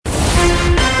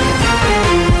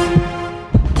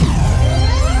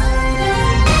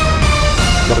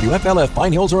WFLF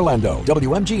Pine Hills, Orlando,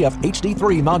 WMGF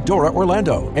HD3 Mount Dora,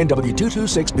 Orlando, and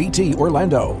W226BT,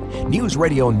 Orlando. News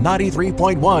Radio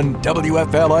 93.1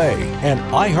 WFLA, an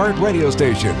iHeart radio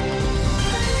station.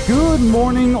 Good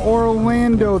morning,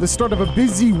 Orlando. The start of a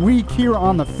busy week here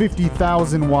on the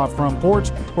 50,000-watt front porch,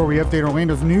 where we update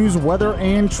Orlando's news, weather,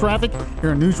 and traffic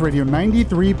here on News Radio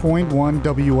 93.1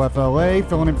 WFLA.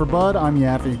 Filling in for Bud, I'm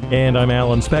Yaffe. And I'm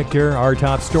Alan Spector. Our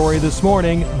top story this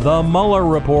morning, the Mueller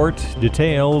Report.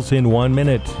 Details in 1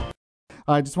 minute.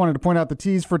 I just wanted to point out the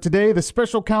tease for today. The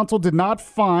special counsel did not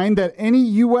find that any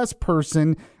U.S.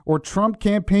 person or Trump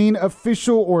campaign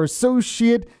official or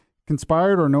associate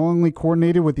conspired or knowingly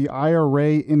coordinated with the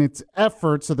IRA in its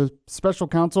efforts. So the special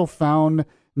counsel found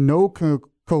no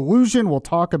collusion. We'll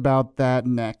talk about that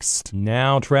next.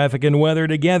 Now, traffic and weather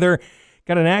together.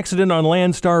 Got an accident on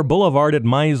Landstar Boulevard at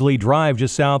Misley Drive,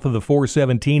 just south of the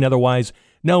 417. Otherwise,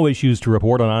 no issues to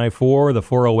report on I-4, the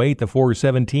 408, the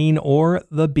 417, or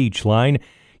the Beach Line.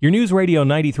 Your News Radio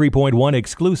 93.1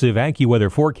 exclusive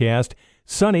AccuWeather forecast.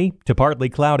 Sunny to partly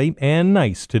cloudy and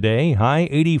nice today. High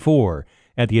 84.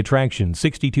 At the attraction,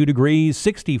 62 degrees,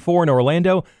 64 in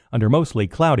Orlando, under mostly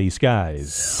cloudy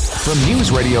skies. From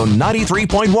News Radio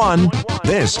 93.1,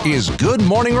 this is Good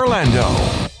Morning Orlando.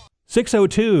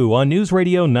 6:02 on News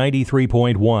Radio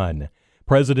 93.1.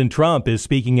 President Trump is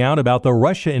speaking out about the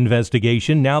Russia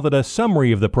investigation now that a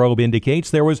summary of the probe indicates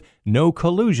there was no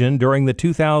collusion during the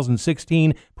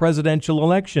 2016 presidential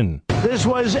election. This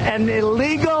was an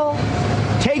illegal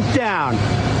takedown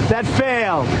that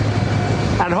failed.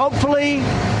 And hopefully,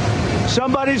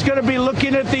 somebody's going to be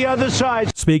looking at the other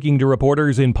side. Speaking to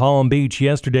reporters in Palm Beach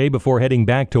yesterday before heading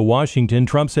back to Washington,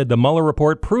 Trump said the Mueller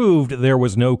report proved there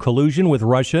was no collusion with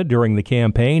Russia during the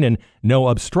campaign and no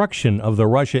obstruction of the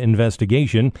Russia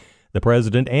investigation. The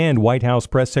president and White House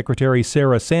Press Secretary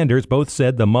Sarah Sanders both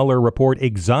said the Mueller report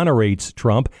exonerates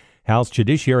Trump. House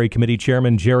Judiciary Committee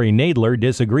Chairman Jerry Nadler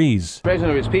disagrees. The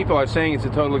president or his people are saying it's a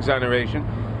total exoneration.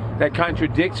 That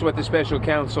contradicts what the special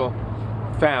counsel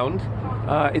found.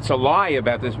 It's a lie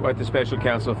about this, what the special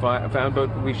counsel found,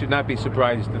 but we should not be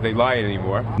surprised that they lie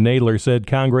anymore. Nadler said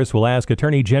Congress will ask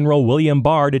Attorney General William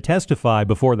Barr to testify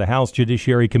before the House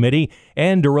Judiciary Committee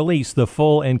and to release the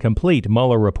full and complete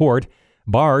Mueller report.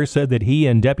 Barr said that he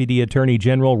and Deputy Attorney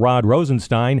General Rod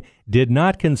Rosenstein did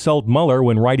not consult Mueller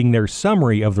when writing their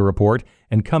summary of the report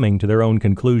and coming to their own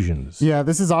conclusions. Yeah,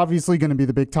 this is obviously going to be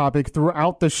the big topic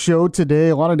throughout the show today.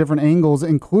 A lot of different angles,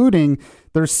 including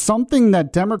there's something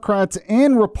that Democrats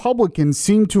and Republicans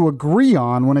seem to agree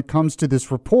on when it comes to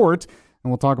this report. And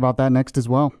we'll talk about that next as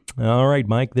well. All right,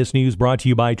 Mike, this news brought to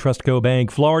you by Trustco Bank,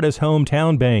 Florida's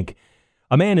hometown bank.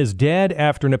 A man is dead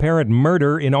after an apparent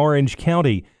murder in Orange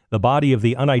County. The body of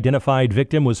the unidentified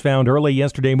victim was found early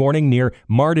yesterday morning near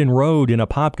Martin Road in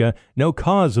Apopka. No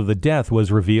cause of the death was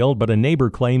revealed, but a neighbor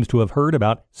claims to have heard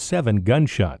about 7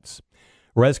 gunshots.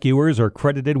 Rescuers are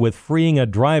credited with freeing a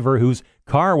driver whose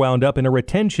car wound up in a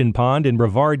retention pond in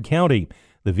Brevard County.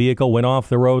 The vehicle went off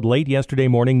the road late yesterday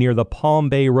morning near the Palm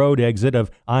Bay Road exit of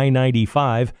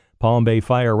I-95. Palm Bay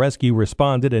Fire Rescue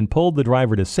responded and pulled the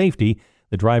driver to safety.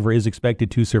 The driver is expected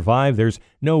to survive. There's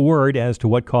no word as to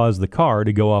what caused the car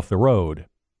to go off the road.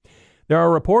 There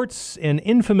are reports an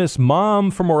infamous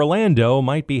mom from Orlando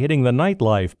might be hitting the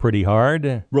nightlife pretty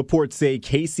hard. Reports say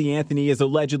Casey Anthony is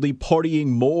allegedly partying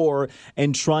more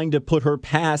and trying to put her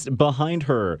past behind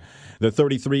her. The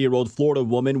 33-year-old Florida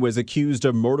woman was accused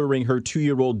of murdering her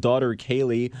 2-year-old daughter,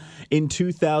 Kaylee. In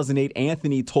 2008,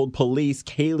 Anthony told police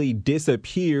Kaylee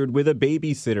disappeared with a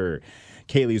babysitter.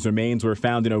 Kaylee's remains were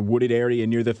found in a wooded area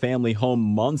near the family home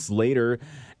months later.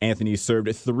 Anthony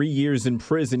served 3 years in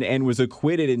prison and was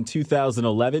acquitted in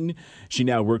 2011. She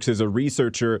now works as a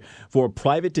researcher for a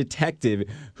private detective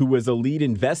who was a lead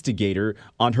investigator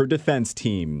on her defense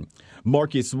team.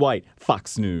 Marcus White,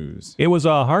 Fox News. It was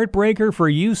a heartbreaker for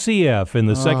UCF in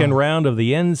the second round of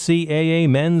the NCAA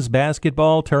men's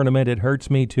basketball tournament. It hurts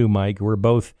me too, Mike. We're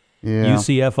both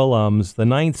UCF alums. The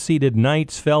 9th-seeded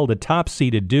Knights fell to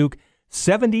top-seeded Duke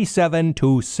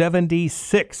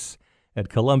 77-76. At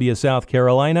Columbia, South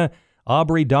Carolina,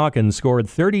 Aubrey Dawkins scored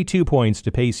 32 points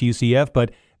to pace UCF,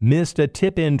 but missed a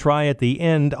tip-in try at the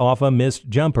end off a missed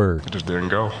jumper. It just didn't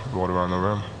go. Going around the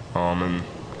rim.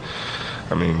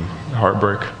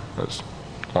 Heartbreak. That's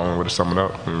the only way to sum it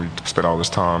up. We spent all this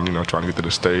time, trying to get to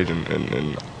the stage,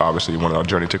 and obviously we wanted our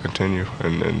journey to continue.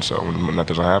 And so when that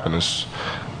doesn't happen,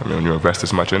 when you invest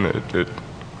this much in it, it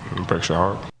breaks your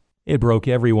heart. It broke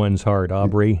everyone's heart,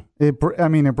 Aubrey. It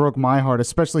broke my heart,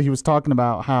 especially he was talking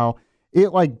about how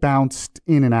it bounced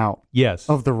in and out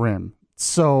of the rim.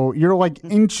 So you're like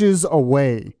inches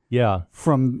away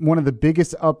from one of the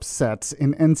biggest upsets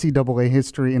in NCAA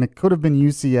history, and it could have been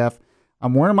UCF.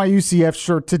 I'm wearing my UCF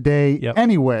shirt today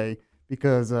anyway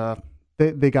because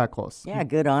they got close. Yeah,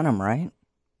 good on them, right?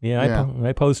 Yeah.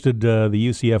 I posted the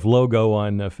UCF logo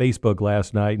on Facebook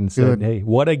last night and said, hey,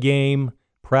 what a game.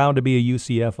 Proud to be a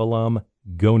UCF alum.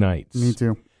 Go Knights. Me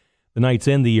too. The Knights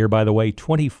end the year, by the way,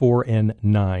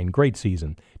 24-9. Great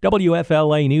season.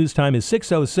 WFLA news time is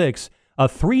 6:06. A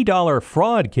 $3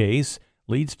 fraud case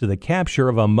leads to the capture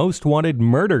of a most wanted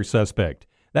murder suspect.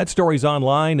 That story's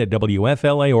online at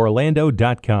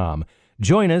WFLAOrlando.com.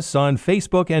 Join us on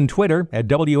Facebook and Twitter at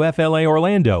WFLA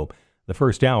Orlando. The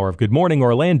first hour of Good Morning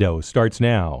Orlando starts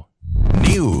now.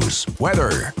 News,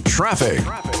 weather, traffic.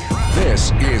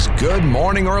 This is Good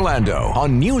Morning Orlando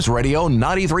on News Radio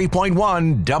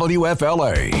 93.1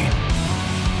 WFLA.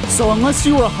 So unless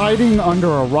you were hiding under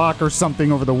a rock or something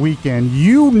over the weekend,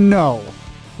 you know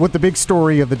what the big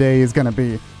story of the day is going to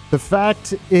be. The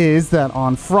fact is that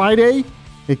on Friday,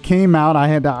 it came out.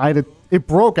 It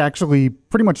broke actually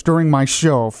pretty much during my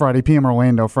show, Friday PM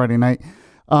Orlando, Friday night,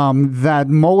 that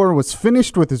Mueller was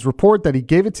finished with his report, that he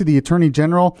gave it to the Attorney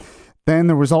General. Then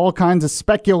there was all kinds of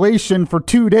speculation for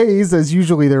 2 days, as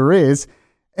usually there is.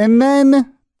 And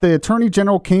then the Attorney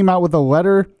General came out with a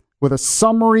letter with a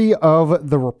summary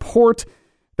of the report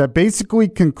that basically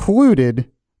concluded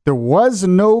there was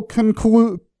no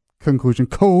collusion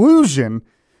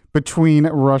between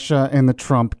Russia and the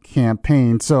Trump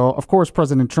campaign. So, of course,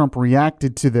 President Trump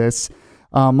reacted to this.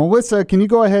 Melissa, can you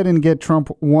go ahead and get Trump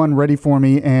 1 ready for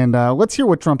me? And let's hear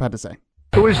what Trump had to say.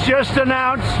 It was just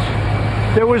announced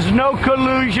there was no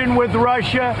collusion with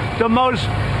Russia, the most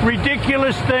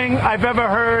ridiculous thing I've ever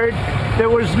heard.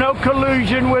 There was no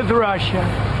collusion with Russia.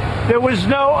 There was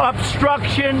no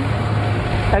obstruction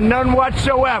and none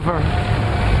whatsoever.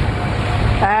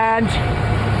 And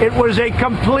it was a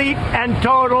complete and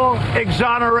total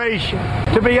exoneration.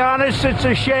 To be honest, it's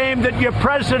a shame that your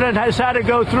president has had to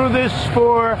go through this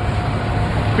before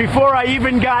I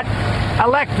even got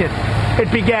elected. It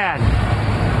began.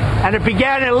 And it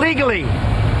began illegally.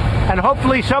 And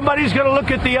hopefully somebody's going to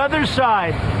look at the other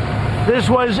side. This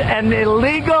was an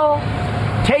illegal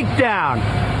takedown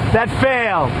that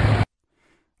failed.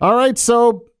 All right,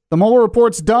 so the Mueller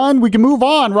report's done. We can move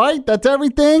on, right? That's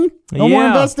everything? No more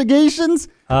investigations?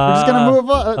 We're just going to move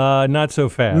on? Not so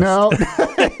fast. No.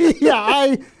 Yeah,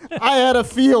 I had a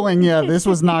feeling, this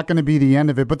was not going to be the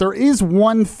end of it. But there is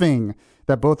one thing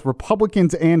that both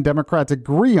Republicans and Democrats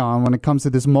agree on when it comes to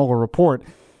this Mueller report.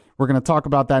 We're going to talk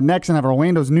about that next and have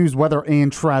Orlando's news, weather,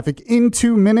 and traffic in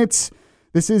 2 minutes.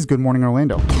 This is Good Morning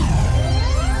Orlando.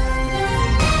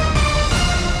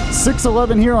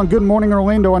 6:11 here on Good Morning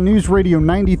Orlando on News Radio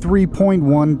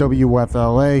 93.1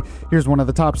 WFLA. Here's one of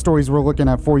the top stories we're looking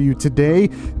at for you today.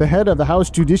 The head of the House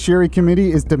Judiciary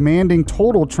Committee is demanding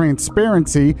total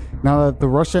transparency now that the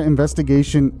Russia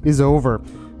investigation is over.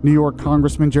 New York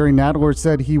Congressman Jerry Nadler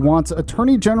said he wants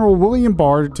Attorney General William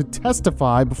Barr to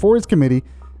testify before his committee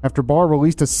after Barr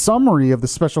released a summary of the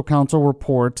special counsel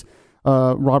report,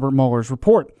 Robert Mueller's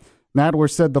report. Nadler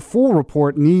said the full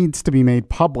report needs to be made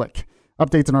public.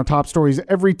 Updates on our top stories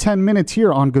every 10 minutes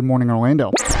here on Good Morning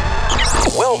Orlando.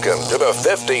 Welcome to the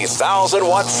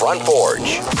 50,000-watt front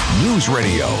porch. News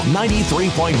Radio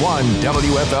 93.1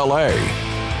 WFLA.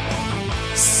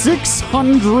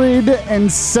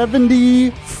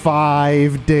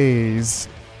 675 days.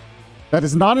 That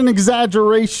is not an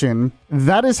exaggeration.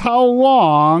 That is how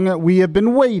long we have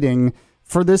been waiting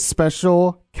for this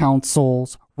special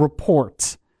counsel's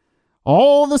report.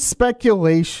 All the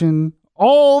speculation,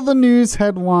 all the news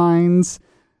headlines,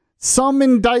 some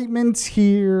indictments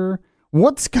here.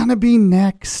 What's going to be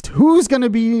next? Who's going to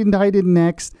be indicted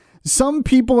next? Some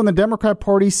people in the Democrat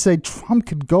Party say Trump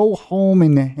could go home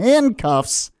in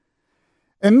handcuffs.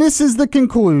 And this is the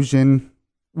conclusion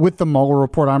with the Mueller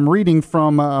report. I'm reading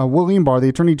from William Barr, the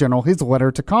Attorney General, his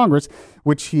letter to Congress,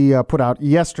 which he put out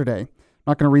yesterday.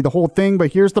 Not going to read the whole thing,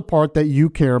 but here's the part that you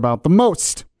care about the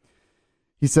most.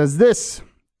 He says this: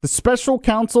 the special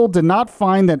counsel did not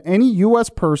find that any U.S.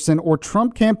 person or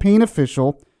Trump campaign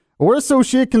official or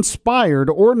associate conspired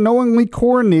or knowingly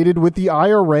coordinated with the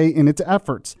IRA in its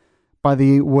efforts. By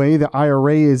the way, the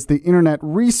IRA is the Internet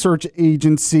Research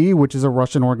Agency, which is a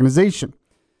Russian organization.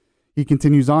 He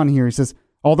continues on here. He says,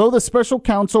 although the special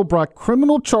counsel brought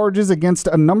criminal charges against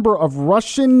a number of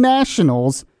Russian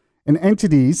nationals and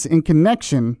entities in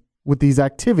connection with these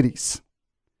activities.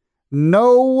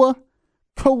 No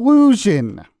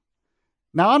collusion.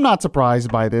 Now, I'm not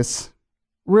surprised by this.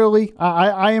 Really,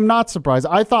 I am not surprised.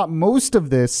 I thought most of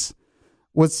this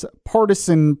was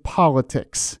partisan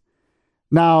politics.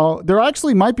 Now, there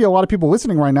actually might be a lot of people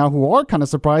listening right now who are kind of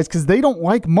surprised because they don't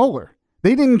like Mueller.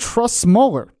 They didn't trust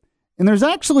Mueller. And there's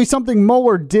actually something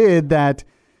Mueller did that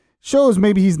shows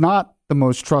maybe he's not the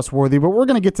most trustworthy, but we're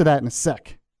going to get to that in a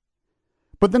sec.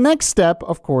 But the next step,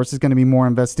 of course, is going to be more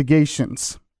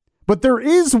investigations. But there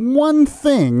is one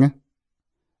thing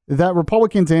that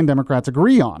Republicans and Democrats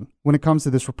agree on when it comes to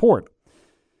this report.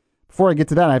 Before I get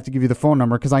to that, I have to give you the phone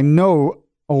number because I know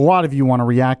a lot of you want to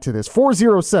react to this.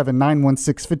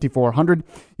 407-916-5400.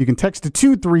 You can text to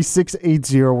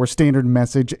 23680 where standard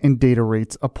message and data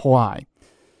rates apply.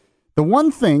 The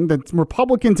one thing that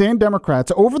Republicans and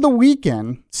Democrats over the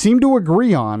weekend seem to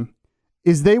agree on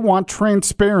is they want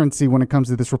transparency when it comes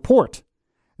to this report.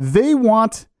 They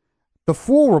want the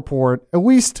full report, at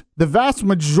least the vast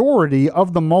majority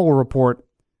of the Mueller report,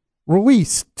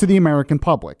 released to the American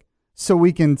public so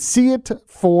we can see it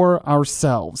for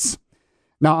ourselves.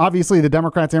 Now, obviously, the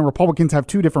Democrats and Republicans have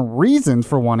two different reasons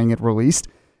for wanting it released.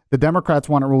 The Democrats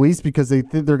want it released because they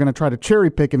think they're going to try to cherry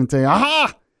pick it and say,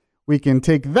 aha, we can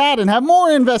take that and have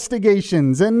more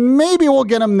investigations and maybe we'll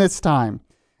get them this time.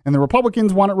 And the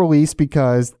Republicans want it released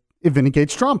because it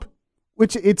vindicates Trump,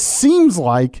 which it seems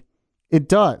like it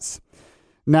does.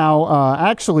 Now,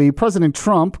 actually, President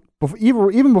Trump,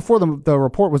 even before the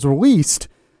report was released,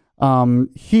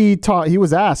 he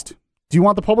was asked, do you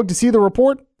want the public to see the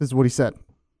report? This is what he said.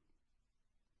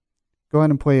 Go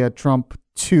ahead and play a Trump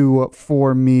 2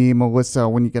 for me, Melissa,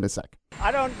 when you get a sec.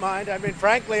 I don't mind. I mean,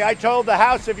 frankly, I told the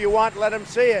House, if you want, let them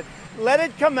see it. Let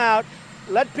it come out.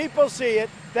 Let people see it.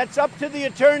 That's up to the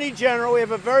Attorney General. We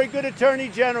have a very good Attorney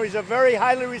General. He's a very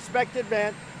highly respected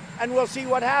man. And we'll see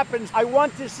what happens. I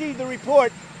want to see the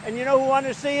report. And you know who want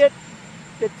to see it?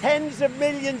 The tens of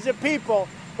millions of people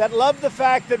that love the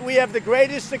fact that we have the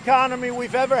greatest economy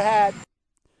we've ever had.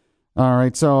 All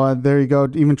right. So there you go.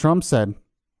 Even Trump said,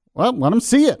 well, let them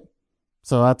see it.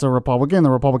 So that's a Republican, the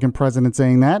Republican president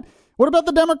saying that. What about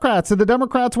the Democrats? Did the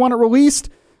Democrats want it released?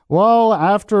 Well,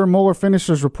 after Mueller finished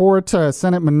his report,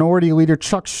 Senate Minority Leader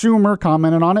Chuck Schumer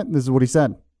commented on it. This is what he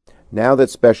said. Now that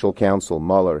Special Counsel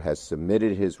Mueller has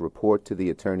submitted his report to the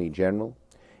Attorney General,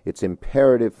 it's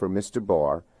imperative for Mr.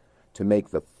 Barr to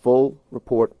make the full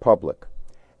report public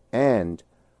and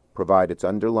provide its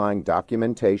underlying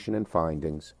documentation and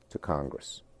findings to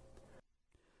Congress.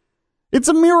 It's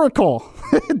a miracle.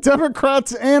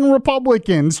 Democrats and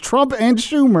Republicans, Trump and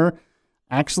Schumer,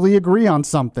 actually agree on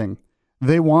something.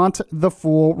 They want the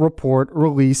full report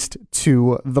released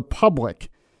to the public.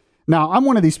 Now, I'm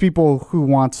one of these people who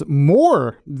wants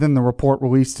more than the report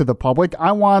released to the public.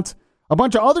 I want a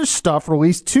bunch of other stuff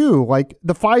released too, like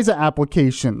the FISA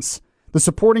applications, the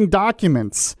supporting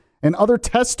documents, and other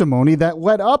testimony that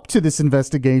led up to this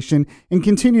investigation and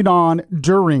continued on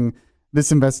during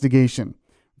this investigation.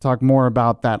 Talk more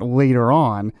about that later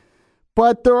on.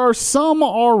 But there are some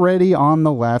already on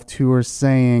the left who are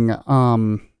saying,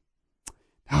 oh,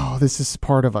 this is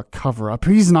part of a cover-up.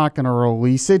 He's not going to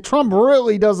release it. Trump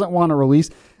really doesn't want to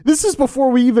release. This is before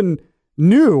we even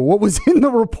knew what was in the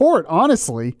report,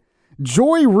 honestly.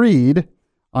 Joy Reid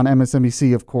on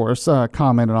MSNBC, of course,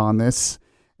 commented on this.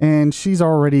 And she's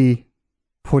already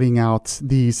putting out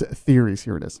these theories.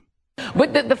 Here it is.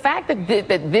 But the fact that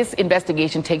this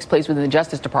investigation takes place within the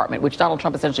Justice Department, which Donald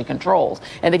Trump essentially controls,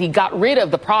 and that he got rid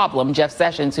of the problem, Jeff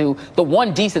Sessions, who the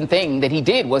one decent thing that he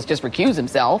did was just recuse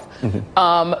himself.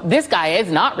 Mm-hmm. This guy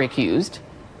is not recused.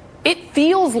 It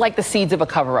feels like the seeds of a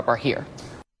cover-up are here.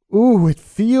 Ooh, it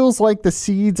feels like the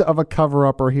seeds of a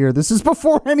cover-up are here. This is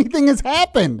before anything has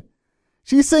happened.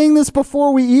 She's saying this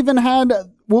before we even had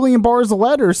William Barr's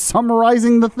letter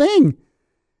summarizing the thing.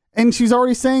 And she's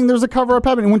already saying there's a cover-up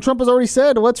happening. When Trump has already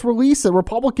said, let's release it,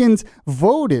 Republicans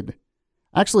voted.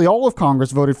 Actually, all of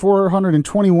Congress voted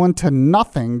 421 to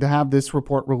nothing to have this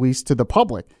report released to the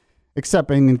public,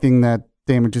 except anything that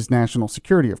damages national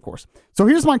security, of course. So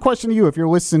here's my question to you if you're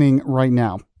listening right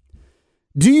now.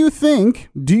 Do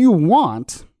you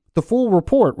want the full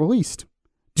report released?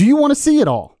 Do you want to see it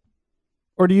all?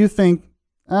 Or do you think,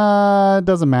 it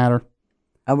doesn't matter?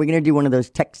 Are we going to do one of those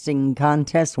texting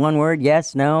contests? One word,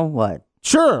 yes, no, what?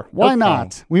 Sure, why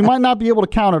not? We might not be able to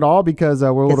count it all because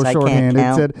we're a little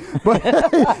shorthanded.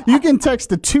 But you can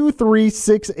text to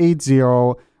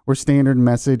 23680 where standard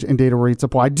message and data rates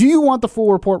apply. Do you want the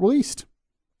full report released?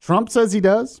 Trump says he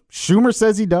does. Schumer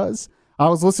says he does. I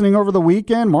was listening over the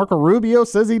weekend. Marco Rubio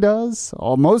says he does.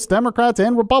 Most Democrats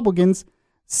and Republicans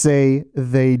say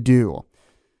they do.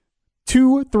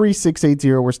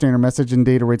 23680 where standard message and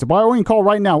data rates apply. Or you can call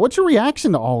right now. What's your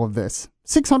reaction to all of this?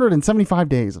 675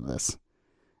 days of this.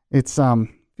 It's feels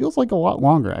Feels like a lot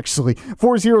longer, actually.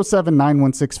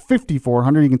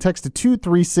 407-916-5400. You can text to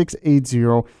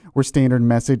 23680 where standard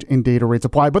message and data rates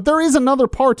apply. But there is another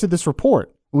part to this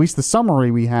report, at least the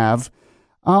summary we have.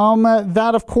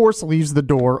 That, of course, leaves the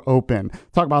door open.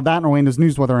 Talk about that in Orlando's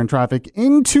news, weather, and traffic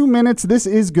in 2 minutes. This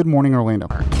is Good Morning Orlando.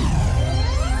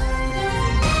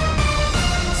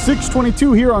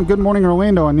 6:22 here on Good Morning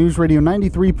Orlando on News Radio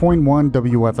 93.1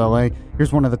 WFLA.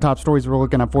 Here's one of the top stories we're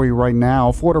looking at for you right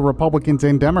now. Florida Republicans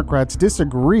and Democrats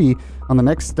disagree on the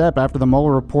next step after the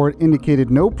Mueller report indicated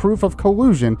no proof of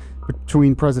collusion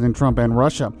between President Trump and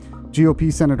Russia.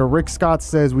 GOP Senator Rick Scott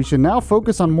says we should now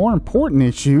focus on more important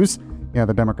issues. Yeah,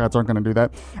 the Democrats aren't going to do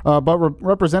that. But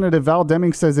Representative Val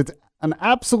Deming says it's an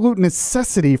absolute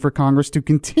necessity for Congress to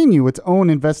continue its own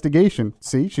investigation.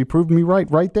 See, she proved me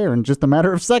right there in just a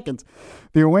matter of seconds.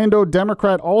 The Orlando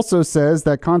Democrat also says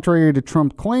that contrary to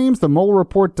Trump claims, the Mueller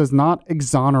report does not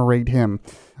exonerate him.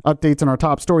 Updates on our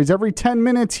top stories every 10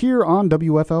 minutes here on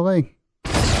WFLA.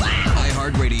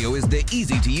 iHeartRadio is the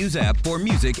easy-to-use app for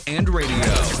music and radio.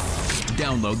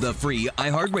 Download the free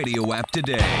iHeartRadio app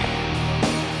today.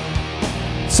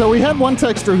 So we had one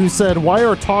texter who said, why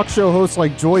are talk show hosts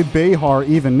like Joy Behar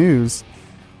even news?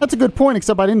 That's a good point,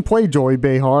 except I didn't play Joy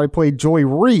Behar. I played Joy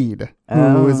Reid,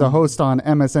 who is a host on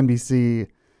MSNBC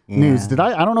News.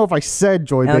 I don't know if I said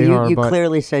Joy Behar. You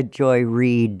clearly said Joy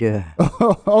Reid.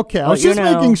 Okay, I was just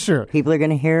making sure. People are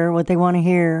going to hear what they want to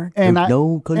hear. And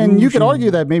you could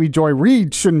argue that maybe Joy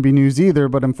Reid shouldn't be news either,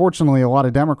 but unfortunately a lot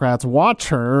of Democrats watch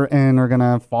her and are going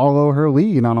to follow her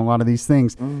lead on a lot of these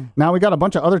things. Now we got a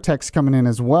bunch of other texts coming in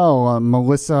as well.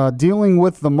 Melissa dealing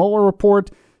with the Mueller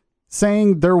report,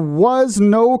 saying there was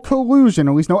no collusion,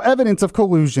 at least no evidence of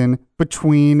collusion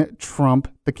between Trump,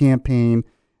 the campaign,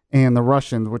 and the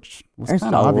Russians, which was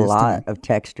kind of obvious. There's a lot of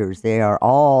texters. They are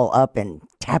all up and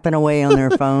tapping away on their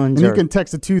phones. And you can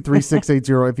text at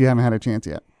 23680 if you haven't had a chance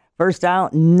yet. First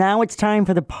out, now it's time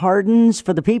for the pardons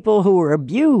for the people who were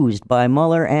abused by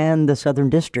Mueller and the Southern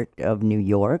District of New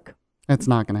York. It's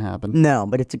not going to happen. No,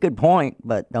 but it's a good point,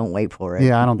 but don't wait for it.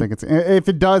 Yeah, I don't think it's... If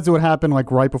it does, it would happen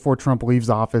like right before Trump leaves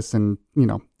office in,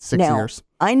 6 years.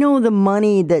 I know the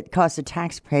money that costs the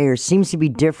taxpayers seems to be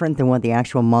different than what the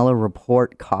actual Mueller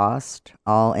report cost,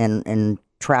 and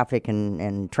traffic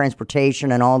and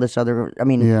transportation and all this other...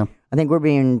 I think we're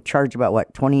being charged about,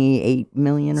 $28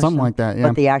 million or something like that, yeah.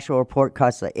 But the actual report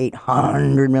costs like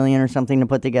 $800 million or something to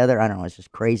put together. I don't know, it's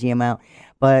just crazy amount.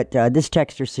 But this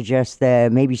texter suggests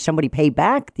that maybe somebody pay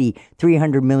back the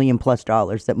 $300 million plus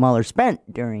that Mueller spent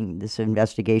during this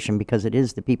investigation because it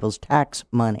is the people's tax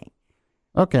money.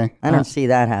 Okay. I don't see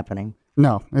that happening.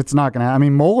 No, it's not going to.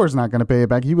 Mueller's not going to pay it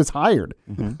back. He was hired.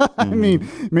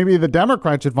 Maybe the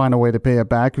Democrats should find a way to pay it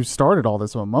back who started all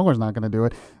this, but Mueller's not going to do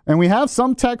it. And we have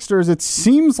some texters. It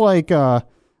seems like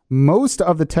most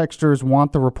of the texters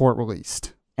want the report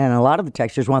released. And a lot of the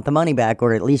texters want the money back,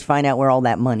 or at least find out where all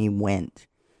that money went.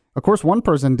 Of course, one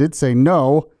person did say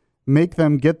no. Make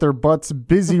them get their butts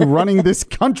busy running this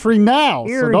country now.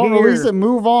 So don't release it,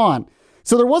 move on.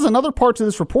 So there was another part to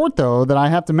this report, though, that I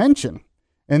have to mention.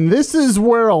 And this is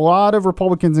where a lot of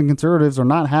Republicans and conservatives are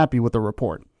not happy with the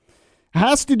report. It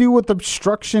has to do with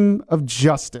obstruction of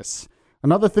justice.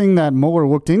 Another thing that Mueller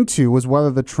looked into was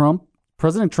whether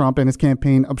President Trump and his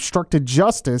campaign obstructed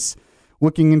justice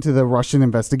looking into the Russian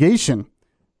investigation.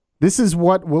 This is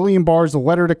what William Barr's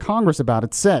letter to Congress about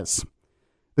it says.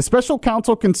 The special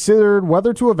counsel considered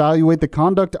whether to evaluate the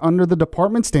conduct under the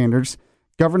department standards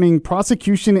governing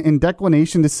prosecution and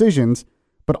declination decisions,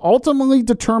 but ultimately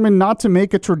determined not to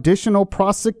make a traditional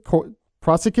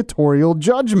prosecutorial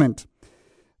judgment.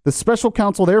 The special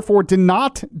counsel, therefore, did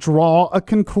not draw a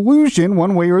conclusion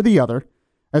one way or the other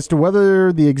as to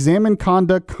whether the examined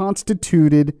conduct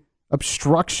constituted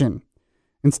obstruction.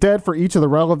 Instead, for each of the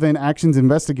relevant actions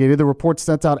investigated, the report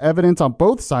sets out evidence on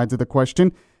both sides of the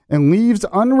question and leaves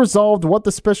unresolved what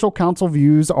the special counsel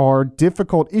views are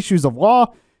difficult issues of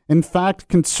law, in fact,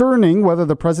 concerning whether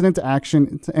the president's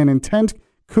action and intent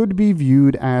could be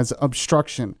viewed as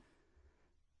obstruction.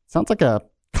 Sounds like a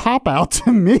cop-out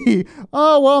to me.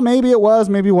 Oh, well, maybe it was,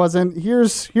 maybe it wasn't. Here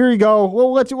you go.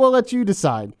 We'll let you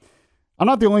decide. I'm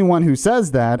not the only one who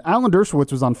says that. Alan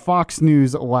Dershowitz was on Fox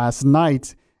News last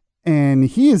night, and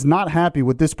he is not happy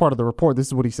with this part of the report. This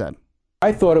is what he said.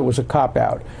 I thought it was a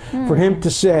cop-out for him to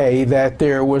say that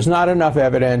there was not enough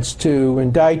evidence to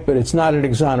indict, but it's not an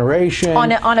exoneration.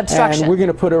 On obstruction. And we're going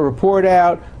to put a report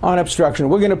out on obstruction.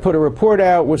 We're going to put a report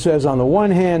out which says on the one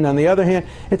hand, on the other hand.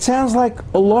 It sounds like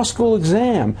a law school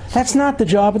exam. That's not the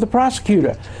job of the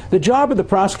prosecutor. The job of the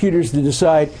prosecutor is to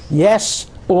decide yes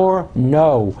or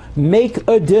no. Make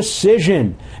a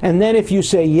decision. And then if you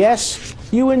say yes,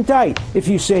 you indict. If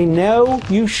you say no,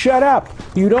 you shut up.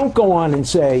 You don't go on and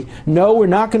say, no, we're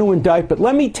not going to indict, but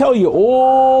let me tell you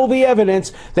all the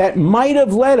evidence that might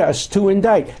have led us to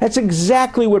indict. That's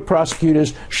exactly what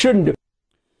prosecutors shouldn't do.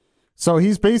 So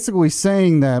he's basically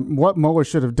saying that what Mueller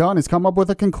should have done is come up with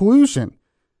a conclusion,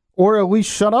 or at least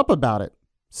shut up about it.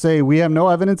 Say, we have no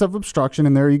evidence of obstruction,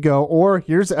 and there you go. Or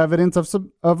here's evidence of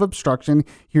obstruction.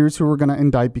 Here's who we're going to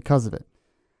indict because of it.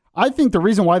 I think the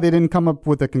reason why they didn't come up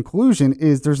with a conclusion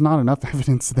is there's not enough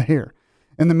evidence there.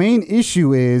 And the main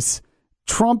issue is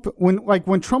Trump,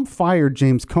 when Trump fired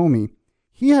James Comey,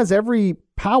 he has every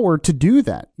power to do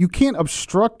that. You can't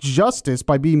obstruct justice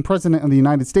by being president of the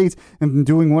United States and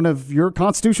doing one of your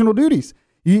constitutional duties.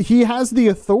 He has the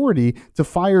authority to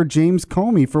fire James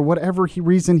Comey for whatever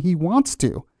reason he wants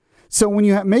to. So when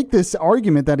you make this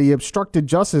argument that he obstructed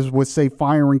justice with, say,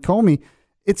 firing Comey,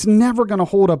 it's never going to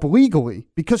hold up legally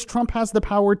because Trump has the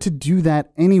power to do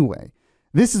that anyway.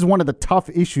 This is one of the tough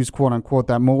issues, quote unquote,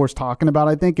 that Mueller's talking about,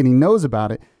 I think, and he knows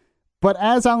about it. But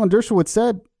as Alan Dershowitz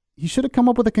said, he should have come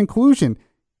up with a conclusion.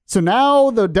 So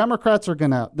now the Democrats are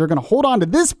they're gonna hold on to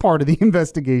this part of the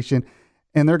investigation,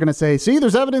 and they're going to say, see,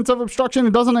 there's evidence of obstruction.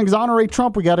 It doesn't exonerate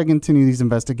Trump. We got to continue these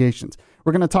investigations.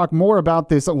 We're going to talk more about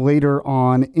this later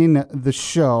on in the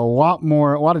show. A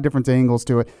lot of different angles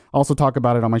to it. I'll also talk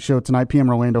about it on my show tonight, PM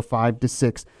Orlando, 5 to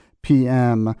 6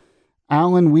 p.m.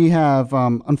 Alan, we have,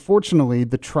 unfortunately,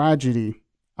 the tragedy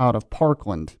out of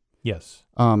Parkland. Yes.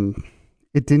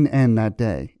 It didn't end that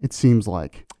day, it seems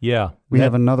like. Yeah. We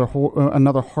have another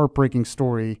heartbreaking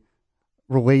story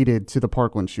related to the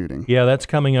Parkland shooting. Yeah, that's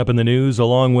coming up in the news,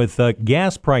 along with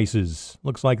gas prices.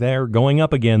 Looks like they're going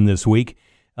up again this week.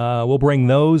 We'll bring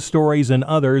those stories and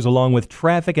others, along with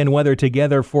traffic and weather,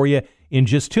 together for you in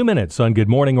just 2 minutes on Good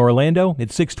Morning Orlando at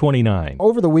 6:29.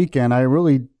 Over the weekend, I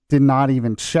really did not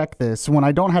even check this. When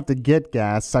I don't have to get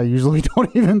gas, I usually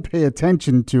don't even pay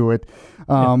attention to it.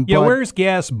 But where's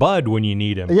Gas Bud when you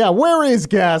need him? Yeah, where is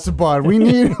Gas Bud? We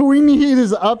need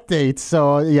his updates.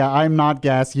 So yeah, I'm not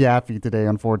Gas Yaffe today,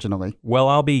 unfortunately. Well,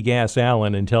 I'll be Gas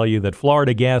Allen and tell you that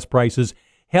Florida gas prices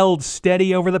held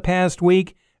steady over the past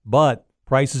week, but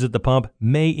prices at the pump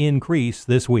may increase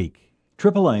this week.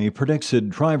 AAA predicts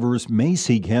that drivers may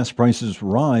see gas prices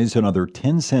rise another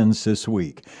 10 cents this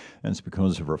week. That's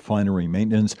because of refinery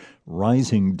maintenance,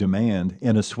 rising demand,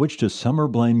 and a switch to summer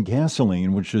blend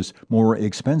gasoline, which is more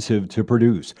expensive to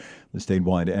produce. The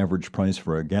statewide average price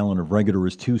for a gallon of regular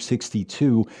is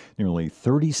 $2.62, nearly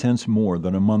 30 cents more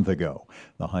than a month ago.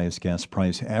 The highest gas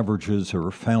price averages are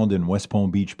found in West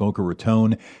Palm Beach, Boca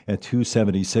Raton at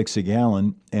 $2.76 a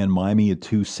gallon, and Miami at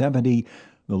 $2.70.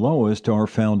 The lowest are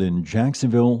found in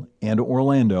Jacksonville and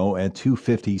Orlando at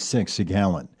 $2.56 a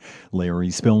gallon. Larry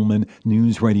Spillman,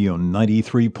 News Radio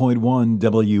 93.1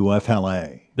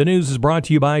 WFLA. The news is brought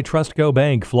to you by Trustco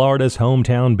Bank, Florida's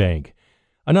hometown bank.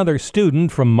 Another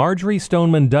student from Marjorie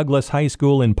Stoneman Douglas High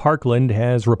School in Parkland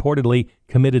has reportedly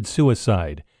committed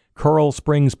suicide. Coral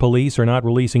Springs police are not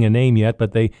releasing a name yet,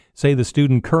 but they say the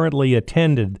student currently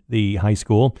attended the high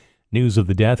school. News of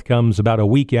the death comes about a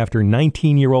week after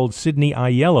 19-year-old Sydney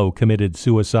Aiello committed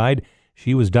suicide.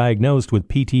 She was diagnosed with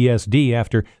PTSD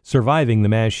after surviving the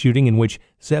mass shooting in which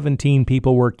 17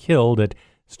 people were killed at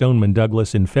Stoneman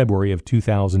Douglas in February of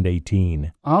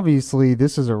 2018. Obviously,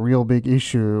 this is a real big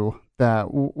issue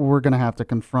that we're going to have to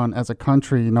confront as a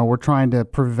country. You know, we're trying to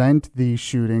prevent these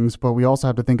shootings, but we also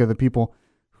have to think of the people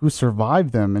who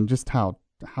survived them and just how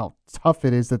tough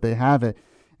it is that they have it.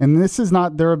 And this is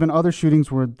not, there have been other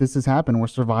shootings where this has happened, where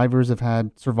survivors have had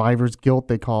survivor's guilt,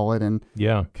 they call it, and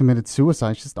committed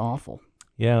suicide. It's just awful.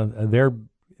 Yeah,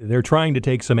 they're trying to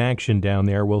take some action down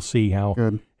there. We'll see how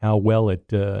well it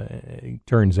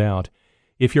turns out.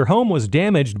 If your home was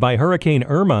damaged by Hurricane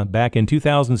Irma back in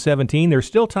 2017, there's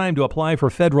still time to apply for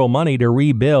federal money to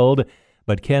rebuild.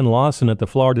 But Ken Lawson at the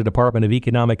Florida Department of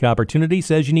Economic Opportunity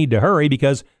says you need to hurry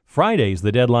because Friday's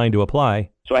the deadline to apply.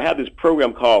 So I have this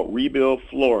program called Rebuild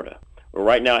Florida, where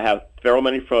right now I have federal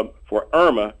money for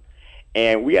Irma,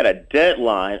 and we had a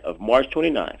deadline of March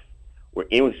 29th, where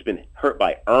anyone who's been hurt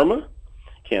by Irma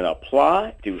can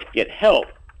apply to get help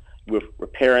with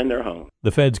repairing their home.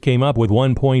 The feds came up with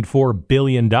 $1.4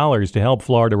 billion to help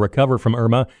Florida recover from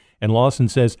Irma, and Lawson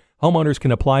says homeowners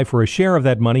can apply for a share of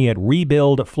that money at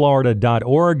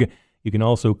rebuildflorida.org. You can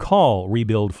also call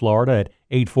Rebuild Florida at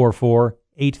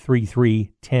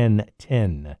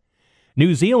 844-833-1010.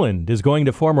 New Zealand is going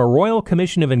to form a royal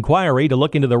commission of inquiry to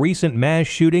look into the recent mass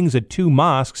shootings at two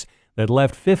mosques that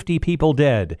left 50 people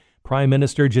dead. Prime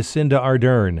Minister Jacinda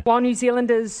Ardern. While New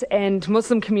Zealanders and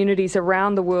Muslim communities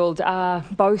around the world are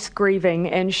both grieving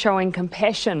and showing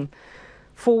compassion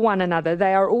for one another,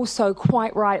 they are also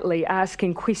quite rightly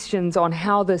asking questions on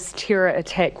how this terror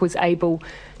attack was able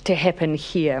to happen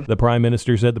here. The Prime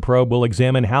Minister said the probe will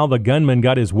examine how the gunman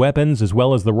got his weapons as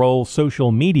well as the role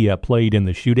social media played in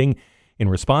the shooting. In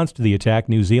response to the attack,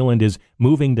 New Zealand is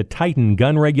moving to tighten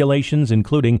gun regulations,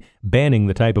 including banning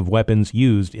the type of weapons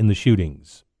used in the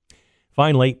shootings.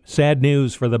 Finally, sad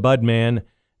news for the Budman.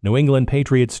 New England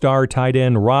Patriots star tight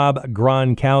end Rob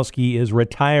Gronkowski is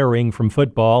retiring from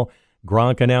football.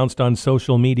 Gronk announced on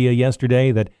social media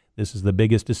yesterday that this is the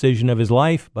biggest decision of his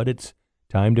life, but it's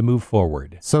time to move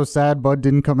forward. So sad Bud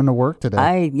didn't come into work today.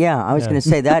 I was going to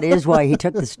say that is why he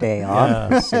took this day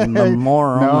off.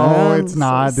 Moron. No, it's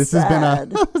not. So this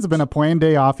has been a planned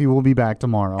day off. He will be back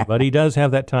tomorrow. But he does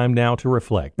have that time now to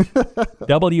reflect.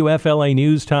 WFLA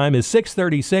News Time is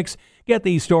 6:36. Get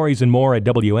these stories and more at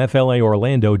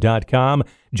WFLAOrlando.com.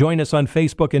 Join us on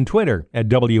Facebook and Twitter at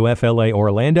WFLA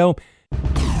Orlando.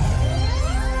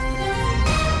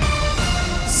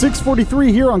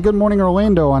 6:43 here on Good Morning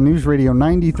Orlando on News Radio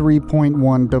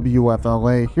 93.1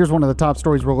 WFLA. Here's one of the top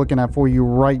stories we're looking at for you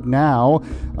right now.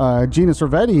 Gina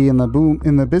Cervetti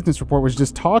in the Business Report was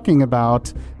just talking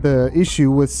about the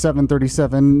issue with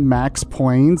 737 MAX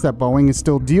planes that Boeing is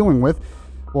still dealing with.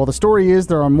 Well, the story is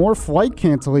there are more flight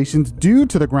cancellations due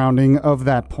to the grounding of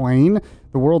that plane.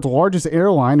 The world's largest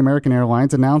airline, American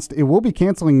Airlines, announced it will be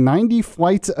canceling 90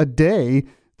 flights a day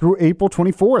through April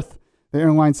 24th. The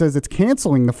airline says it's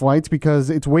canceling the flights because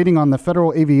it's waiting on the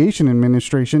Federal Aviation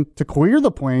Administration to clear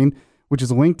the plane, which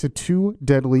is linked to 2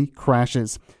 deadly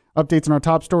crashes. Updates on our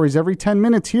top stories every 10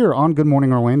 minutes here on Good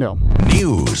Morning Orlando.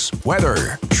 News,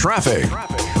 weather, traffic.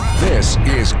 This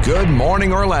is Good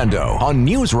Morning Orlando on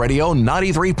News Radio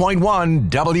 93.1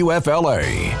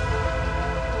 WFLA.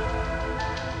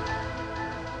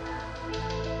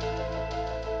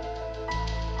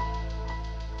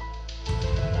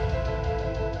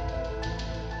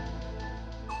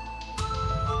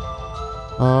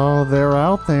 Oh, they're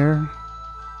out there.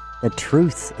 The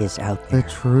truth is out there. The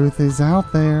truth is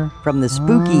out there. From the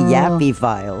spooky Yaffe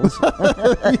files.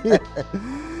 Yeah.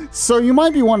 So you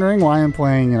might be wondering why I'm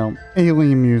playing,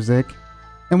 alien music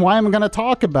and why I'm going to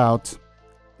talk about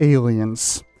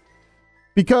aliens.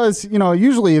 Because,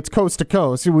 usually it's coast to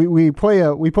coast. We play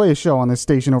a show on this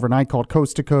station overnight called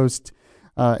Coast to Coast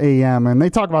AM, and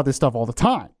they talk about this stuff all the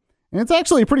time. And it's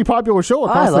actually a pretty popular show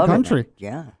across the country.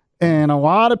 Yeah. And a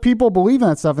lot of people believe in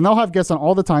that stuff, and they'll have guests on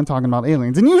all the time talking about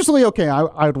aliens. And usually,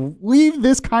 I'd leave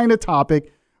this kind of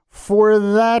topic for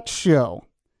that show.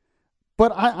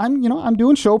 But I'm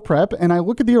doing show prep, and I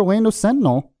look at the Orlando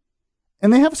Sentinel,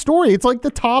 and they have a story. It's like the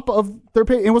top of their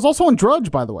page. It was also on Drudge,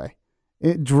 by the way.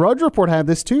 Drudge Report had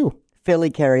this too.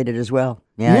 Philly carried it as well.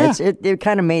 Yeah. It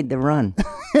kind of made the run.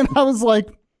 And I was like,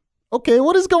 okay,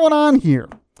 what is going on here?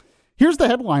 Here's the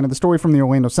headline of the story from the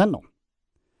Orlando Sentinel.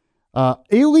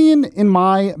 Alien in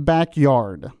my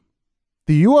backyard.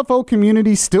 The UFO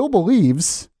community still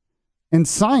believes, and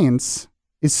science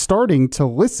is starting to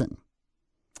listen.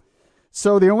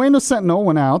 So the Orlando Sentinel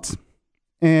went out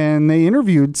and they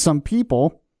interviewed some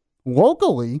people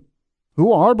locally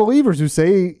who are believers, who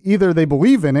say either they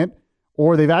believe in it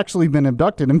or they've actually been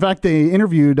abducted. In fact, they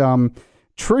interviewed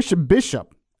Trish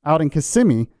Bishop out in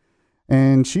Kissimmee,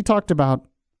 and she talked about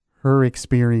her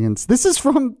experience. This is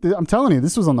from, I'm telling you,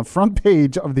 this was on the front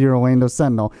page of the Orlando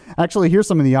Sentinel. Actually, here's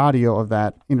some of the audio of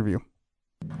that interview.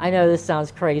 I know this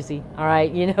sounds crazy, all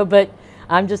right, but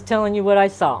I'm just telling you what I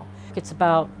saw. It's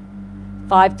about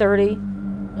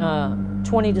 5:30,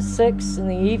 20 to 6 in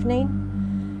the evening,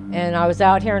 and I was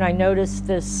out here and I noticed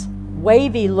this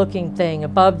wavy looking thing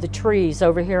above the trees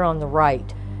over here on the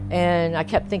right, and I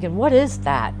kept thinking, what is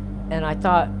that? And I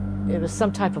thought it was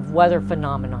some type of weather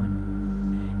phenomenon.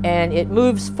 And it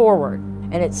moves forward,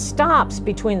 and it stops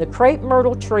between the crepe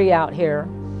myrtle tree out here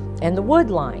and the wood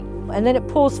line, and then it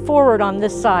pulls forward on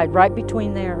this side right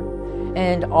between there,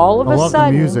 and all of a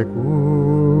sudden the music.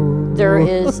 There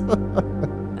is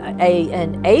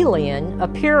an alien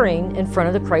appearing in front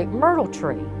of the crepe myrtle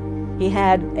tree. He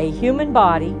had a human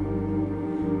body,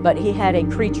 but he had a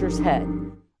creature's head.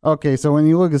 Okay, so when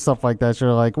you look at stuff like that,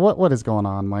 you're like, what is going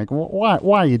on, Mike? Why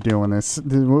are you doing this?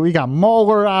 We got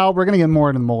Mueller out. We're going to get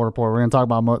more into the Mueller Report. We're going to talk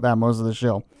about that most of the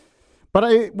show.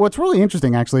 But what's really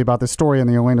interesting, actually, about this story in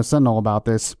the Orlando Sentinel about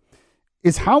this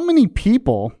is how many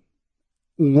people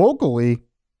locally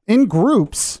in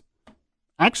groups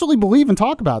actually believe and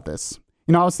talk about this.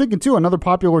 I was thinking, too, another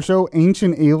popular show,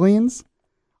 Ancient Aliens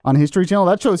on History Channel.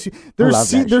 That shows you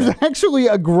there's actually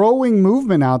a growing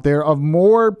movement out there of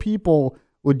more people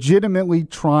legitimately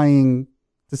trying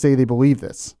to say they believe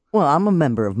this. Well, I'm a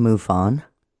member of MUFON.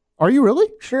 Are you really?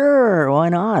 Sure, why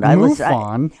not?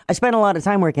 MUFON. I spent a lot of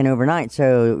time working overnight,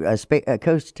 so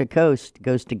coast to coast,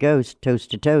 ghost to ghost,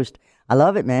 toast to toast. I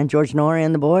love it, man. George Norrie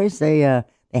and the boys, they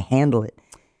handle it.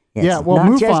 Yeah, well,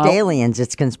 not MUFON, just aliens,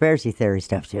 it's conspiracy theory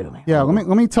stuff too, man. Yeah,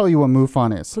 let me tell you what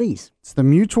MUFON is. Please. It's the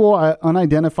Mutual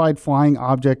Unidentified Flying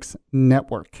Objects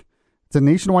Network. It's a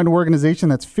nationwide organization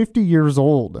that's 50 years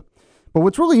old. But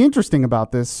what's really interesting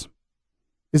about this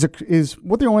is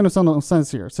what the Orlando Sun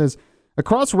says here. It says,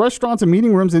 across restaurants and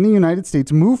meeting rooms in the United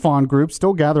States, MUFON groups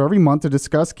still gather every month to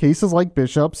discuss cases like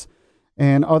Bishop's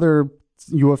and other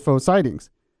UFO sightings.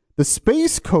 The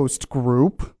Space Coast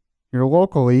group, here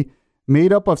locally,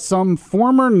 made up of some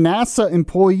former NASA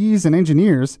employees and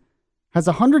engineers, has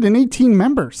 118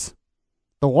 members,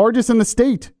 the largest in the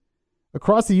state.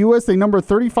 Across the U.S., they number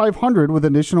 3,500 with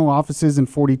additional offices in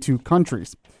 42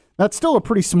 countries. That's still a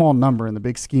pretty small number in the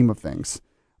big scheme of things.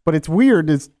 But it's weird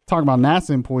to talk about NASA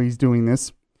employees doing this.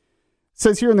 It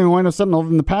says here in the Orlando Sentinel,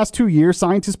 in the past 2 years,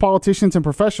 scientists, politicians, and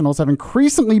professionals have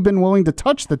increasingly been willing to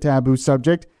touch the taboo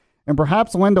subject and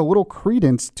perhaps lend a little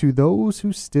credence to those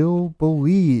who still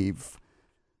believe.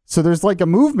 So there's like a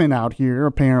movement out here,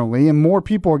 apparently, and more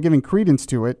people are giving credence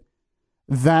to it,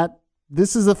 that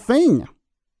this is a thing.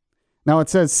 Now it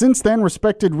says, since then,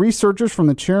 respected researchers from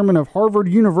the chairman of Harvard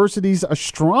University's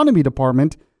astronomy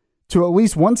department to at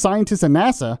least one scientist at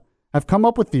NASA have come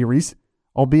up with theories,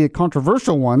 albeit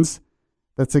controversial ones,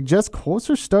 that suggest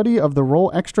closer study of the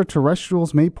role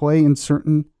extraterrestrials may play in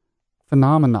certain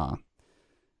phenomena.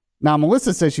 Now,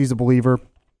 Melissa says she's a believer.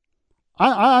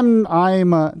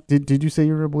 Did you say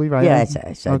you're a believer? I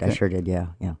said okay. I sure did, yeah.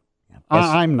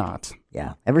 I'm not.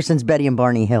 Yeah, ever since Betty and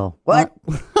Barney Hill. What?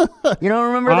 You don't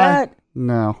remember that?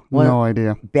 No, no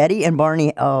idea. Betty and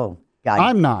Barney, oh, God.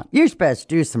 I'm not. You're supposed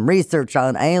to do some research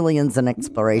on aliens and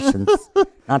explorations,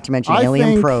 not to mention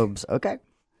alien probes, okay?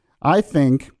 I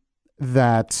think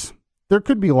that there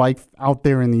could be life out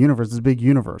there in the universe, this big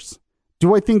universe.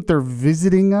 Do I think they're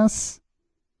visiting us?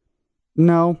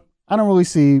 No, I don't really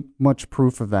see much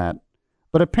proof of that.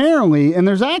 But apparently, and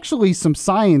there's actually some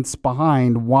science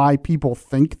behind why people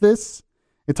think this.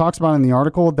 It talks about in the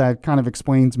article that kind of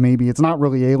explains maybe it's not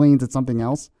really aliens, it's something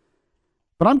else.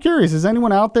 But I'm curious, is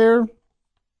anyone out there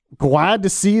glad to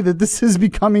see that this is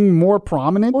becoming more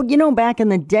prominent? Well, you know, back in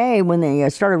the day when they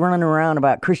started running around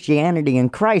about Christianity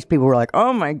and Christ, people were like,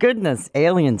 oh my goodness,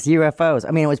 aliens, UFOs.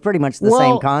 I mean, it was pretty much the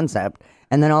same concept.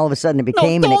 And then all of a sudden it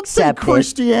became an accepted. Don't say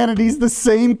Christianity's the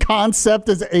same concept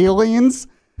as aliens.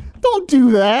 Don't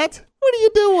do that. What are you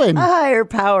doing? A higher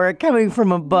power coming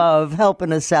from above,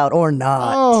 helping us out, or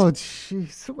not. Oh,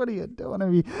 jeez. What are you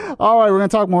doing? All right, we're going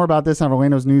to talk more about this on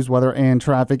Orlando's news, weather, and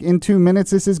traffic in 2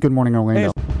 minutes. This is Good Morning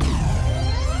Orlando.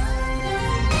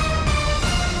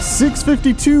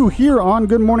 6:52 here on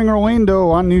Good Morning Orlando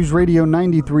on News Radio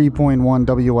 93.1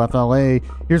 WFLA.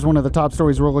 Here's one of the top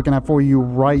stories we're looking at for you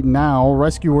right now.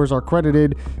 Rescuers are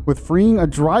credited with freeing a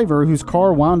driver whose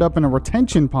car wound up in a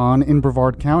retention pond in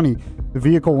Brevard County. The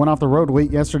vehicle went off the road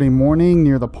late yesterday morning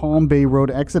near the Palm Bay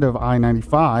Road exit of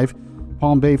I-95.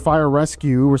 Palm Bay Fire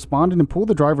Rescue responded and pulled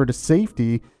the driver to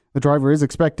safety. The driver is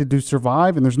expected to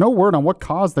survive, and there's no word on what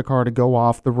caused the car to go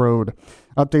off the road.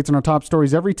 Updates on our top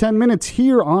stories every 10 minutes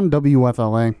here on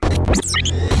WFLA.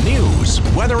 News,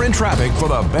 weather, and traffic for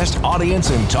the best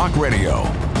audience in talk radio.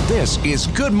 This is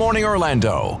Good Morning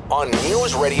Orlando on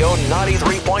News Radio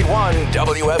 93.1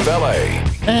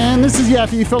 WFLA. And this is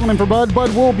Yaffe filling in for Bud.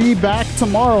 Bud will be back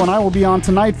tomorrow, and I will be on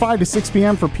tonight 5 to 6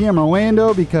 p.m. for PM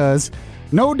Orlando because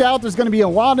no doubt there's going to be a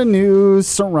lot of news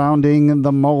surrounding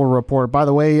the Mueller Report. By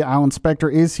the way, Alan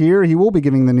Spector is here. He will be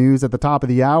giving the news at the top of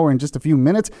the hour in just a few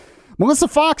minutes. Melissa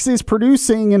Fox is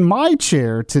producing in my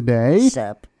chair today.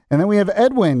 Sup? And then we have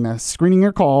Edwin screening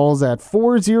your calls at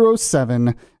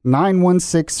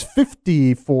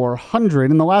 407-916-5400.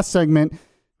 In the last segment,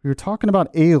 we were talking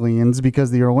about aliens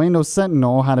because the Orlando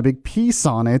Sentinel had a big piece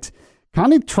on it,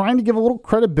 kind of trying to give a little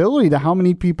credibility to how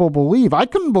many people believe. I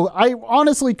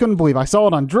honestly couldn't believe. I saw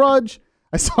it on Drudge.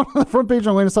 I saw it on the front page of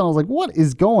Orlando Sentinel. I was like, what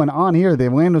is going on here? The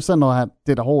Orlando Sentinel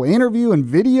did a whole interview and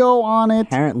video on it.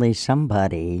 Apparently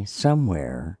somebody,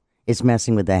 somewhere, is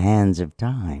messing with the hands of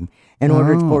time in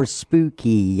order for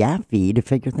spooky Yaffe to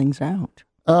figure things out.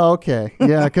 Oh, okay.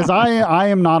 Yeah, because I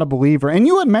am not a believer. And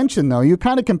you had mentioned, though, you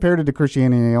kind of compared it to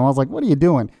Christianity. And I was like, what are you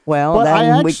doing? Well, but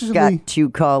then we got 2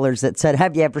 callers that said,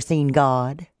 have you ever seen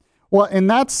God? Well,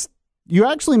 and you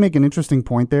actually make an interesting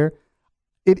point there.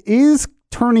 It is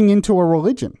turning into a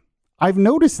religion. I've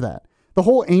noticed that. The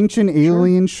whole ancient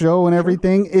alien show and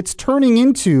everything, it's turning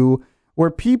into where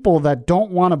people that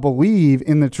don't want to believe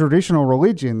in the traditional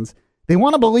religions, they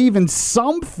want to believe in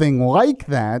something like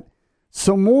that.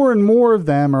 So more and more of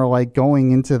them are like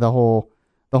going into the whole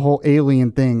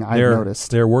alien thing. I've noticed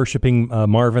they're worshiping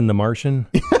Marvin the Martian.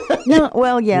 No,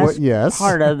 well, yes, yes,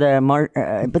 part of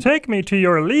the but take me to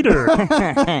your leader,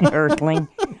 Earthling.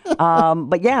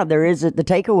 But yeah, there is the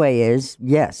takeaway is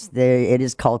yes, it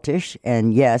is cultish,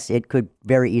 and yes, it could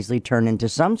very easily turn into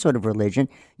some sort of religion.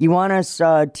 You want us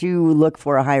to look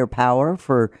for a higher power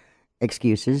for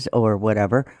excuses or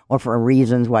whatever, or for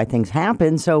reasons why things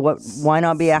happen. So why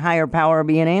not be a higher power or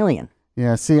be an alien?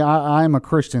 Yeah, see, I'm a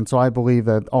Christian, so I believe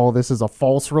that all this is a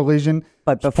false religion.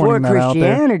 But before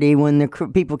Christianity, when the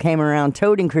people came around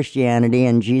toting Christianity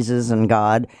and Jesus and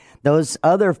God, those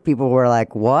other people were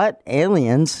like, what?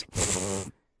 Aliens?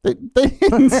 They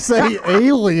didn't say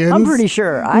aliens. I'm pretty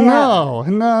sure. No.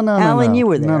 Alan, you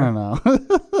were there. No.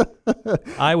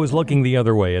 I was looking the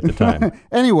other way at the time.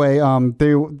 Anyway,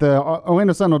 the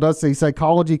Orlando Sentinel does say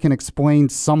psychology can explain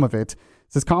some of it.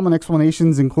 It says common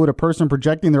explanations include a person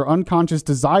projecting their unconscious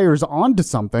desires onto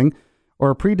something, or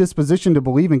a predisposition to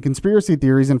believe in conspiracy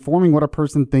theories informing what a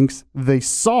person thinks they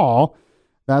saw.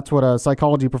 That's what a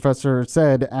psychology professor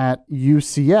said at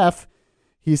UCF.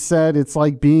 He said it's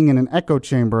like being in an echo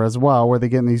chamber as well, where they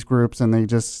get in these groups and they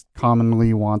just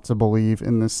commonly want to believe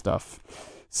in this stuff.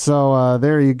 So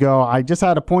there you go. I just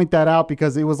had to point that out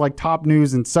because it was like top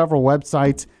news in several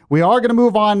websites. We are going to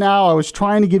move on now. I was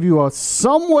trying to give you a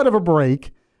somewhat of a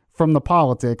break from the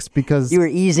politics because you were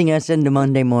easing us into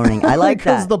Monday morning. I like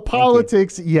because that. The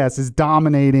politics, yes, is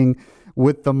dominating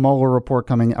with the Mueller report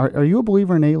coming. Are you a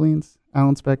believer in aliens,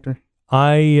 Alan Spector?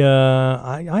 I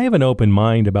have an open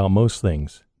mind about most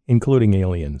things, including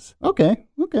aliens. Okay.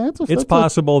 It's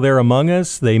possible they're among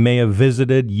us. They may have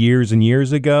visited years and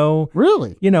years ago.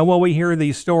 Really? We hear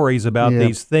these stories about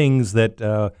these things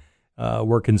that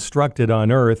were constructed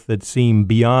on Earth that seem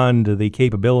beyond the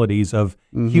capabilities of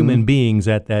human beings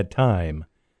at that time.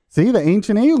 See, the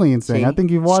Ancient Aliens thing. I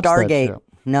think you've watched Stargate. that show.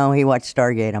 No, he watched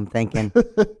Stargate, I'm thinking.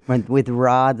 with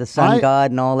Ra, the sun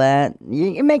god, and all that.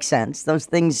 It makes sense. Those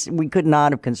things we could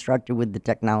not have constructed with the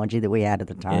technology that we had at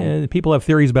the time. And people have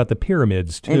theories about the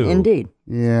pyramids, too. Indeed.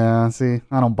 Yeah, see,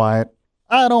 I don't buy it.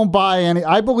 I don't buy any.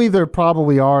 I believe there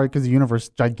probably are because the universe is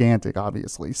gigantic,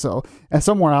 obviously. So and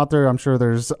somewhere out there, I'm sure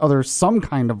there's some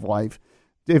kind of life.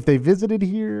 If they visited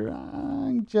here,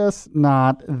 I'm just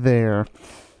not there.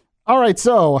 All right,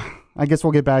 so I guess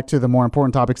we'll get back to the more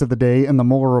important topics of the day in the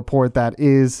Mueller report that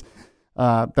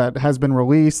has been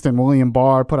released, and William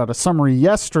Barr put out a summary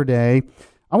yesterday.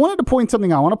 I wanted to point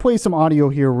something out. I want to play some audio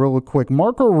here real quick.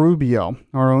 Marco Rubio,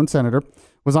 our own senator,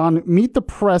 was on Meet the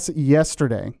Press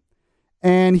yesterday,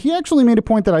 and he actually made a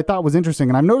point that I thought was interesting,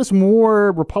 and I've noticed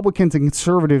more Republicans and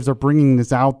conservatives are bringing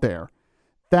this out there,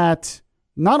 that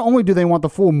not only do they want the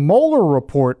full Mueller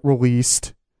report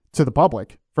released to the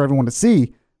public for everyone to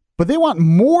see, but they want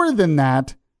more than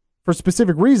that for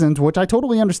specific reasons, which I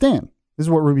totally understand. This is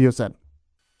what Rubio said.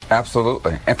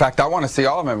 Absolutely. In fact, I want to see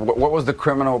all of them. What was the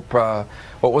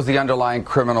what was the underlying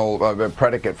criminal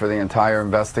predicate for the entire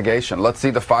investigation? Let's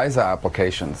see the FISA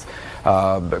applications,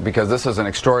 because this is an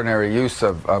extraordinary use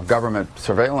of government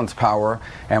surveillance power,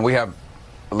 and we have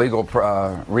legal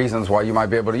reasons why you might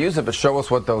be able to use it, but show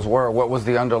us what those were. What was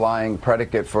the underlying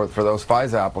predicate for those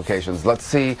FISA applications? Let's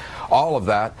see all of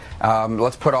that.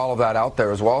 Let's put all of that out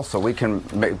there as well so we can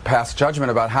pass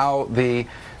judgment about how the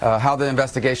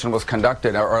investigation was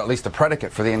conducted, or at least the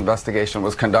predicate for the investigation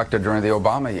was conducted during the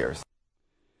Obama years.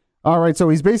 All right, so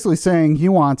he's basically saying he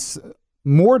wants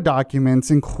more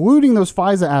documents, including those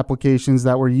FISA applications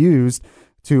that were used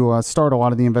to start a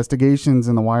lot of the investigations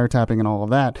and the wiretapping and all of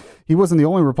that. He wasn't the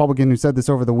only Republican who said this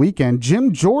over the weekend.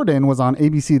 Jim Jordan was on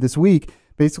ABC this week,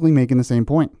 basically making the same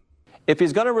point. If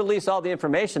he's going to release all the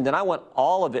information, then I want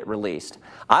all of it released.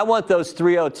 I want those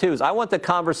 302s. I want the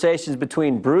conversations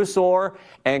between Bruce Orr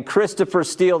and Christopher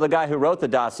Steele, the guy who wrote the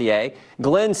dossier,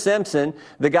 Glenn Simpson,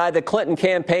 the guy the Clinton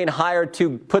campaign hired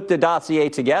to put the dossier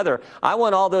together. I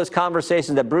want all those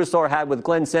conversations that Bruce Orr had with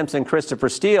Glenn Simpson, Christopher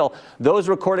Steele, those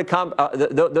recorded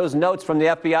those notes from the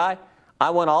FBI. I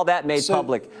want all that made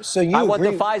public. I want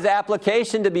the FISA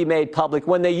application to be made public.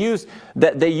 When they used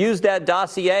that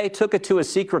dossier, took it to a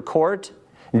secret court,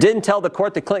 didn't tell the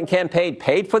court the Clinton campaign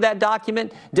paid for that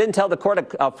document, didn't tell the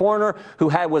court a foreigner who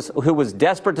was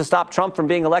desperate to stop Trump from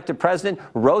being elected president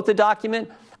wrote the document.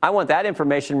 I want that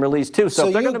information released too. So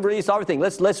if they're going to release everything,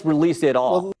 let's release it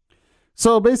all.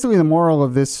 So basically the moral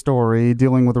of this story,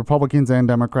 dealing with Republicans and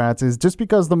Democrats, is just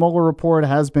because the Mueller report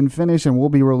has been finished and will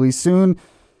be released soon,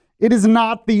 it is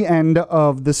not the end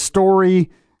of the story.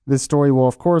 This story will,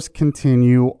 of course,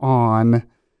 continue on.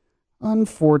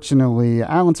 Unfortunately.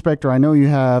 Alan Spector, I know you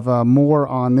have more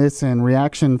on this and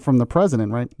reaction from the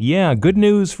president, right? Yeah, good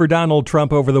news for Donald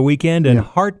Trump over the weekend and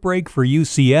heartbreak for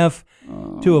UCF.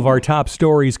 Two of our top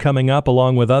stories coming up,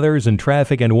 along with others, and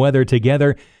traffic and weather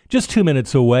together. Just 2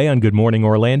 minutes away on Good Morning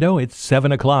Orlando. It's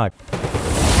 7 o'clock.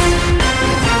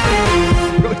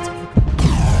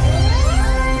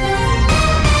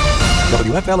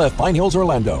 WFLF Pine Hills,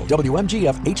 Orlando.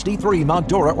 WMGF HD3 Mount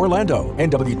Dora, Orlando.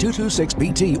 And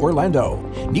W226BT, Orlando.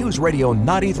 News Radio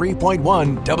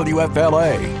 93.1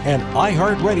 WFLA. An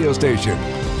iHeart radio station.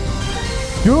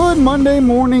 Good Monday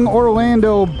morning,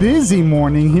 Orlando. Busy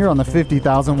morning here on the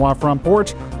 50,000 watt front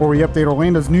porch, where we update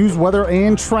Orlando's news, weather,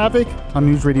 and traffic on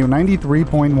News Radio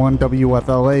 93.1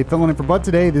 WFLA. Filling in for Bud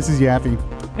today, this is Yaffe.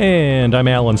 And I'm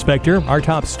Alan Spector. Our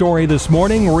top story this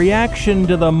morning, reaction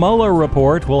to the Mueller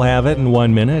Report. We'll have it in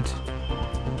 1 minute.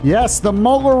 Yes, the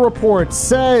Mueller Report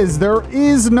says there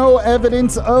is no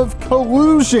evidence of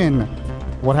collusion.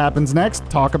 What happens next?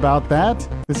 Talk about that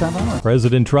this half hour.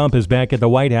 President Trump is back at the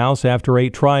White House after a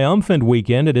triumphant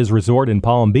weekend at his resort in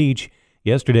Palm Beach.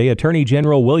 Yesterday, Attorney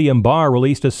General William Barr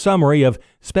released a summary of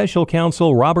Special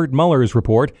Counsel Robert Mueller's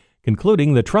report,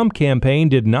 concluding the Trump campaign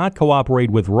did not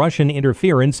cooperate with Russian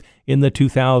interference in the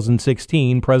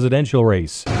 2016 presidential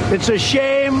race. It's a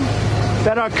shame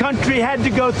that our country had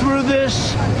to go through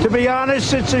this. To be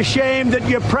honest, it's a shame that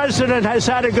your president has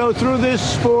had to go through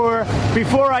this before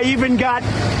I even got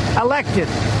elected.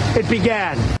 It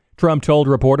began. Trump told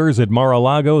reporters at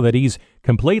Mar-a-Lago that he's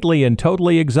completely and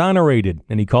totally exonerated,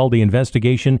 and he called the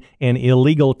investigation an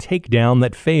illegal takedown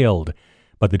that failed.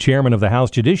 But the chairman of the House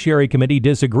Judiciary Committee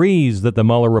disagrees that the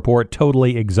Mueller report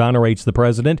totally exonerates the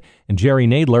president, and Jerry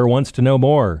Nadler wants to know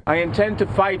more. I intend to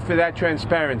fight for that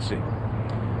transparency.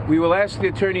 We will ask the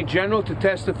Attorney General to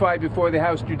testify before the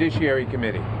House Judiciary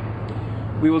Committee.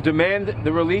 We will demand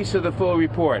the release of the full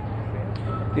report.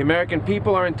 The American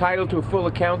people are entitled to a full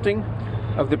accounting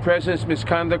of the president's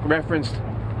misconduct referenced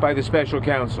by the special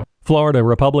counsel. Florida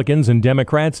Republicans and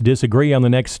Democrats disagree on the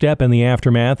next step in the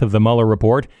aftermath of the Mueller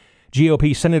report.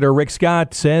 GOP Senator Rick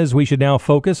Scott says we should now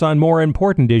focus on more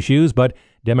important issues, but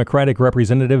Democratic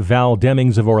Representative Val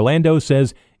Demings of Orlando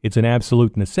says it's an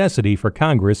absolute necessity for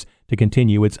Congress to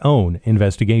continue its own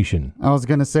investigation. I was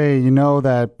going to say, you know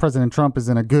that President Trump is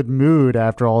in a good mood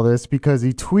after all this because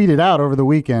he tweeted out over the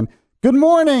weekend, "Good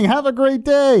morning, have a great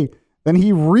day." Then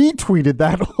he retweeted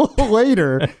that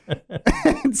later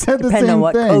and said the same thing. Depending on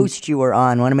what coast you were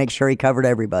on, want to make sure he covered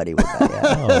everybody with that.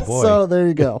 Yeah. Oh, boy. So there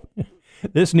you go.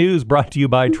 This news brought to you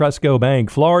by Trustco Bank,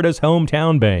 Florida's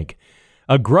hometown bank.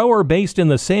 A grower based in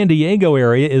the San Diego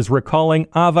area is recalling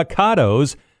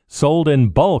avocados sold in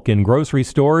bulk in grocery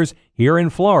stores here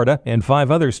in Florida and 5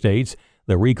 other states.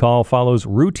 The recall follows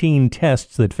routine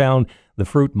tests that found the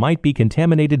fruit might be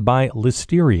contaminated by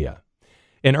listeria.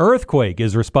 An earthquake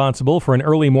is responsible for an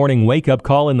early morning wake-up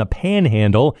call in the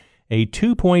Panhandle. A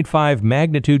 2.5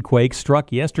 magnitude quake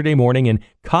struck yesterday morning in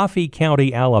Coffee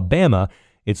County, Alabama.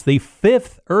 It's the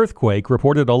 5th earthquake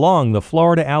reported along the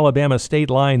Florida-Alabama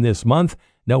state line this month.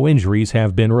 No injuries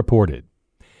have been reported.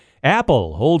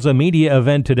 Apple holds a media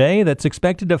event today that's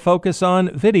expected to focus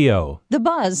on video. The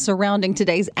buzz surrounding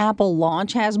today's Apple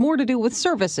launch has more to do with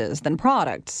services than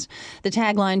products. The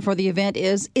tagline for the event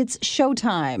is, "It's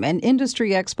showtime," and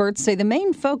industry experts say the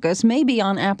main focus may be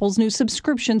on Apple's new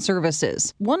subscription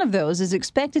services. One of those is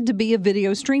expected to be a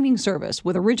video streaming service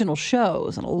with original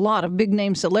shows, and a lot of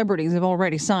big-name celebrities have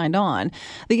already signed on.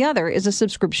 The other is a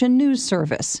subscription news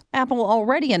service. Apple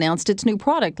already announced its new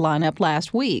product lineup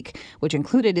last week, which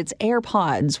included its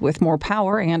AirPods with more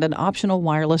power and an optional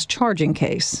wireless charging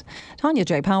case. Tanya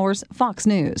J. Powers, Fox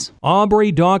News. Aubrey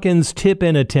Dawkins'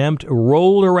 tip-in attempt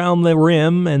rolled around the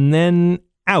rim and then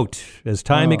out as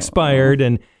time expired,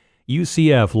 and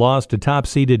UCF lost to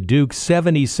top-seeded Duke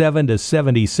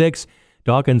 77-76.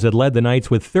 Dawkins had led the Knights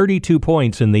with 32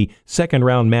 points in the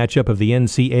second-round matchup of the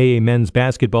NCAA men's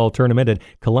basketball tournament at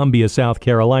Columbia, South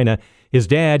Carolina. His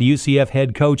dad, UCF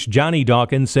head coach Johnny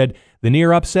Dawkins, said the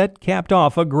near upset capped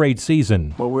off a great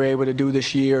season. What we're able to do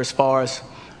this year as far as,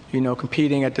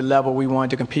 competing at the level we wanted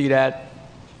to compete at,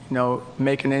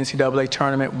 making the NCAA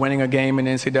tournament, winning a game in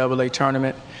the NCAA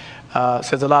tournament,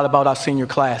 says a lot about our senior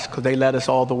class because they led us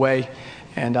all the way.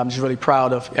 And I'm just really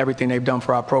proud of everything they've done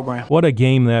for our program. What a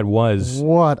game that was.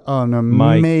 What an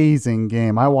amazing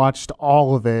game. I watched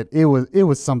all of it. It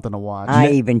was something to watch. I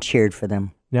even cheered for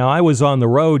them. Now, I was on the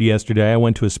road yesterday. I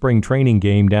went to a spring training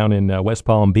game down in West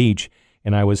Palm Beach,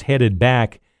 and I was headed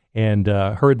back and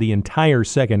heard the entire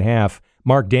second half.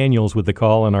 Mark Daniels with the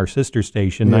call on our sister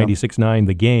station, 96.9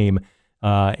 The Game,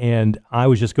 and I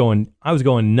was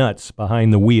going nuts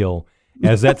behind the wheel.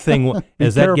 as that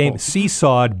careful. game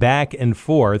seesawed back and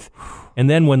forth. And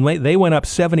then when they went up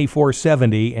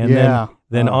 74-70, and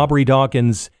then Aubrey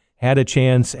Dawkins had a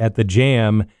chance at the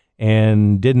jam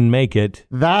and didn't make it.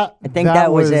 I think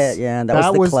that was it. Yeah,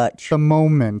 that was the clutch. The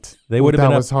moment. They would have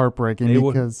been was heartbreaking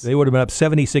because they would have been up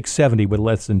 76-70 with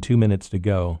less than 2 minutes to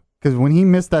go. Because when he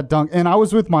missed that dunk, and I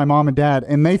was with my mom and dad,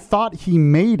 and they thought he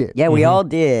made it. Yeah, we all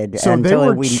did. So they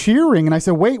were cheering, and I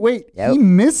said, wait, he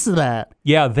missed that.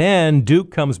 Yeah, then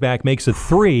Duke comes back, makes a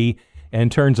 3,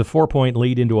 and turns a 4-point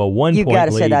lead into a 1-point lead. You got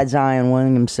to say that Zion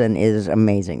Williamson is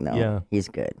amazing, though. Yeah. He's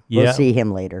good. Yeah. We'll see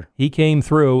him later. He came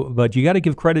through, but you got to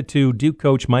give credit to Duke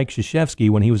coach Mike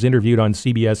Krzyzewski when he was interviewed on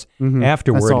CBS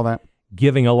afterward. I saw that.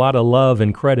 Giving a lot of love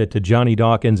and credit to Johnny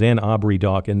Dawkins and Aubrey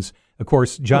Dawkins. Of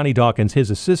course, Johnny Dawkins, his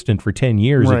assistant for 10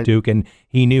 years at Duke, and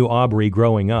he knew Aubrey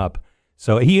growing up.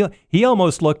 So he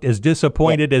almost looked as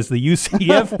disappointed as the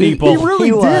UCF people. He really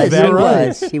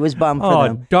did. He was bummed for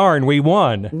them. Oh, darn, we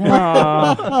won. No.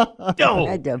 I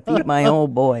had to beat my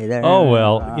old boy there. Oh,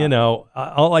 well,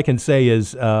 all I can say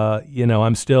is,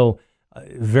 I'm still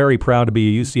very proud to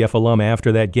be a UCF alum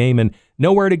after that game, and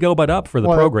nowhere to go but up for the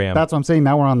program. That's what I'm saying.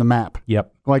 Now we're on the map.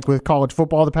 Yep. Like with college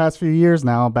football the past few years,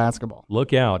 now basketball.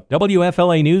 Look out.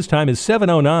 WFLA News Time is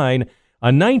 7:09. A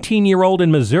 19-year-old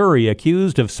in Missouri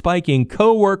accused of spiking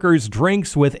co-workers'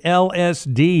 drinks with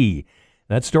LSD.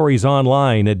 That story's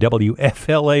online at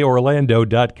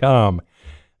WFLAOrlando.com.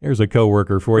 There's a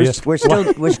coworker for you. We're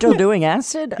still doing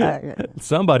acid?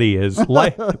 Somebody is,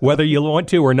 whether you want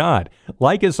to or not.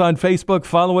 Like us on Facebook,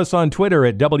 follow us on Twitter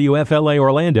at WFLA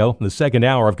Orlando. The second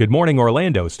hour of Good Morning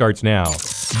Orlando starts now.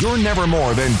 You're never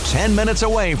more than 10 minutes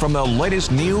away from the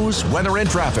latest news, weather, and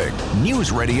traffic.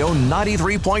 News Radio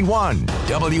 93.1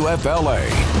 WFLA.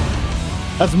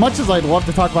 As much as I'd love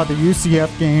to talk about the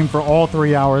UCF game for all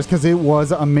 3 hours, because it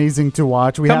was amazing to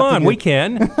watch. We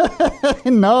can.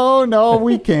 No,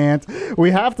 we can't. We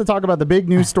have to talk about the big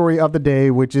news story of the day,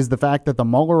 which is the fact that the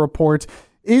Mueller report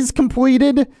is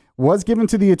completed, was given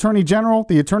to the Attorney General.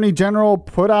 The Attorney General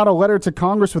put out a letter to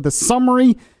Congress with a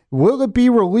summary. Will it be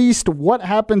released? What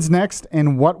happens next?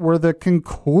 And what were the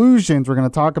conclusions? We're going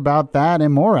to talk about that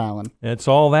and more, Alan. It's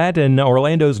all that and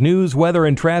Orlando's news, weather,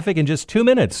 and traffic in just 2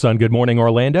 minutes on Good Morning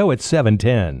Orlando at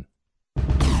 7:10.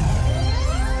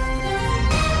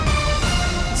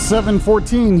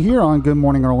 7:14 here on Good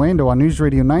Morning Orlando on News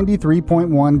Radio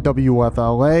 93.1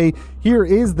 WFLA. Here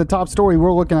is the top story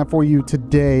we're looking at for you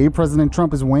today. President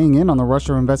Trump is weighing in on the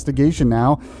Russia investigation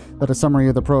now that a summary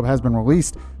of the probe has been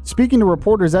released. Speaking to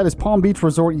reporters at his Palm Beach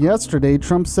resort yesterday,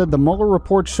 Trump said the Mueller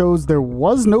report shows there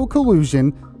was no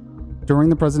collusion during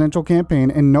the presidential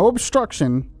campaign and no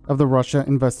obstruction of the Russia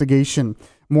investigation.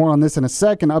 More on this in a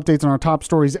second. Updates on our top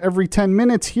stories every 10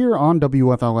 minutes here on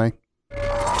WFLA.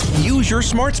 Use your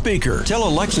smart speaker. Tell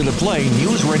Alexa to play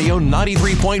News Radio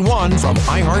 93.1 from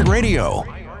iHeartRadio.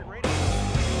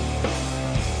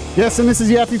 Yes, and this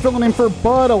is Yaffe filling in for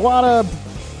Bud. A lot of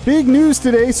big news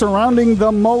today surrounding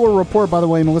the Mueller report. By the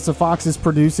way, Melissa Fox is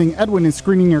producing. Edwin is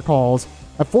screening your calls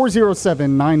at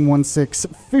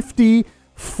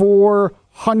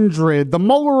 407-916-5400. The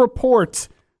Mueller report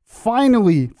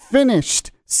finally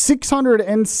finished.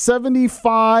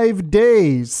 675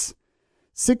 days.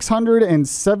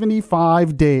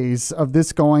 675 days of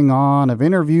this going on, of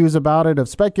interviews about it, of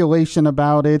speculation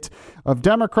about it, of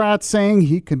Democrats saying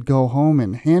he could go home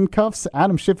in handcuffs.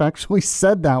 Adam Schiff actually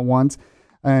said that once,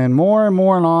 and more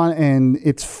on, and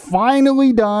it's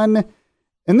finally done.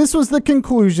 And this was the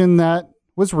conclusion that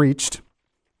was reached,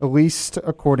 at least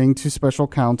according to special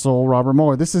counsel Robert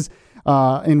Mueller. This is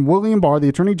in William Barr, the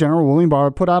Attorney General William Barr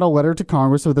put out a letter to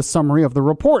Congress with a summary of the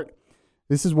report.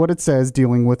 This is what it says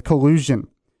dealing with collusion.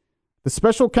 The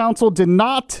special counsel did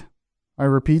not, I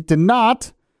repeat, did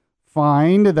not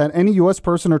find that any U.S.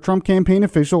 person or Trump campaign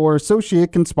official or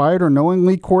associate conspired or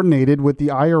knowingly coordinated with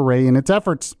the IRA in its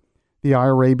efforts. The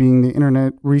IRA being the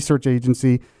Internet Research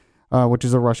Agency, which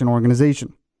is a Russian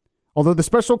organization. Although the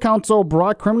special counsel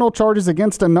brought criminal charges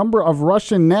against a number of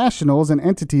Russian nationals and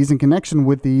entities in connection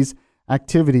with these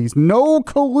activities. No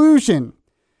collusion.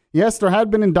 Yes, there had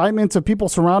been indictments of people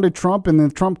surrounded Trump in the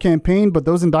Trump campaign, but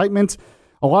those indictments,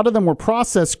 a lot of them were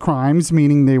process crimes,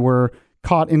 meaning they were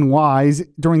caught in lies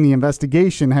during the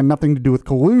investigation, had nothing to do with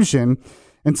collusion,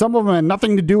 and some of them had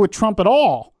nothing to do with Trump at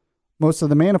all. Most of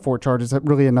the Manafort charges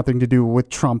really had nothing to do with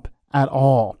Trump at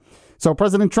all. So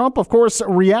President Trump, of course,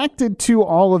 reacted to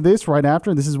all of this right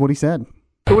after. This is what he said.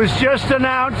 It was just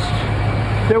announced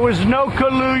there was no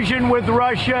collusion with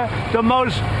Russia, the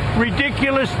most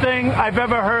ridiculous thing I've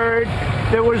ever heard.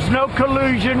 There was no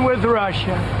collusion with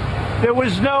Russia. There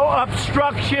was no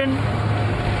obstruction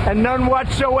and none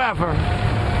whatsoever.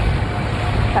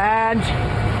 And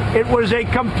it was a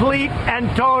complete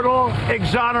and total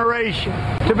exoneration.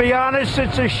 To be honest,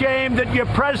 it's a shame that your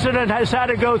president has had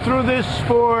to go through this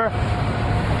before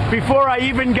I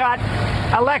even got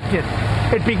elected.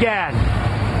 It began.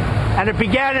 And it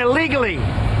began illegally.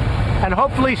 And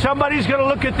hopefully somebody's going to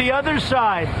look at the other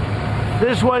side.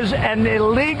 This was an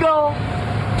illegal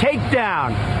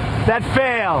takedown that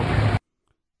failed.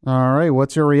 All right,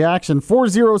 what's your reaction?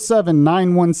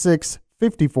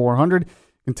 407-916-5400. You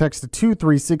can text to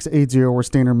 23680 where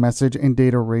standard message and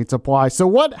data rates apply. So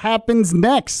what happens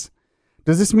next?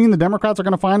 Does this mean the Democrats are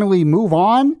going to finally move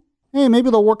on? Hey, maybe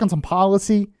they'll work on some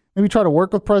policy. Maybe try to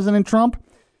work with President Trump.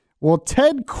 Well,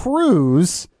 Ted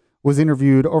Cruz was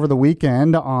interviewed over the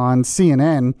weekend on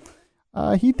CNN.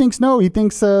 He thinks no. He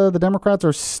thinks the Democrats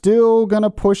are still going to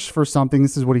push for something.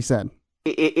 This is what he said.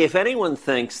 If anyone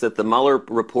thinks that the Mueller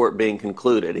report being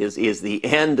concluded is the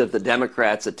end of the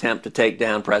Democrats' attempt to take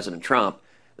down President Trump,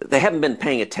 they haven't been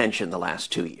paying attention the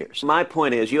last 2 years. My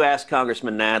point is, you ask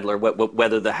Congressman Nadler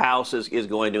whether the House is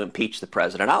going to impeach the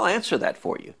president. I'll answer that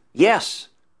for you. Yes,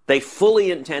 they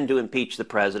fully intend to impeach the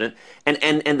president,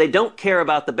 and they don't care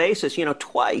about the basis. You know,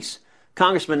 twice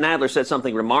Congressman Nadler said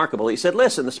something remarkable. He said,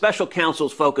 listen, the special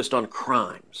counsel's focused on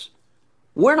crimes.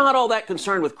 We're not all that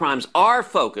concerned with crimes. Our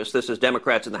focus, this is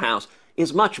Democrats in the House,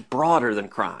 is much broader than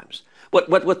crimes.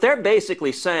 What they're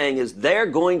basically saying is they're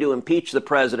going to impeach the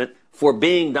president for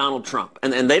being Donald Trump.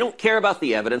 And they don't care about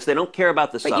the evidence. They don't care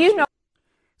about the substance.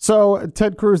 So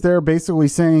Ted Cruz there basically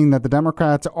saying that the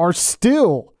Democrats are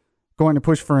still going to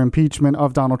push for impeachment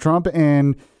of Donald Trump,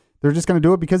 and they're just going to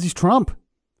do it because he's Trump.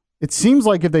 It seems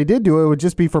like if they did do it, it would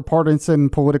just be for partisan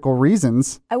political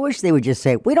reasons. I wish they would just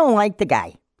say, we don't like the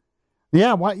guy.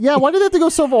 Yeah, why did they have to go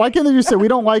so far? Why can't they just say, we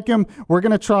don't like him, we're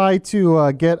going to try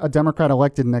to get a Democrat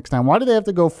elected next time? Why do they have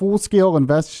to go full-scale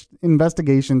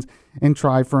investigations and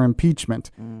try for impeachment?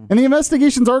 And the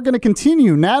investigations are going to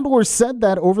continue. Nadler said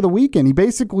that over the weekend. He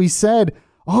basically said,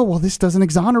 oh, well, this doesn't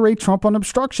exonerate Trump on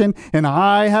obstruction, and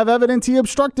I have evidence he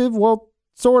obstructed. Well,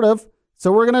 sort of.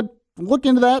 So we're going to look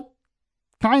into that,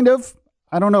 kind of.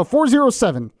 I don't know.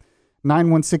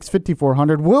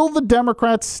 407-916-5400. Will the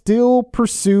Democrats still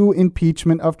pursue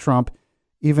impeachment of Trump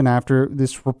even after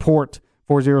this report?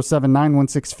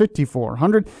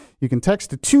 407-916-5400. You can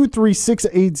text to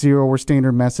 23680 where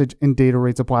standard message and data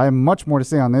rates apply. I have much more to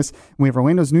say on this. We have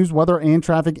Orlando's news, weather, and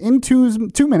traffic in 2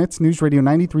 minutes. News Radio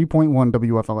 93.1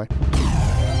 WFLA.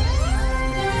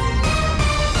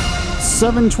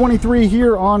 7:23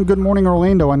 here on Good Morning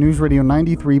Orlando on News Radio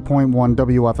 93.1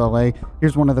 WFLA.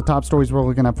 Here's one of the top stories we're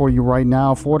looking at for you right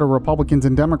now. Florida Republicans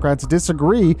and Democrats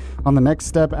disagree on the next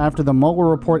step after the Mueller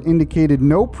report indicated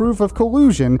no proof of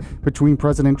collusion between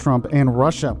President Trump and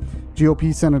Russia.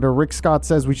 GOP Senator Rick Scott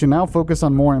says we should now focus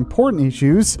on more important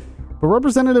issues, but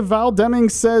Representative Val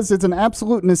Demings says it's an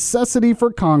absolute necessity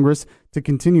for Congress to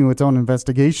continue its own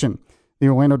investigation. The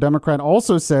Orlando Democrat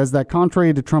also says that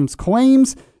contrary to Trump's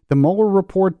claims, the Mueller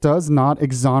report does not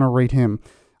exonerate him.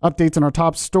 Updates on our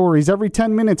top stories every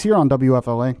 10 minutes here on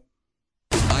WFLA.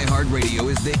 iHeartRadio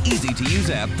is the easy-to-use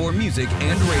app for music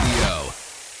and radio.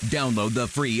 Download the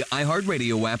free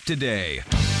iHeartRadio app today.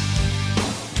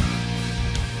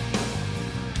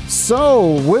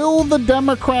 So, will the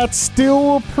Democrats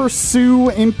still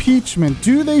pursue impeachment?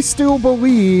 Do they still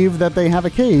believe that they have a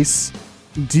case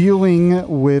dealing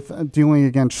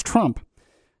against Trump?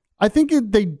 I think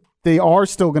they are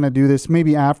still going to do this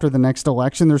maybe after the next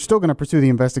election. They're still going to pursue the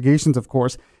investigations, of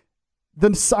course.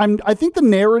 I think the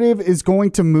narrative is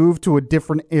going to move to a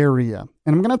different area.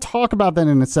 And I'm going to talk about that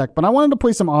in a sec. But I wanted to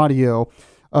play some audio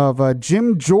of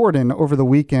Jim Jordan over the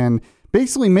weekend,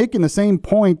 basically making the same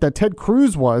point that Ted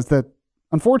Cruz was, that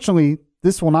unfortunately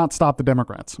this will not stop the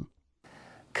Democrats.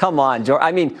 Come on, George.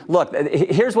 I mean, look,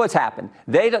 here's what's happened.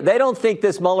 They don't think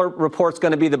this Mueller report's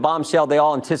going to be the bombshell they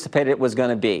all anticipated it was going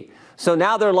to be. So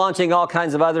now they're launching all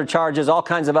kinds of other charges, all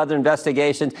kinds of other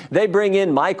investigations. They bring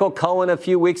in Michael Cohen a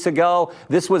few weeks ago.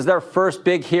 This was their first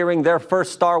big hearing, their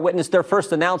first star witness, their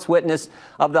first announced witness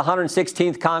of the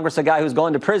 116th Congress, a guy who's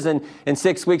going to prison in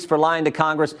 6 weeks for lying to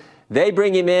Congress. They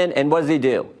bring him in, and what does he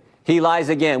do? He lies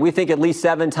again. We think at least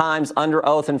 7 times under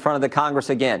oath in front of the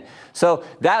Congress again. So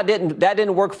that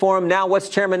didn't work for him. Now what's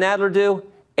Chairman Nadler do?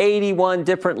 81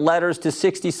 different letters to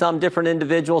 60-some different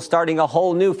individuals, starting a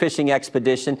whole new fishing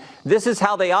expedition. This is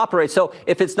how they operate. So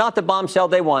if it's not the bombshell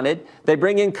they wanted, they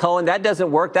bring in Cohen. That doesn't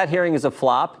work. That hearing is a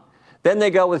flop. Then they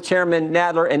go with Chairman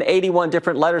Nadler and 81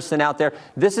 different letters sent out there.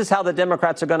 This is how the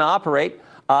Democrats are going to operate.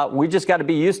 We just got to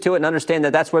be used to it and understand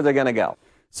that that's where they're going to go.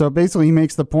 So basically, he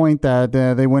makes the point that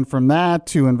they went from that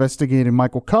to investigating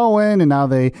Michael Cohen, and now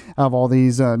they have all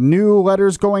these new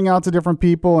letters going out to different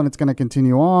people, and it's going to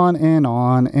continue on and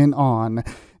on and on.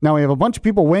 Now, we have a bunch of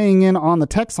people weighing in on the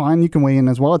text line. You can weigh in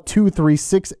as well at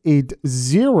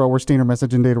 23680, where standard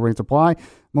message and data rates apply.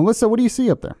 Melissa, what do you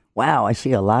see up there? Wow, I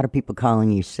see a lot of people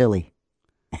calling you silly.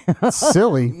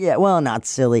 Silly? Yeah, well, not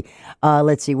silly.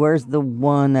 Let's see, where's the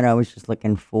one that I was just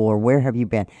looking for? Where have you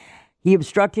been? He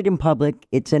obstructed in public.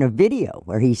 It's in a video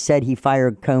where he said he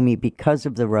fired Comey because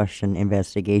of the Russian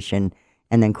investigation,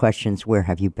 and then questions, where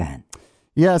have you been?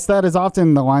 Yes, that is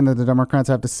often the line that the Democrats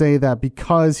have to say, that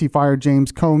because he fired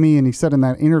James Comey, and he said in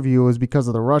that interview it was because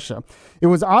of the Russia. It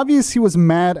was obvious he was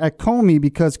mad at Comey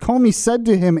because Comey said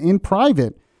to him in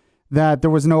private that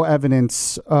there was no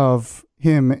evidence of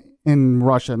him in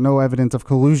Russia, no evidence of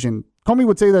collusion. Comey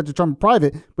would say that to Trump in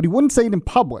private, but he wouldn't say it in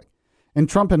public. And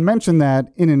Trump had mentioned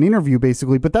that in an interview,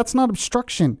 basically, but that's not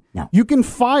obstruction. No. You can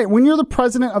fire, when you're the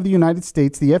president of the United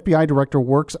States, the FBI director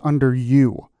works under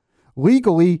you.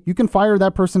 Legally, you can fire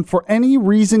that person for any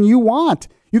reason you want.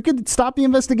 You could stop the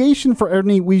investigation for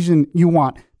any reason you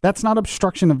want. That's not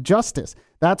obstruction of justice.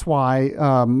 That's why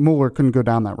Mueller couldn't go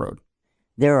down that road.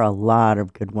 There are a lot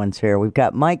of good ones here. We've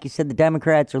got Mike. He said the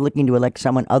Democrats are looking to elect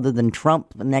someone other than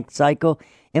Trump the next cycle,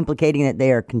 implicating that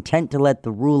they are content to let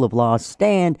the rule of law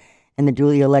stand and the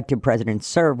duly elected president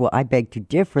serve. Well, I beg to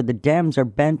differ. The Dems are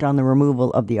bent on the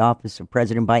removal of the office of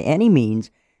president by any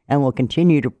means and will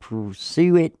continue to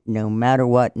pursue it no matter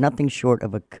what, nothing short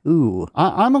of a coup.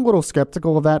 I'm a little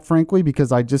skeptical of that, frankly,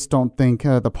 because I just don't think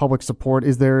the public support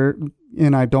is there,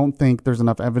 and I don't think there's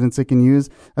enough evidence they can use.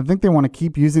 I think they want to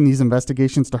keep using these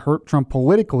investigations to hurt Trump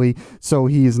politically so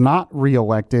he is not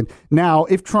reelected. Now,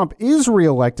 if Trump is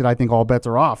reelected, I think all bets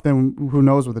are off. Then who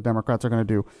knows what the Democrats are going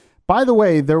to do. By the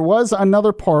way, there was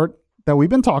another part that we've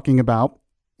been talking about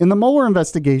in the Mueller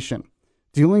investigation,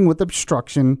 dealing with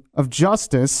obstruction of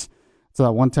justice. So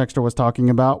that one texter was talking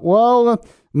about, well,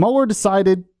 Mueller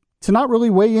decided to not really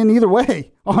weigh in either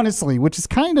way, honestly, which is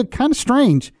kind of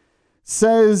strange.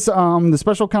 Says the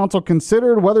special counsel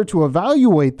considered whether to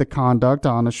evaluate the conduct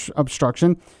on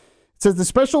obstruction. It says the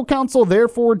special counsel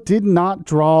therefore did not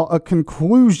draw a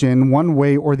conclusion one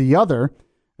way or the other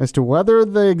as to whether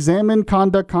the examined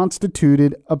conduct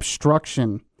constituted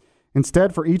obstruction.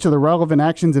 Instead, for each of the relevant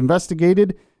actions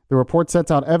investigated, the report sets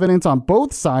out evidence on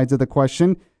both sides of the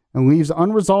question and leaves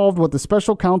unresolved what the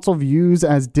special counsel views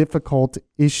as difficult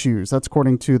issues. That's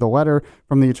according to the letter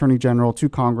from the Attorney General to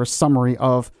Congress, summary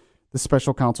of the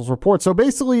special counsel's report. So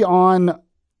basically on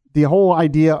the whole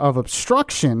idea of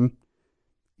obstruction,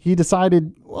 he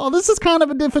decided, well, this is kind of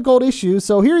a difficult issue.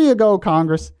 So here you go,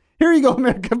 Congress. Here you go,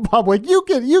 American public. You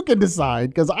can decide,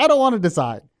 because I don't want to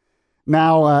decide.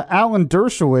 Now, Alan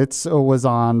Dershowitz was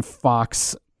on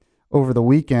Fox over the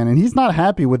weekend, and he's not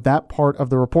happy with that part of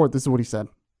the report. This is what he said.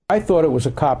 I thought it was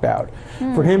a cop-out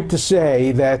for him to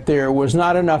say that there was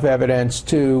not enough evidence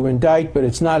to indict, but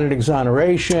it's not an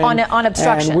exoneration. On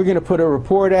obstruction. And we're going to put a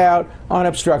report out on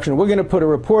obstruction. We're going to put a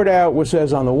report out which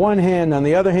says on the one hand, on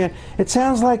the other hand. It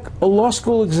sounds like a law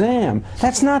school exam.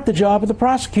 That's not the job of the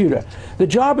prosecutor. The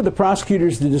job of the prosecutor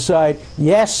is to decide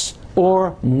yes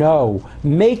or no.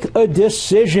 Make a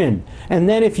decision. And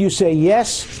then if you say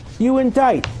yes, you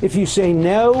indict. If you say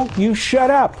no, you shut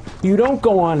up. You don't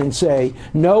go on and say,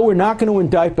 no, we're not going to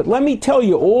indict, but let me tell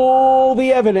you all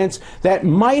the evidence that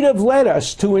might have led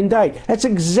us to indict. That's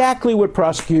exactly what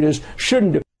prosecutors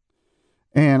shouldn't do.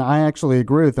 And I actually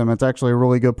agree with him. It's actually a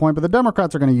really good point. But the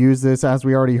Democrats are going to use this, as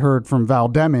we already heard from Val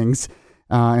Demings,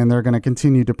 and they're going to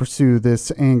continue to pursue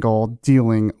this angle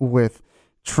dealing with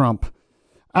Trump.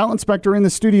 Alan Spector in the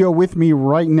studio with me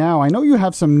right now. I know you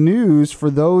have some news for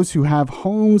those who have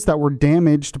homes that were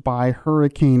damaged by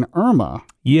Hurricane Irma.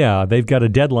 Yeah, they've got a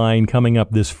deadline coming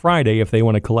up this Friday if they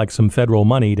want to collect some federal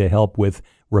money to help with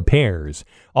repairs.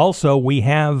 Also, we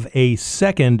have a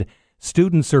second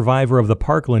student survivor of the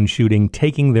Parkland shooting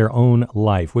taking their own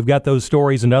life. We've got those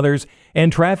stories and others and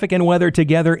traffic and weather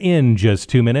together in just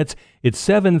 2 minutes. It's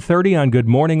 7:30 on Good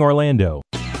Morning Orlando.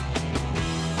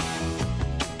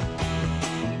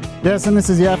 Yes, and this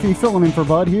is Yaffe filling in for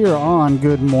Bud here on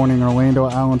Good Morning Orlando.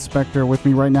 Alan Spector with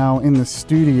me right now in the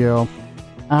studio.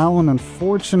 Alan,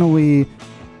 unfortunately,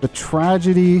 the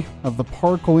tragedy of the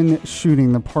Parkland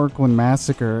shooting, the Parkland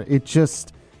massacre,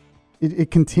 it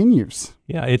continues.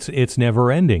 Yeah, it's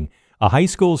never ending. A high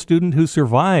school student who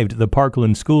survived the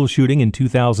Parkland school shooting in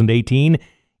 2018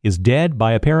 is dead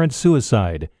by apparent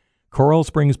suicide. Coral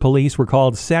Springs police were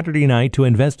called Saturday night to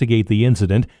investigate the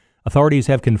incident. Authorities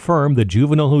have confirmed the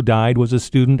juvenile who died was a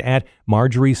student at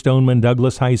Marjorie Stoneman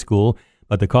Douglas High School,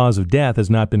 but the cause of death has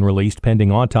not been released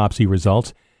pending autopsy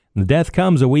results. The death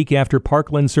comes a week after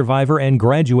Parkland survivor and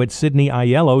graduate Sydney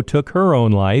Aiello took her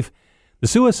own life. The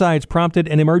suicides prompted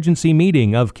an emergency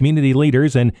meeting of community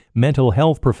leaders and mental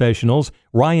health professionals.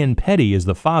 Ryan Petty is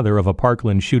the father of a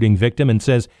Parkland shooting victim and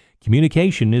says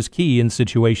communication is key in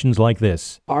situations like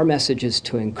this. Our message is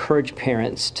to encourage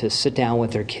parents to sit down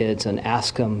with their kids and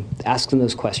ask them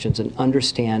those questions and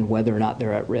understand whether or not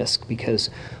they're at risk, because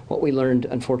what we learned,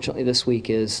 unfortunately, this week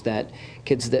is that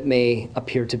kids that may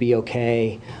appear to be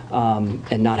okay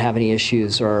and not have any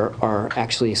issues are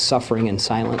actually suffering in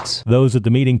silence. Those at the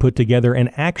meeting put together an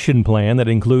action plan that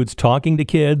includes talking to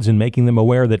kids and making them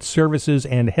aware that services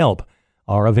and help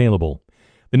are available.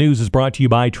 The news is brought to you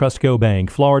by Trustco Bank,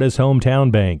 Florida's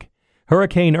hometown bank.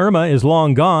 Hurricane Irma is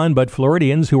long gone, but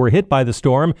Floridians who were hit by the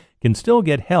storm can still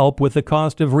get help with the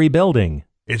cost of rebuilding.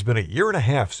 It's been a year and a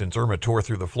half since Irma tore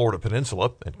through the Florida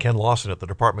peninsula, and Ken Lawson at the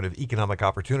Department of Economic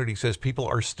Opportunity says people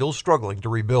are still struggling to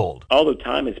rebuild. Although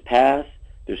time has passed,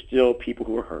 there's still people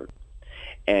who are hurt.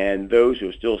 And those who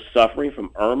are still suffering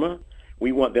from Irma,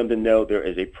 we want them to know there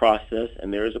is a process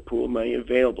and there is a pool of money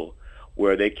available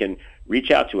where they can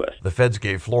reach out to us. The feds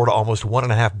gave Florida almost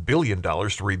 $1.5 billion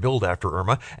to rebuild after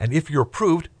Irma, and if you're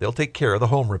approved, they'll take care of the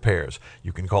home repairs.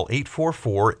 You can call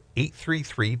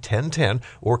 844-833-1010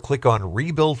 or click on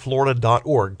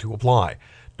rebuildflorida.org to apply.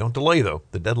 Don't delay, though.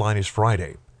 The deadline is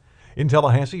Friday. In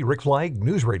Tallahassee, Rick Flagg,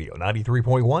 News Radio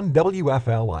 93.1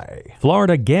 WFLA.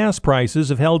 Florida gas prices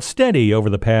have held steady over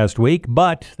the past week,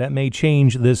 but that may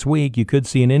change this week. You could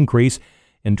see an increase,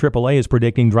 and AAA is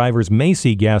predicting drivers may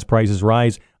see gas prices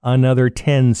rise another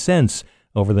 10 cents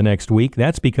over the next week.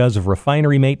 That's because of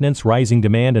refinery maintenance, rising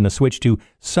demand, and a switch to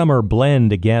summer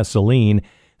blend gasoline.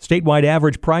 Statewide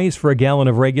average price for a gallon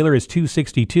of regular is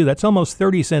 $2.62. That's almost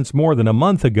 30 cents more than a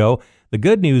month ago. The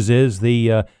good news is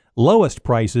the lowest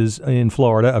prices in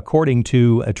Florida, according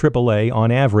to AAA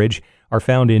on average, are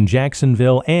found in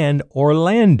Jacksonville and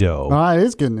Orlando. That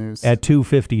is good news. At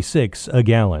 $2.56 a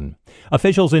gallon.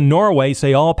 Officials in Norway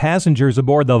say all passengers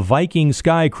aboard the Viking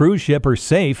Sky cruise ship are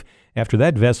safe after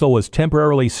that vessel was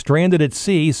temporarily stranded at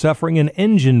sea, suffering an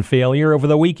engine failure over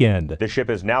the weekend. The ship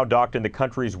is now docked in the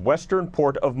country's western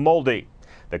port of Molde.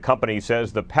 The company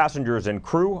says the passengers and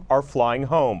crew are flying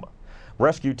home.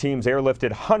 Rescue teams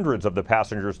airlifted hundreds of the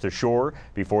passengers to shore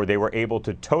before they were able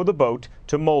to tow the boat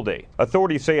to Molde.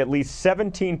 Authorities say at least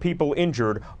 17 people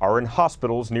injured are in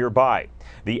hospitals nearby.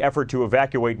 The effort to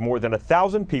evacuate more than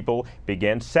 1,000 people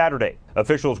began Saturday.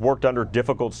 Officials worked under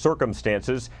difficult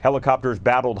circumstances. Helicopters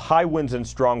battled high winds and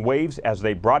strong waves as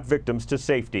they brought victims to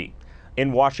safety.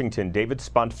 In Washington, David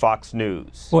Spunt, Fox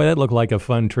News. Boy, that looked like a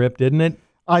fun trip, didn't it?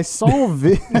 I saw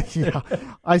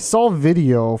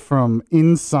video from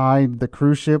inside the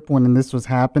cruise ship when this was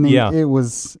happening. Yeah. It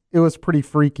was pretty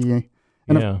freaky.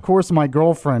 And of course, my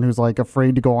girlfriend, who's like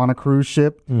afraid to go on a cruise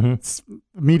ship,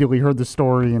 immediately heard the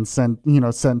story and sent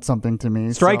something to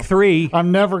me. Strike three.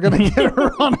 I'm never going to get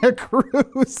her on a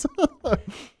cruise.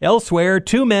 Elsewhere,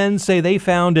 two men say they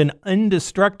found an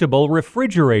indestructible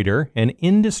refrigerator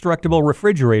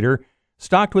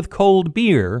stocked with cold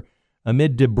beer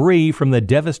amid debris from the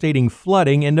devastating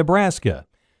flooding in Nebraska.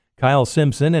 Kyle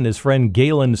Simpson and his friend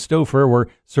Galen Stouffer were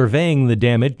surveying the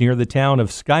damage near the town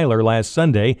of Schuyler last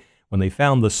Sunday when they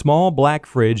found the small black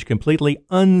fridge completely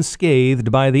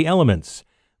unscathed by the elements.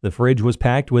 The fridge was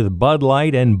packed with Bud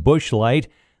Light and Busch Light.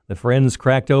 The friends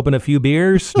cracked open a few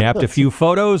beers, snapped a few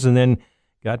photos, and then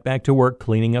got back to work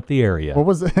cleaning up the area. What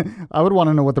was it? I would want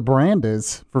to know what the brand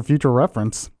is for future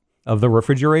reference. Of the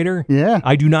refrigerator? Yeah.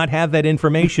 I do not have that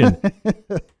information.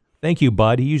 Thank you,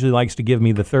 Bud. He usually likes to give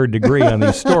me the third degree on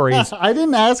these stories. I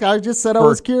didn't ask. I just said I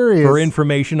was curious. For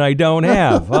information I don't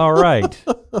have. All right.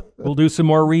 We'll do some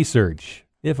more research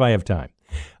if I have time.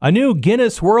 A new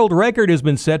Guinness World Record has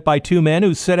been set by two men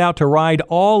who set out to ride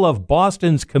all of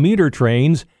Boston's commuter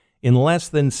trains in less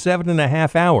than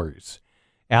 7.5 hours.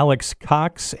 Alex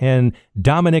Cox and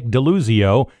Dominic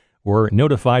DeLuzio were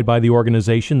notified by the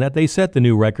organization that they set the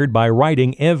new record by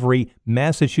riding every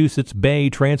Massachusetts Bay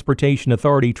Transportation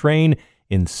Authority train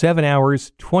in 7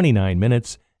 hours, 29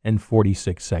 minutes, and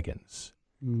 46 seconds.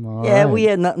 Yeah, we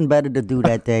had nothing better to do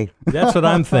that day. That's what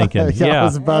I'm thinking. I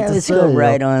was about to let's say. go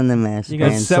right on the Mass. You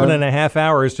got 7.5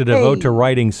 hours to devote to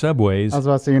riding subways. I was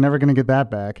about to say, you're never going to get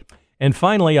that back. And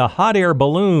finally, a hot air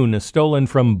balloon stolen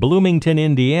from Bloomington,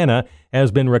 Indiana,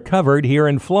 has been recovered here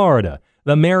in Florida.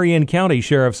 The Marion County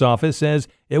Sheriff's Office says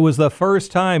it was the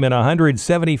first time in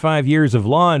 175 years of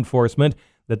law enforcement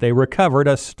that they recovered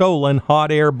a stolen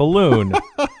hot air balloon.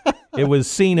 It was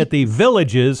seen at the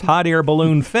Village's Hot Air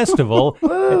Balloon Festival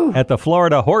at the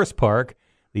Florida Horse Park.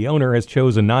 The owner has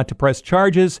chosen not to press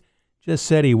charges just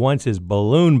said he wants his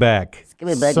balloon back. Give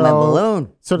me back my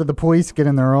balloon. So did the police get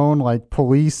in their own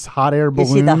police hot air balloon?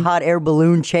 You see the hot air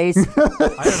balloon chase? I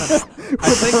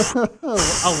think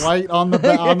a light on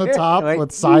the top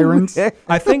with sirens.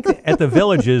 I think at the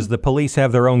villages the police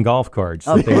have their own golf carts.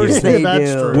 Of course they do.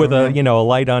 That's true. With a a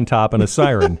light on top and a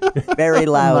siren. Very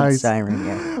loud Nice. siren.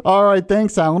 Yeah. All right,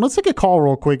 thanks, Alan. Let's take a call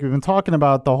real quick. We've been talking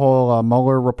about the whole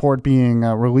Mueller report being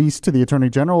released to the Attorney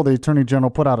General. The Attorney General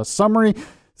put out a summary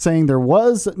saying there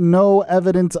was no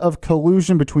evidence of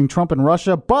collusion between Trump and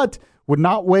Russia, but would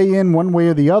not weigh in one way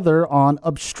or the other on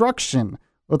obstruction.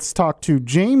 Let's talk to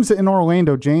James in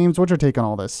Orlando. James, what's your take on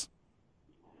all this?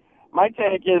 My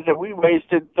take is that we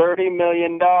wasted $30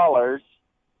 million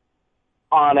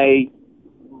on a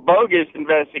bogus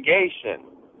investigation.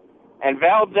 And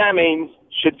Val Demings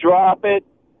should drop it.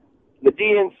 The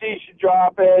DNC should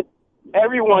drop it.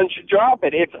 Everyone should drop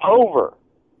it. It's over.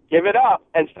 Give it up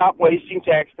and stop wasting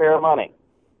taxpayer money.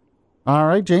 All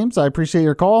right, James, I appreciate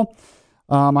your call.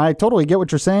 I totally get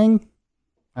what you're saying.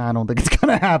 I don't think it's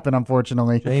going to happen,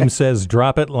 unfortunately. James says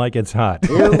drop it like it's hot.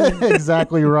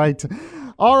 Exactly right.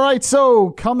 All right,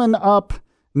 so coming up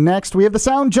next, we have the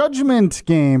Sound Judgment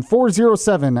game,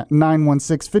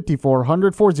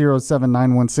 407-916-5400,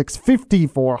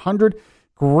 407-916-5400.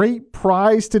 Great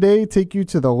prize today. Take you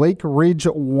to the Lake Ridge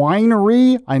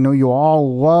Winery. I know you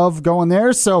all love going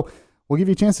there, so we'll give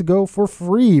you a chance to go for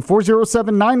free.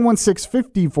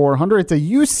 407-916-5400. It's a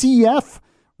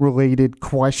UCF-related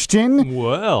question.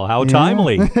 Well, how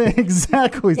timely.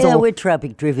 Exactly. Yeah, we're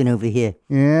traffic-driven over here.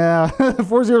 Yeah.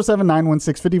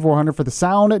 407-916-5400 for the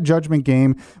Sound Judgment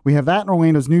game. We have that in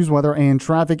Orlando's news, weather, and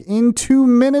traffic in 2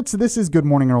 minutes. This is Good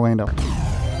Morning Orlando.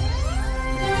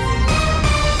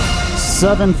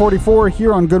 7:44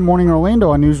 here on Good Morning Orlando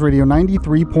on News Radio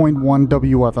 93.1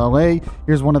 WFLA.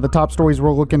 Here's one of the top stories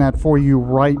we're looking at for you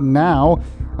right now.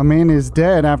 A man is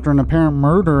dead after an apparent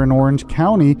murder in Orange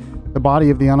County. The body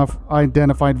of the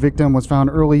unidentified victim was found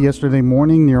early yesterday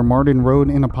morning near Martin Road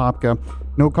in Apopka.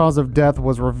 No cause of death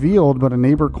was revealed, but a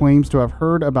neighbor claims to have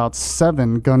heard about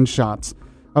 7 gunshots.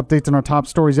 Updates on our top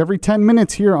stories every 10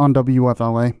 minutes here on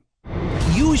WFLA.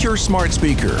 Use your smart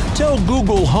speaker. Tell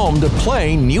Google Home to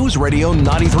play News Radio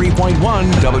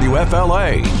 93.1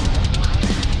 WFLA.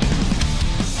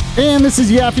 And this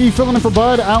is Yaffe filling in for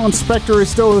Bud. Alan Spector is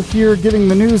still here giving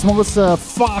the news. Melissa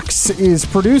Fox is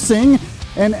producing.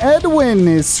 And Edwin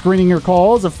is screening your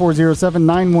calls at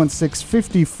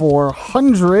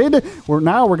 407-916-5400. We're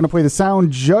going to play the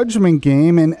Sound Judgment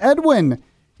game. And Edwin,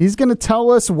 he's going to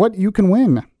tell us what you can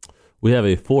win. We have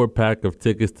a 4-pack of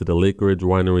tickets to the Lake Ridge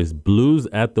Winery's Blues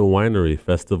at the Winery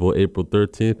Festival, April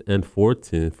 13th and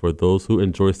 14th. For those who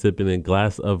enjoy sipping a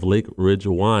glass of Lake Ridge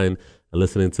wine and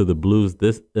listening to the blues,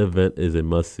 this event is a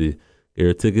must-see. Get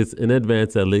your tickets in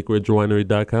advance at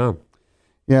lakeridgewinery.com.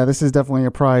 Yeah, this is definitely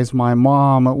a prize my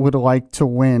mom would like to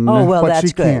win. Oh, well, but that's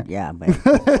she good. Can't. Yeah, but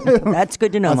that's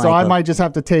good to know, So Michael. I might just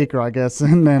have to take her, I guess,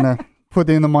 and then put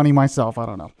in the money myself. I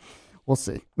don't know. We'll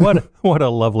see. What a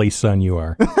lovely son you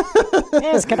are.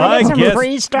 Yes, can I get some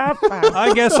free stuff?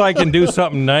 I guess I can do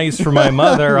something nice for my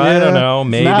mother. I don't know,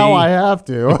 maybe. Now I have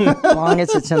to. As long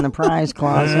as it's in the prize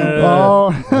closet.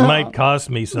 It might cost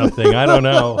me something. I don't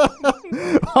know.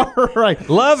 All right.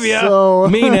 Love you. So,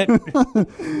 mean it.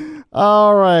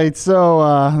 All right. So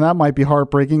that might be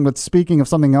heartbreaking. But speaking of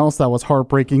something else that was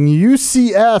heartbreaking,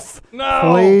 UCF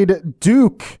played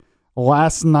Duke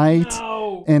last night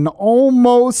and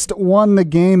almost won the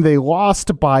game. They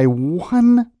lost by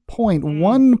 1 point.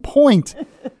 1 point.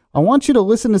 I want you to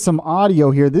listen to some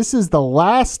audio here. This is the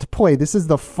last play. This is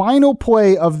the final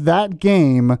play of that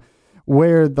game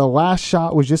where the last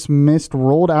shot was just missed,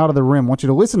 rolled out of the rim. I want you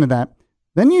to listen to that.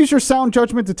 Then use your sound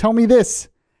judgment to tell me this.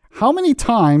 How many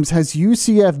times has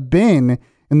UCF been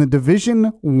in the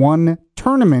Division I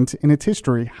tournament in its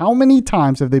history? How many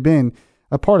times have they been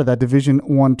a part of that Division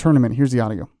I tournament? Here's the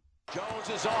audio. Jones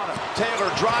is on him. Taylor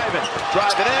driving in,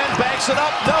 banks it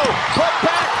up. No, put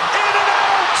back, in and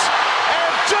out,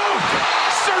 and Duke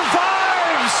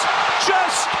survives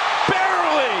just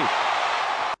barely.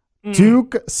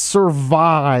 Duke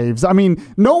survives. I mean,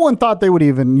 no one thought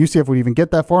UCF would even get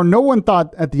that far. No one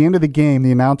thought at the end of the game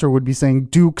the announcer would be saying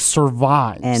Duke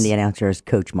survives. And the announcer is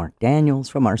Coach Mark Daniels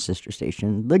from our sister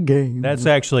station, The Game. That's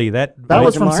actually that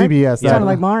was from Mark? CBS. Sounded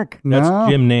like Mark. That's No.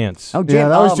 Jim Nance. Oh, Jim. Yeah,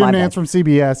 that was Jim my Nance bad. from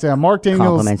CBS. Yeah, Mark Daniels.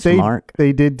 Compliments to Mark.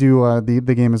 They did do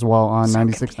the game as well on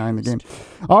 96.9 The Game.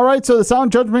 All right, so the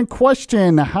sound judgment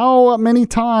question: how many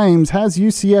times has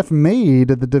UCF made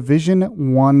the Division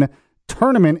I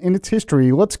tournament in its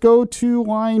history? Let's go to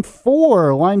line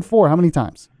 4. Line 4. How many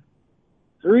times?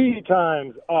 3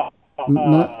 times. Oh,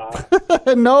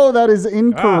 No, that is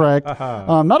incorrect.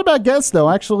 Not a bad guess, though.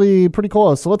 Actually, pretty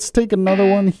close. So let's take another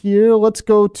one here. Let's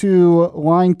go to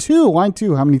line 2. Line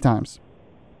 2, how many times?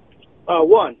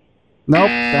 1. Nope,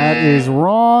 that is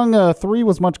wrong. 3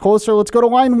 was much closer. Let's go to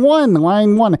line 1.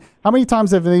 Line 1. How many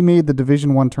times have they made the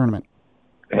Division I tournament?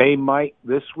 Hey, Mike,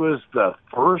 this was the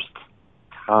first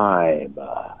time.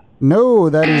 No,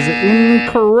 that is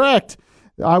incorrect.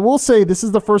 I will say this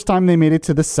is the first time they made it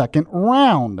to the second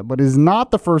round, but it is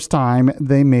not the first time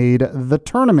they made the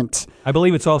tournament. I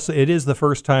believe it is the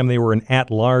first time they were an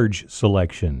at-large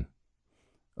selection.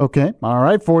 Okay, all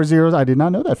right, 40. I did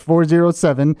not know that.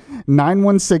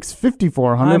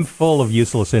 407-916-5400. I'm full of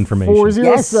useless information.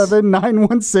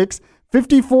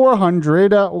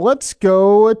 407-916-5400. Let's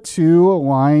go to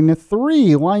line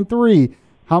 3. Line 3.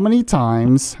 How many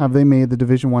times have they made the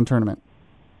Division I tournament?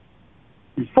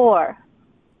 4.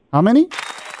 How many?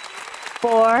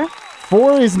 4.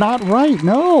 4 is not right.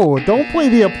 No, don't play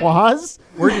the applause.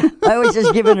 I was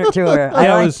just giving it to her.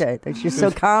 I liked it. She's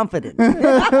so confident.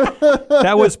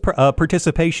 That was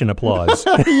participation applause.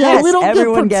 Yes,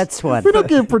 everyone gets one. We don't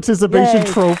give participation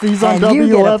trophies on and WFLA. You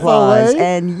get applause,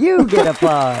 and you get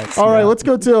applause. All right, let's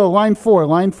go to line 4.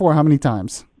 Line 4, how many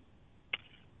times?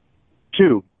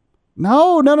 2.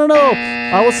 No.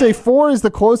 I will say 4 is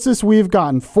the closest we've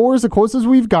gotten. 4 is the closest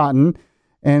we've gotten.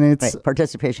 And it's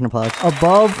participation applause.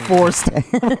 Above 4.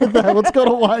 Let's go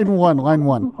to line 1. Line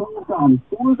 1.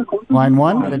 Line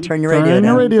 1. Turn your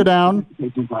radio down.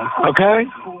 Okay.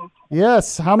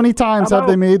 Yes. How many times have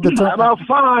they made the turn? About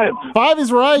 5. 5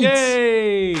 is right.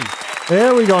 Yay!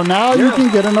 There we go. Now you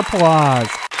can get an applause.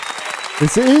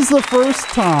 This is the first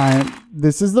time.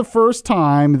 This is the first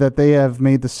time that they have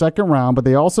made the second round, but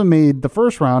they also made the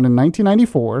first round in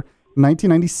 1994,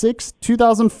 1996,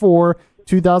 2004.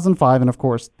 2005, and of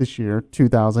course, this year,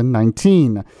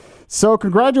 2019. So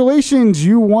congratulations,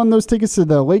 you won those tickets to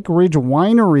the Lake Ridge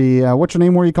Winery. What's your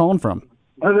name? Where are you calling from?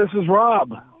 This is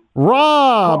Rob.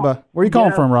 Rob! Where are you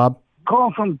calling from, Rob?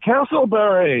 Calling from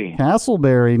Castleberry.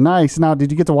 Castleberry, nice. Now, did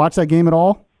you get to watch that game at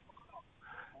all?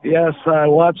 Yes, I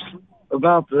watched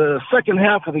about the second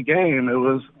half of the game. It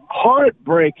was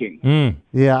heartbreaking.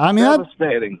 Yeah, I mean,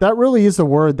 devastating. That really is the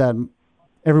word that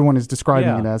everyone is describing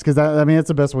it as, because that's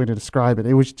the best way to describe it.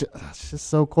 It was just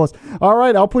so close. All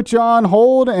right, I'll put you on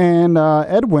hold, and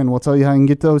Edwin will tell you how you can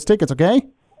get those tickets, okay?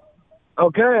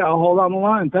 Okay, I'll hold on the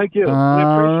line. Thank you. All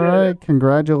right,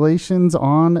 congratulations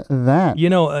on that. You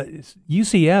know,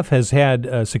 UCF has had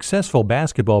a successful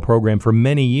basketball program for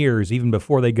many years, even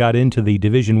before they got into the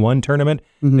Division I tournament.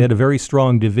 Mm-hmm. They had a very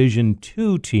strong Division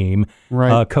II team,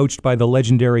 coached by the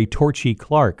legendary Torchy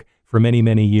Clark for many,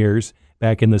 many years.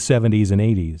 Back in the 70s and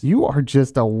 80s. You are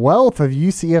just a wealth of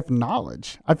UCF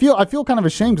knowledge. I feel kind of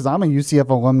ashamed because I'm a UCF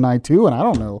alumni too, and I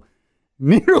don't know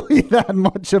nearly that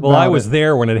much about it. Well, I was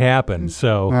there when it happened,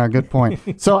 so. Good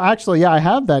point. So actually, I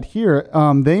have that here.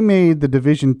 They made the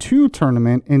Division II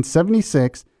tournament in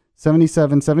 76,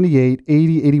 77, 78,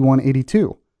 80, 81,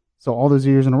 82. So all those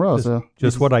years in a row.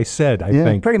 Just what I said, I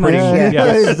think. Pretty much.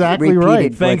 Exactly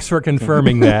right. Thanks for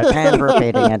confirming that. And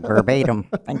repeating it verbatim.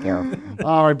 Thank you.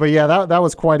 All right, but that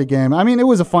was quite a game. I mean, it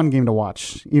was a fun game to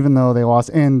watch, even though they lost.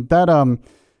 And that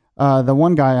the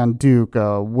one guy on Duke,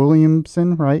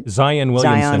 Williamson, right? Zion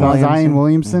Williamson. Zion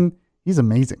Williamson. He's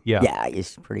amazing. Yeah,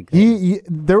 he's pretty good.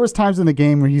 There was times in the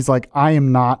game where he's like, I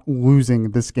am not losing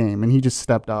this game, and he just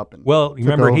stepped up. And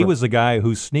remember, he was the guy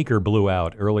whose sneaker blew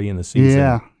out early in the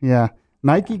season. Yeah.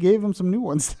 Nike gave him some new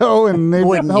ones, though, and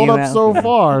they've held up so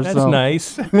far. That's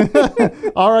nice.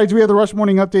 All right, we have the Rush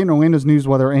Morning Update and Orlando's news,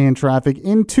 weather, and traffic.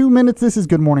 In 2 minutes, this is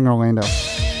Good Morning Orlando.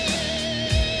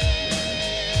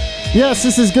 Yes,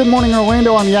 this is Good Morning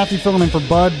Orlando. I'm Yaffe filling in for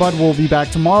Bud. Bud will be back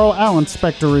tomorrow. Alan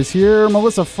Spector is here.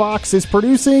 Melissa Fox is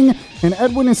producing. And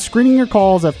Edwin is screening your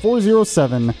calls at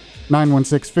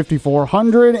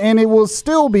 407-916-5400. And it will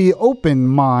still be Open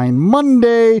Mind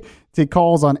Monday. Take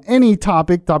calls on any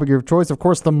topic of your choice. Of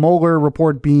course, the Mueller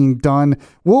Report being done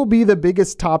will be the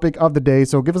biggest topic of the day.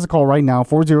 So give us a call right now,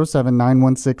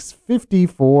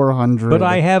 407-916-5400. But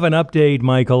I have an update,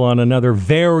 Michael, on another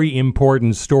very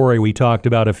important story we talked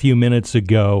about a few minutes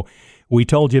ago. We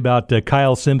told you about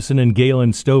Kyle Simpson and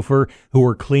Galen Stouffer, who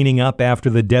were cleaning up after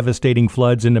the devastating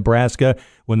floods in Nebraska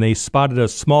when they spotted a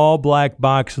small black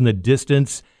box in the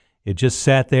distance. It just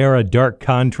sat there, a dark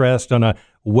contrast on a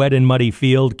wet and muddy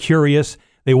field. Curious,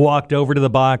 they walked over to the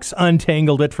box,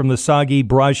 untangled it from the soggy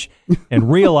brush,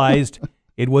 and realized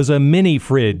it was a mini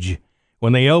fridge.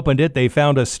 When they opened it, they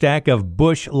found a stack of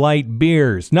Busch Light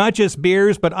beers. Not just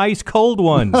beers, but ice-cold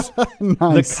ones. Nice.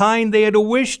 The kind they had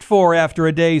wished for after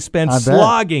a day spent I bet.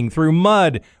 slogging through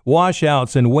mud,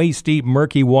 washouts, and waist-deep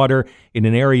murky water in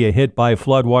an area hit by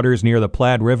floodwaters near the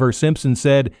Platte River. Simpson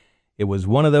said, "It was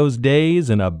one of those days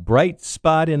and a bright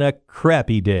spot in a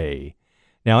crappy day."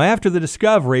 Now, after the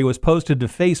discovery was posted to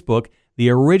Facebook, the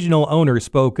original owner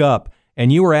spoke up,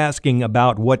 and you were asking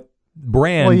about what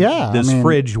brand this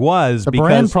fridge was. The because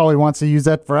brand probably wants to use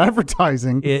that for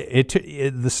advertising.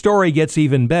 The story gets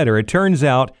even better. It turns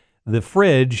out the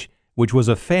fridge, which was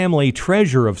a family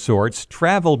treasure of sorts,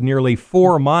 traveled nearly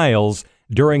 4 miles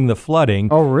during the flooding.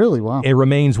 Oh, really? Wow. It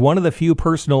remains one of the few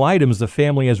personal items the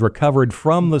family has recovered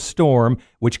from the storm,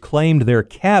 which claimed their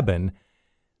cabin.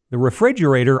 The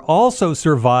refrigerator also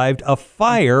survived a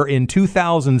fire in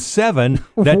 2007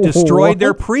 that destroyed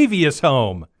their previous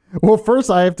home. Well, first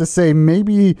I have to say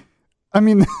maybe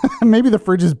the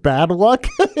fridge is bad luck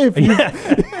if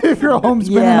your home's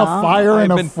been in a fire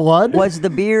and a flood. Was the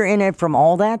beer in it from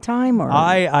all that time? Or?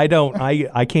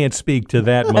 I can't speak to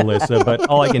that, Melissa, but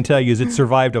all I can tell you is it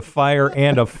survived a fire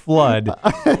and a flood.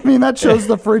 I mean, that shows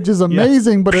the fridge is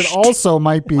amazing, but it also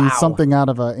might be something out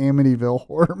of an Amityville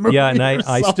horror movie. Yeah, and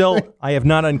I have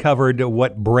not uncovered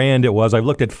what brand it was. I've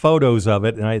looked at photos of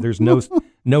it, and there's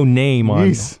no name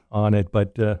on it,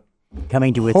 but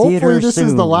coming to a hopefully theater this soon.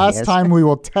 is the last time we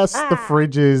will test the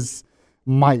fridge's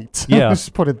might. Yeah. Let's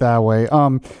just put it that way.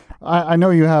 I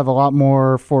know you have a lot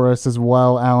more for us as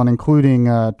well, Alan, including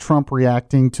Trump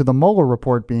reacting to the Mueller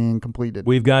report being completed.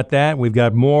 We've got that. We've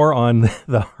got more on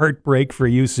the heartbreak for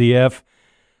UCF.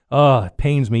 It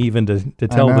pains me even to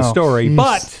tell the story,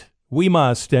 but we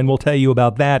must, and we'll tell you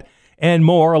about that and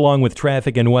more, along with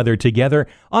traffic and weather together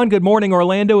on Good Morning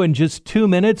Orlando in just 2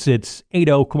 minutes. It's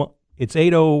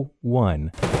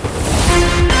 8:01.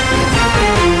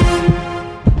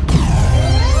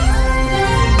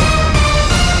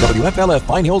 WFLF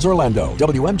Pine Hills, Orlando.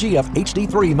 WMGF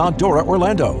HD3 Mount Dora,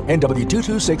 Orlando. And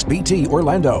W226BT,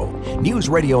 Orlando. News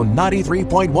Radio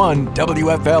 93.1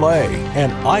 WFLA, an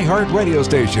iHeart radio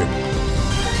station.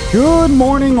 Good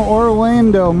morning,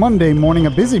 Orlando. Monday morning, a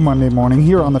busy Monday morning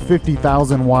here on the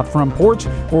 50,000-watt front porch,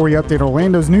 where we update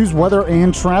Orlando's news, weather,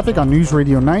 and traffic on News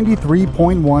Radio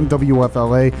 93.1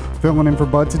 WFLA. Filling in for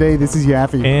Bud today, this is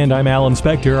Yaffe. And I'm Alan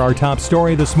Spector. Our top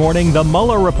story this morning, the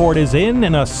Mueller Report is in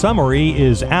and a summary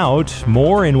is out.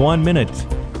 More in 1 minute.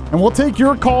 And we'll take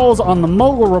your calls on the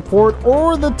Mueller Report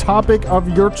or the topic of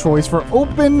your choice for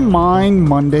Open Mind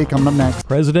Monday coming up next.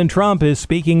 President Trump is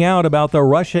speaking out about the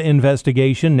Russia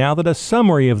investigation now that a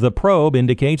summary of the probe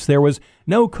indicates there was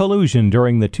no collusion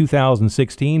during the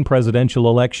 2016 presidential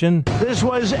election. This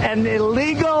was an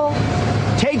illegal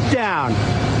takedown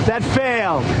that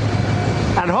failed.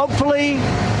 And hopefully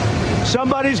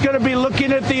somebody's going to be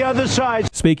looking at the other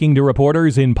side. Speaking to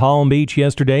reporters in Palm Beach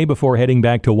yesterday before heading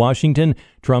back to Washington,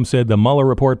 Trump said the Mueller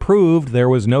report proved there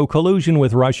was no collusion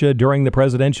with Russia during the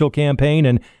presidential campaign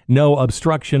and no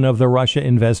obstruction of the Russia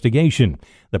investigation.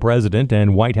 The president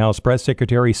and White House Press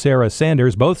Secretary Sarah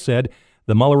Sanders both said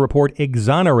the Mueller report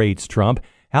exonerates Trump.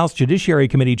 House Judiciary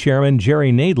Committee Chairman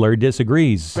Jerry Nadler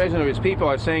disagrees. The president or his people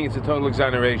are saying it's a total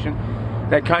exoneration.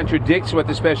 That contradicts what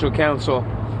the special counsel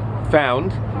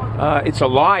found. It's a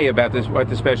lie about this, what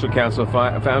the special counsel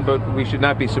found, but we should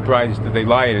not be surprised that they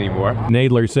lie anymore.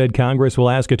 Nadler said Congress will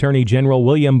ask Attorney General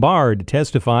William Barr to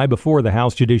testify before the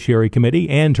House Judiciary Committee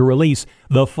and to release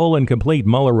the full and complete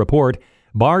Mueller report.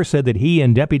 Barr said that he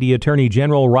and Deputy Attorney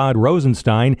General Rod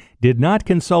Rosenstein did not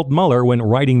consult Mueller when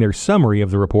writing their summary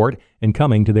of the report and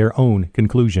coming to their own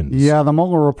conclusions. Yeah, the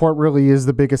Mueller report really is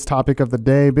the biggest topic of the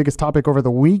day, biggest topic over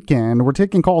the weekend. We're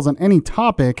taking calls on any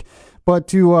topic, but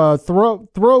to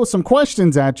throw some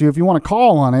questions at you if you want to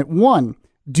call on it. 1,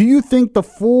 do you think the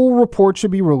full report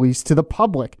should be released to the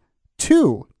public?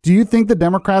 2, do you think the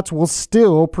Democrats will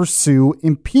still pursue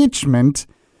impeachment?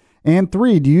 And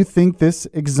 3, do you think this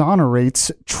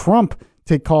exonerates Trump?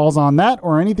 Take calls on that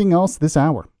or anything else this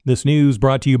hour. This news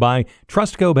brought to you by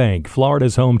Trustco Bank,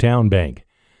 Florida's hometown bank.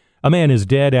 A man is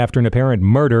dead after an apparent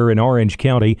murder in Orange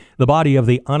County. The body of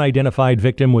the unidentified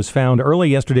victim was found early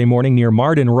yesterday morning near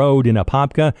Martin Road in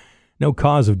Apopka. No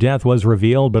cause of death was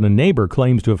revealed, but a neighbor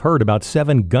claims to have heard about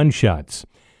 7 gunshots.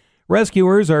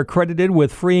 Rescuers are credited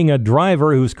with freeing a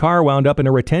driver whose car wound up in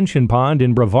a retention pond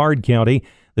in Brevard County.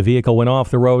 The vehicle went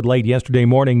off the road late yesterday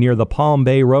morning near the Palm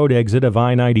Bay Road exit of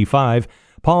I-95.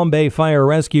 Palm Bay Fire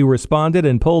Rescue responded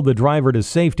and pulled the driver to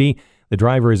safety. The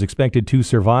driver is expected to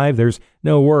survive. There's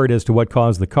no word as to what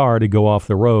caused the car to go off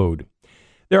the road.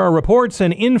 There are reports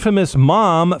an infamous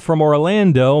mom from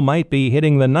Orlando might be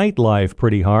hitting the nightlife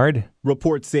pretty hard.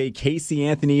 Reports say Casey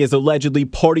Anthony is allegedly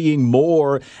partying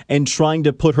more and trying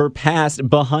to put her past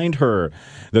behind her.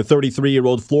 The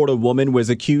 33-year-old Florida woman was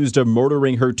accused of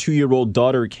murdering her 2-year-old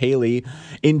daughter, Kaylee.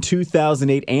 In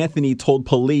 2008, Anthony told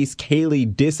police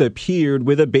Kaylee disappeared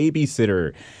with a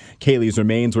babysitter. Kaylee's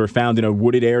remains were found in a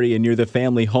wooded area near the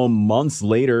family home months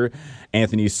later.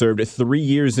 Anthony served 3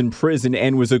 years in prison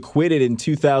and was acquitted in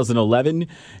 2011.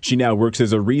 She now works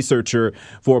as a researcher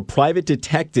for a private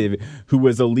detective who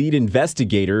was a lead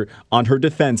investigator on her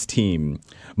defense team.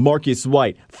 Marcus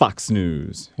White, Fox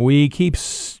News. We keep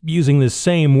using the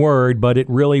same word, but it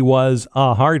really was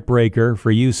a heartbreaker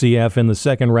for UCF in the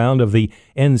second round of the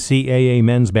NCAA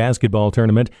men's basketball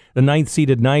tournament. The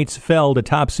 9th-seeded Knights fell to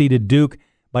top-seeded Duke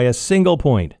by a single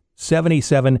point,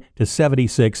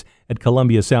 77-76 at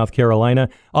Columbia, South Carolina.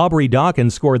 Aubrey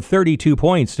Dawkins scored 32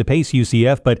 points to pace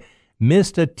UCF, but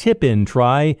missed a tip-in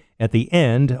try at the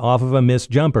end off of a missed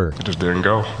jumper. It just didn't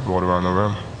go. Rolled around the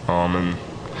rim.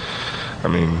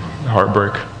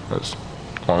 Heartbreak. That's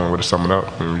the only way to sum it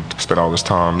up. We spent all this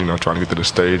time, trying to get to this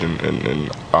stage, and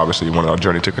obviously you want our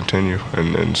journey to continue.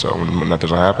 And so when that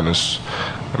doesn't happen,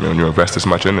 when you invest this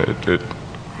much in it, it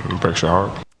breaks your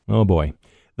heart. Oh, boy.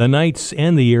 The Knights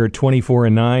end the year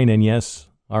 24-9, and yes,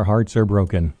 our hearts are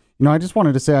broken. I just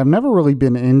wanted to say I've never really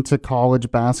been into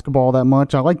college basketball that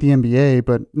much. I like the NBA,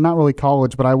 but not really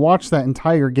college. But I watched that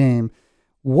entire game.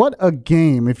 What a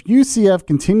game. If UCF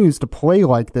continues to play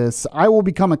like this, I will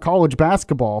become a college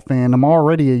basketball fan. I'm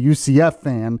already a UCF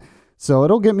fan, so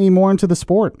it'll get me more into the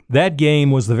sport. That game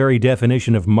was the very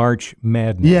definition of March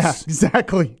Madness. Yeah,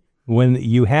 exactly. When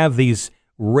you have these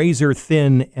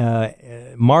razor-thin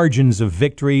margins of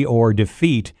victory or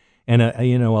defeat, and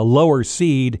a lower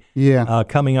seed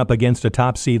coming up against a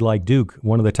top seed like Duke,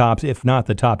 one of the tops, if not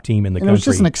the top team in the country. It was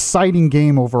just an exciting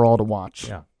game overall to watch.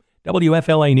 Yeah.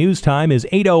 WFLA News Time is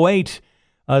 8:08.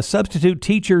 A substitute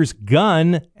teacher's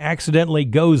gun accidentally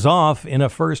goes off in a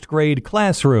first-grade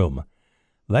classroom.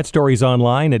 That story's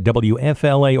online at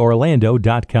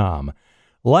WFLAOrlando.com.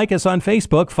 Like us on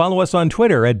Facebook, follow us on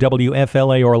Twitter at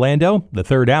WFLA Orlando. The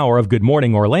third hour of Good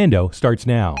Morning Orlando starts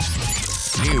now.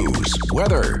 News,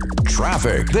 weather,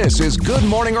 traffic. This is Good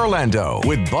Morning Orlando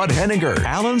with Bud Henninger,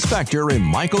 Alan Spector, and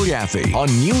Michael Yaffe on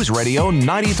News Radio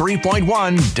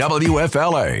 93.1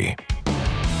 WFLA.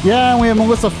 Yeah, and we have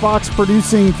Melissa Fox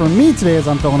producing for me today as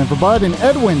I'm filling in for Bud, and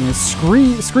Edwin is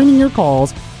screening your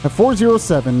calls at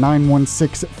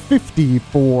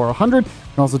 407-916-5400.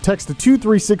 You can also text to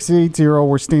 23680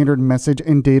 where standard message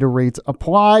and data rates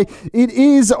apply. It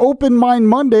is Open Mind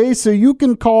Monday, so you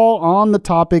can call on the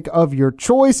topic of your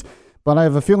choice. But I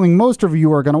have a feeling most of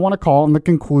you are going to want to call on the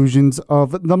conclusions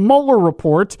of the Mueller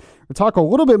Report. We'll talk a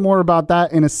little bit more about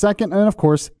that in a second, and of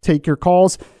course, take your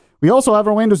calls. We also have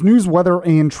Orlando's news, weather,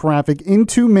 and traffic in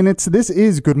 2 minutes. This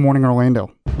is Good Morning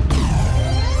Orlando.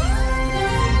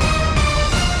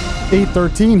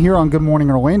 8:13 here on Good Morning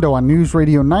Orlando on News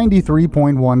Radio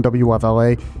 93.1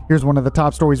 WFLA. Here's one of the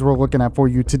top stories we're looking at for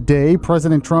you today.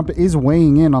 President Trump is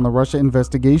weighing in on the Russia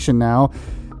investigation now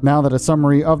that a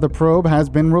summary of the probe has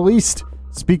been released.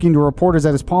 Speaking to reporters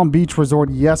at his Palm Beach resort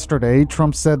yesterday,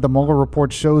 Trump said the Mueller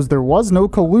report shows there was no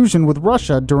collusion with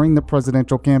Russia during the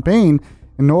presidential campaign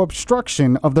and no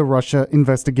obstruction of the Russia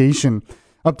investigation.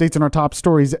 Updates on our top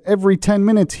stories every 10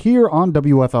 minutes here on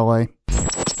WFLA.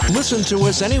 Listen to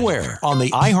us anywhere on the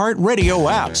iHeartRadio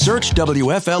app. Search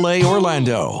WFLA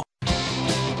Orlando.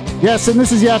 Yes, and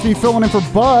this is Yaffe filling in for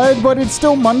Bud, but it's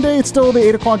still Monday. It's still the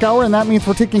 8 o'clock hour, and that means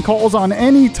we're taking calls on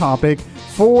any topic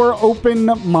for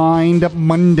Open Mind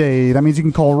Monday. That means you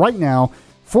can call right now,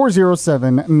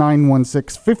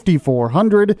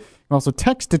 407-916-5400. You can also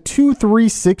text to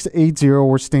 23680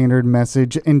 where standard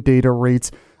message and data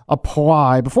rates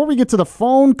apply. Before we get to the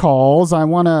phone calls, I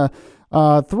want to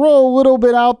throw a little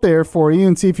bit out there for you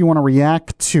and see if you want to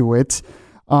react to it.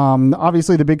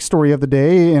 Obviously, the big story of the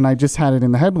day, and I just had it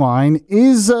in the headline,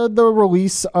 is the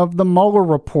release of the Mueller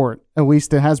Report. At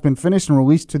least it has been finished and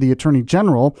released to the Attorney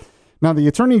General. Now, the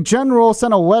Attorney General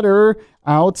sent a letter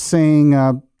out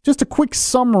saying just a quick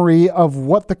summary of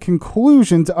what the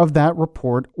conclusions of that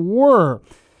report were.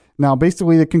 Now,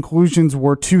 basically, the conclusions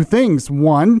were two things.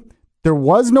 One, there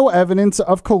was no evidence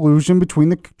of collusion between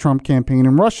the Trump campaign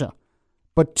and Russia.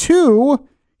 But two,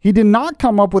 he did not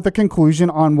come up with a conclusion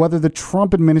on whether the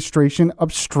Trump administration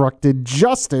obstructed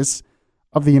justice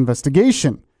of the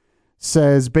investigation.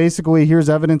 Says basically, here's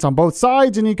evidence on both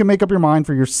sides, and you can make up your mind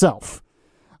for yourself.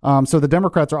 So the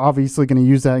Democrats are obviously going to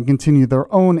use that and continue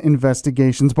their own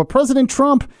investigations. But President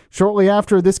Trump, shortly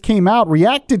after this came out,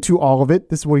 reacted to all of it.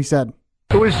 This is what he said.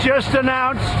 It was just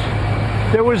announced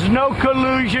there was no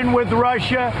collusion with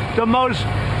Russia, the most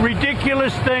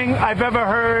ridiculous thing I've ever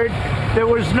heard. There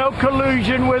was no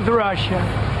collusion with Russia.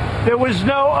 There was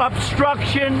no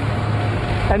obstruction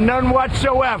and none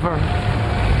whatsoever.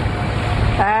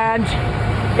 And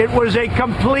it was a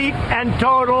complete and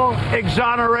total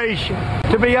exoneration.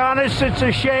 To be honest, it's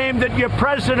a shame that your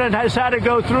president has had to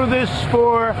go through this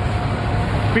before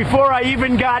I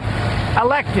even got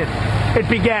elected. It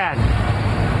began.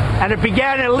 And it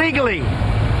began illegally.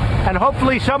 And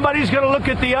hopefully somebody's going to look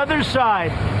at the other side.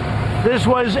 This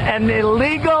was an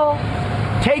illegal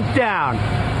takedown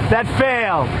that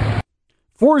failed.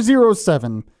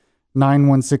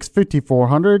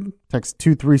 407-916-5400. Text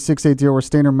 23680 or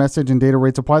standard message and data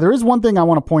rates apply. There is one thing I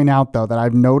want to point out, though, that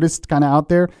I've noticed kind of out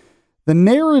there. The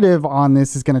narrative on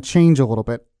this is going to change a little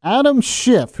bit. Adam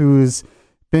Schiff, who's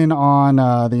been on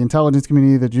the Intelligence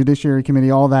Committee, the Judiciary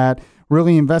Committee, all that,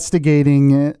 really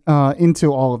investigating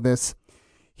into all of this.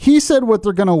 He said what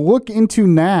they're going to look into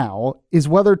now is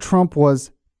whether Trump was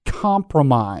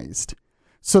compromised.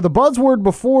 So the buzzword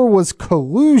before was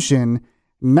collusion.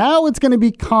 Now it's going to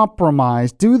be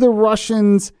compromised. Do the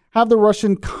Russians have the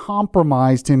Russian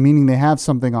compromised him, meaning they have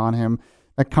something on him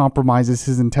that compromises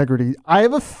his integrity? I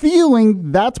have a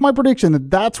feeling, that's my prediction,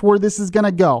 that that's where this is going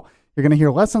to go. You're going to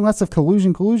hear less and less of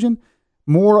collusion,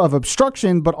 more of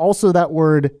obstruction, but also that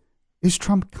word, is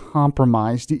Trump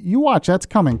compromised? You watch, that's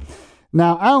coming.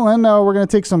 Now, Alan, we're going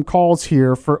to take some calls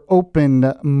here for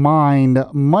Open Mind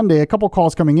Monday. A couple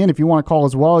calls coming in. If you want to call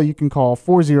as well, you can call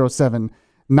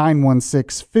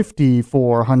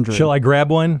 407-916-5400. Shall I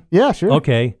grab one? Yeah, sure.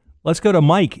 Okay. Let's go to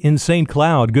Mike in St.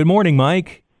 Cloud. Good morning,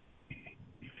 Mike.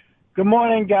 Good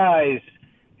morning, guys.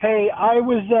 Hey, I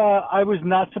was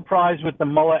not surprised with the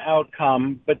Mueller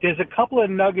outcome, but there's a couple of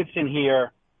nuggets in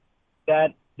here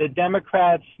that the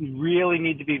Democrats really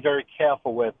need to be very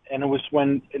careful with. And it was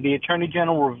when the Attorney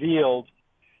General revealed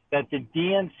that the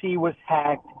DNC was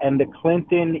hacked and the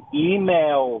Clinton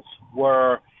emails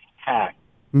were hacked.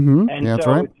 Mm-hmm. And yeah, that's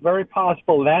so right. it's very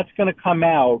possible that's going to come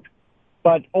out.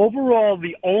 But overall,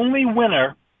 the only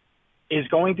winner is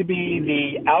going to be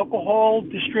the alcohol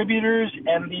distributors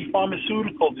and the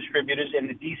pharmaceutical distributors in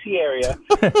the D.C. area,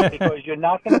 because you're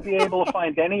not going to be able to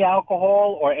find any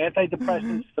alcohol or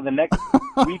antidepressants for the next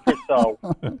week or so.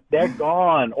 They're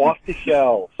gone, off the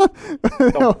shelves.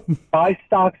 So buy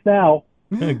stocks now.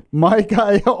 Mike,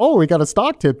 we got a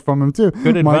stock tip from him, too.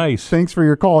 Good advice. Mike, thanks for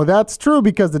your call. That's true,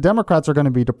 because the Democrats are going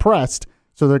to be depressed,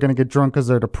 so they're going to get drunk because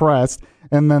they're depressed.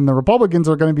 And then the Republicans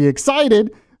are going to be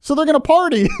excited, so they're going to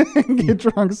party and get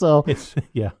drunk. So it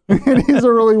is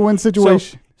a really win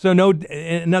situation. So no,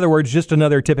 in other words, just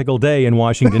another typical day in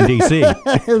Washington, D.C.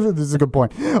 This is a good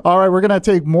point. All right, we're going to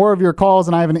take more of your calls,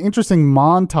 and I have an interesting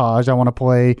montage I want to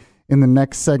play in the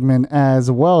next segment as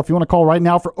well. If you want to call right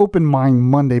now for Open Mind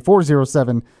Monday,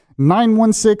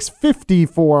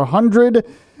 407-916-5400.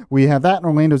 We have that in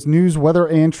Orlando's news, weather,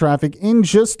 and traffic in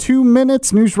just 2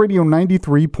 minutes. News Radio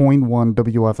 93.1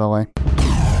 WFLA.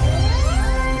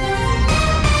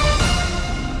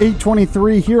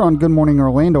 8:23 here on Good Morning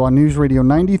Orlando on News Radio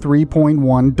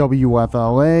 93.1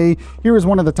 WFLA. Here is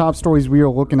one of the top stories we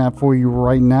are looking at for you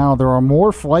right now. There are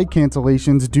more flight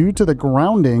cancellations due to the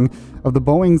grounding of the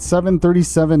Boeing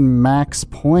 737 MAX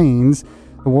planes.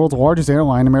 The world's largest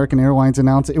airline, American Airlines,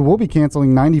 announced it will be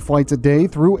canceling 90 flights a day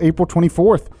through April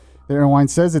 24th. The airline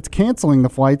says it's canceling the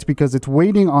flights because it's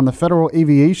waiting on the Federal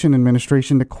Aviation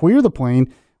Administration to clear the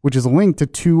plane, which is linked to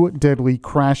 2 deadly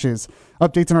crashes.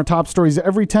 Updates on our top stories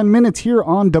every 10 minutes here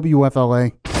on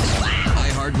WFLA.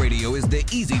 iHeartRadio is the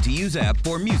easy-to-use app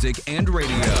for music and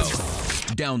radio.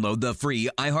 Download the free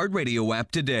iHeartRadio app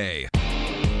today.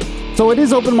 So it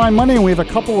is Open Mind Monday, and we have a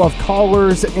couple of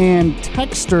callers and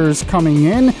texters coming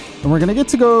in, and we're going to get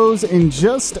to those in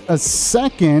just a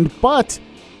second, but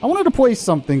I wanted to play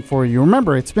something for you.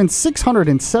 Remember, it's been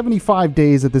 675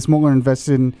 days that this Mueller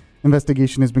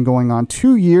investigation has been going on,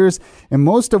 2 years, and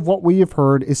most of what we have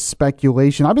heard is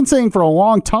speculation. I've been saying for a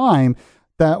long time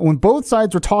that when both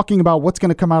sides were talking about what's going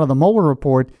to come out of the Mueller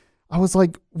report, I was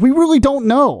like, we really don't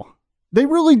know. They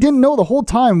really didn't know the whole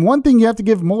time. One thing you have to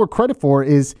give Mueller credit for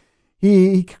is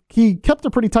he kept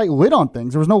a pretty tight lid on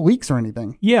things. There was no leaks or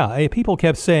anything. Yeah, people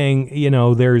kept saying,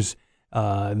 there's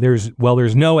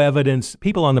no evidence.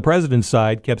 People on the president's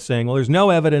side kept saying, well, there's no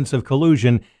evidence of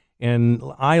collusion. And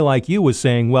I, like you, was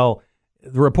saying, well,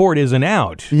 the report isn't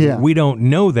out. Yeah. We don't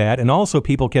know that. And also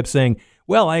people kept saying,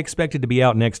 well, I expect it to be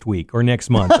out next week or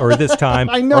next month or this time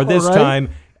I know, or this right? time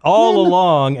all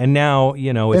along. And now,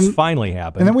 it's finally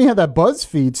happened. And then we had that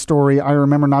BuzzFeed story I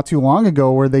remember not too long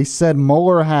ago where they said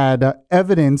Mueller had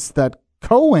evidence that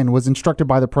Cohen was instructed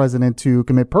by the president to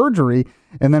commit perjury,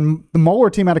 and then the Mueller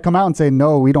team had to come out and say,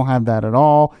 no, we don't have that at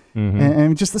all.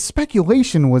 And just the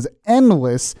speculation was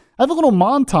endless. I have a little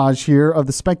montage here of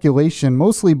the speculation,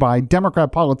 mostly by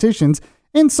Democrat politicians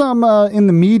and some in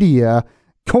the media,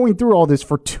 going through all this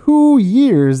for 2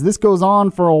 years. This goes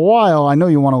on for a while. I know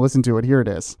you want to listen to it. Here it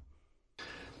is.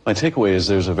 My takeaway is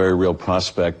there's a very real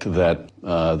prospect that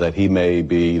that he may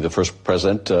be the first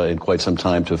president in quite some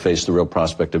time to face the real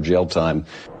prospect of jail time.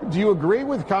 Do you agree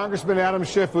with Congressman Adam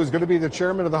Schiff, who's going to be the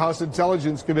chairman of the House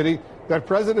Intelligence Committee, that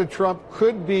President Trump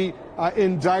could be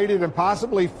indicted and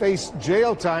possibly face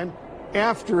jail time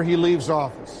after he leaves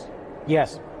office?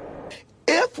 Yes.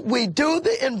 If we do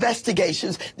the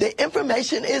investigations, the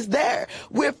information is there.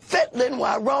 We're fiddling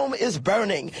while Rome is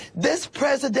burning. This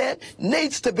president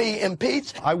needs to be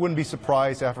impeached. I wouldn't be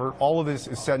surprised after all of this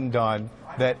is said and done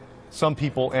that some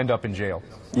people end up in jail.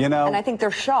 You know, and I think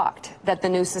they're shocked that the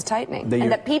noose is tightening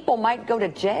and that people might go to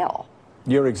jail.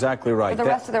 You're exactly right. For the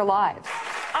rest of their lives.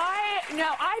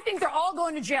 I think they're all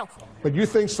going to jail. But you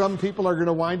think some people are going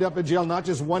to wind up in jail, not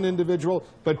just one individual,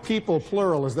 but people,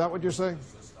 plural. Is that what you're saying?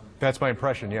 That's my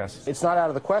impression, yes. It's not out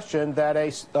of the question that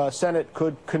a Senate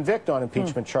could convict on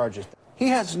impeachment charges. He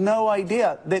has no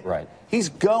idea that he's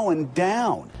going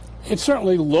down. It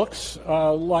certainly looks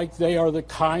like they are the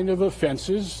kind of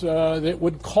offenses that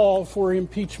would call for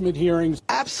impeachment hearings.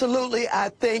 Absolutely, I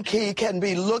think he can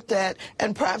be looked at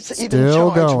and perhaps even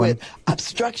charged with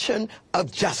obstruction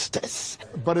of justice.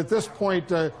 But at this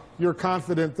point, you're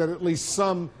confident that at least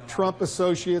some Trump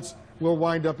associates will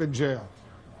wind up in jail?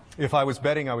 If I was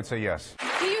betting, I would say yes.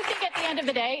 Do you think at the end of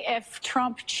the day, if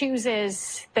Trump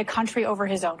chooses the country over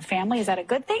his own family, is that a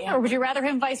good thing? Or would you rather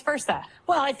him vice versa?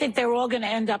 Well, I think they're all going to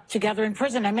end up together in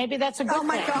prison, and maybe that's a good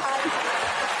thing.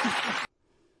 God.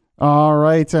 All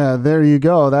right, there you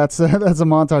go. That's a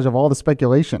montage of all the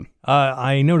speculation.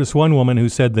 I noticed one woman who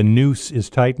said the noose is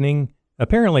tightening.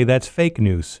 Apparently, that's fake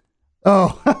noose.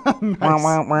 Oh,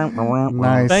 nice.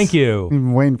 Nice. Thank you.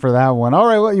 I'm waiting for that one. All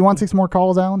right, well, you want to take some more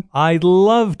calls, Alan? I'd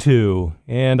love to.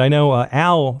 And I know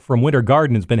Al from Winter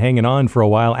Garden has been hanging on for a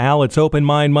while. Al, it's Open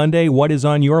Mind Monday. What is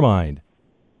on your mind?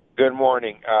 Good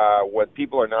morning. What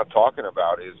people are not talking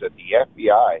about is that the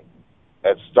FBI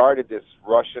has started this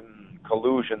Russian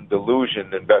collusion,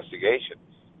 delusion investigation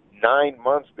 9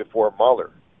 months before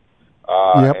Mueller.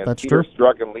 And that's Peter true.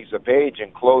 Strzok and Lisa Page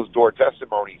in closed-door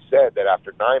testimony said that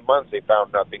after 9 months they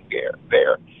found nothing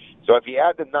there. So if you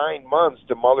add the 9 months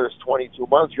to Mueller's 22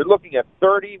 months, you're looking at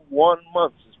 31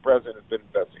 months this president has been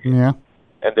investigating. Yeah.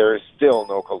 And there is still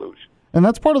no collusion. And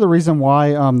that's part of the reason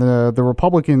why the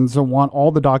Republicans want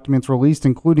all the documents released,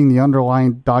 including the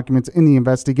underlying documents in the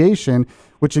investigation,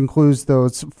 which includes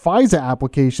those FISA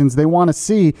applications. They want to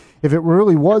see if it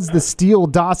really was the Steele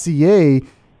dossier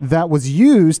that was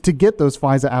used to get those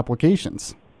FISA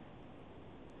applications.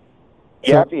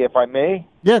 Yaffe, if I may?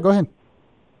 Yeah, go ahead.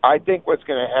 I think what's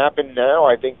going to happen now,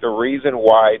 I think the reason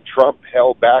why Trump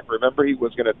held back, remember he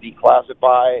was going to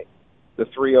declassify the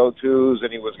 302s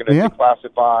and he was going to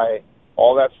declassify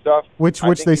all that stuff. Which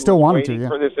they still wanted to,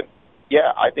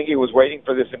 yeah. I think he was waiting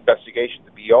for this investigation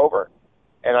to be over.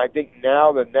 And I think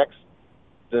now the next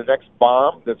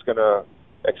bomb that's going to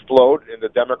explode in the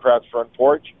Democrats' front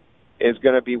porch is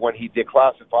going to be when he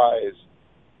declassifies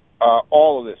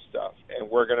all of this stuff.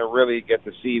 And we're going to really get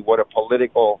to see what a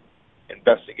political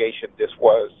investigation this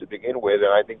was to begin with.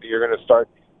 And I think that you're going to start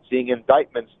seeing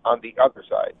indictments on the other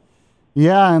side.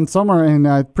 Yeah, and some are, and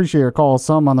I appreciate your call,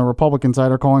 some on the Republican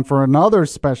side are calling for another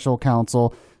special counsel.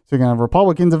 So you're going to have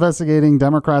Republicans investigating,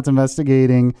 Democrats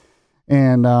investigating,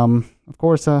 and, of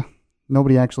course,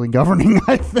 nobody actually governing,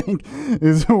 I think,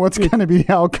 is what's going to be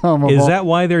the outcome of Is that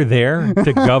why they're there?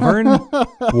 To govern?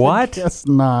 What? I guess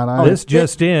not. This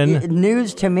just in.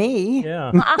 News to me.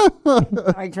 Yeah.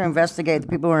 Trying to investigate the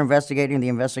people who are investigating the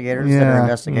investigators that are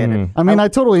investigated. I mean, I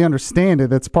totally understand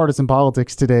it. It's partisan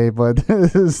politics today, but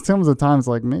some of the times,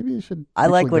 like, maybe you should. I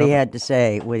like what he had to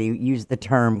say when he used the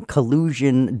term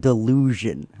collusion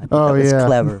delusion. I think that was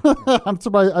clever. I'm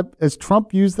surprised. Has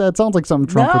Trump used that? It sounds like something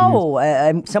Trump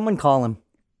would use. Someone call him.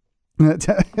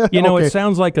 You know, it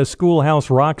sounds like a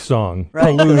Schoolhouse Rock song.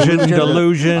 Right. Collusion,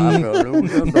 delusion.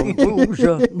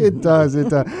 It does.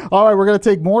 All right, we're going to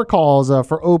take more calls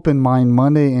for Open Mind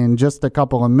Monday in just a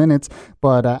couple of minutes.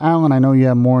 But, Alan, I know you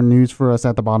have more news for us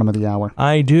at the bottom of the hour.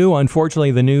 I do.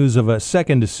 Unfortunately, the news of a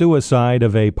second suicide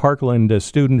of a Parkland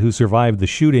student who survived the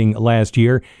shooting last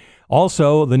year.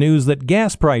 Also, the news that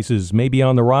gas prices may be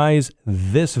on the rise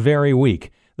this very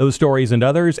week. Those stories and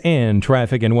others and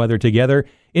traffic and weather together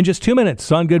in just 2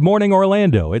 minutes on Good Morning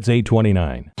Orlando. It's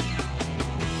 8:29.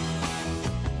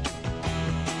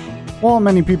 Well,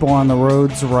 many people on the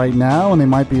roads right now, and they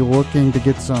might be looking to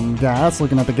get some gas,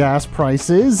 looking at the gas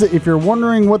prices. If you're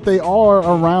wondering what they are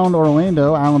around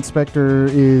Orlando, Alan Spector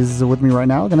is with me right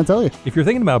now, going to tell you. If you're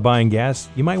thinking about buying gas,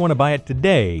 you might want to buy it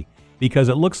today because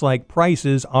it looks like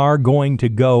prices are going to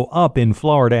go up in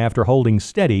Florida after holding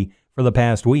steady for the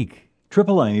past week.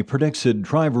 AAA predicts that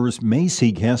drivers may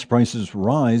see gas prices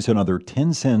rise another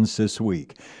 10 cents this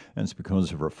week. That's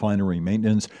because of refinery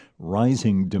maintenance,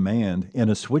 rising demand, and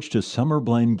a switch to summer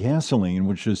blend gasoline,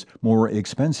 which is more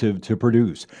expensive to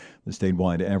produce. The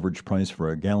statewide average price for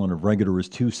a gallon of regular is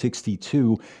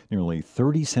 $2.62, nearly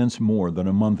 30 cents more than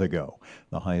a month ago.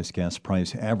 The highest gas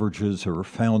price averages are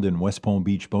found in West Palm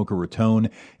Beach, Boca Raton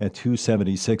at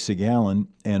 $2.76 a gallon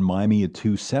and Miami at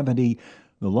 $2.70.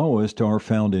 The lowest are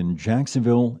found in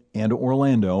Jacksonville and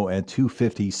Orlando at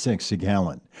 $2.56 a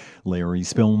gallon. Larry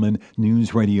Spillman,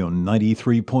 News Radio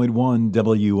 93.1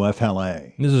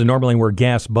 WFLA. This is normally where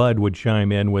Gas Bud would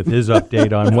chime in with his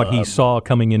update on what he saw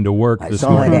coming into work this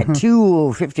morning. I saw it at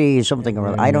 $2.50 something or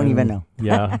other. I don't even know.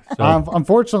 Yeah. So.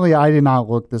 Unfortunately, I did not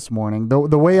look this morning.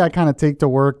 The way I kind of take to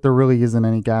work, there really isn't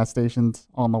any gas stations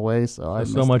on the way. So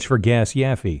much for Gas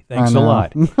Yaffe. Thanks a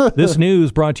lot. This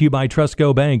news brought to you by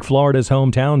Trustco Bank, Florida's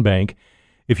hometown bank.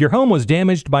 If your home was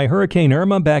damaged by Hurricane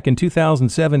Irma back in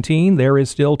 2017, there is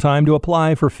still time to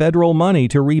apply for federal money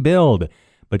to rebuild.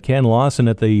 But Ken Lawson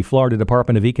at the Florida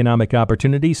Department of Economic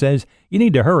Opportunity says you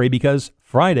need to hurry because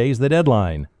Friday's the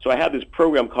deadline. So I have this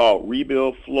program called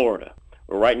Rebuild Florida,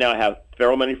 where right now I have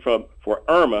federal money for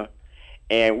Irma,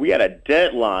 and we had a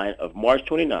deadline of March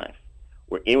 29th,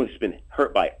 where anyone who's been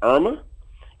hurt by Irma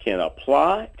can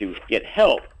apply to get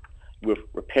help with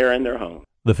repairing their home.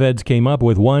 The feds came up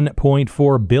with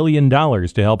 $1.4 billion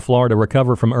to help Florida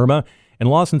recover from Irma, and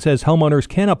Lawson says homeowners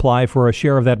can apply for a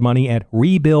share of that money at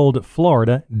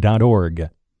rebuildflorida.org.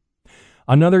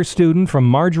 Another student from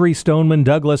Marjorie Stoneman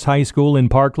Douglas High School in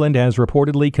Parkland has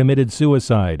reportedly committed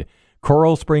suicide.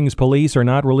 Coral Springs police are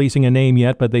not releasing a name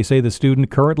yet, but they say the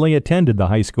student currently attended the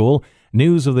high school.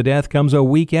 News of the death comes a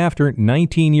week after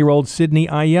 19-year-old Sydney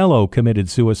Aiello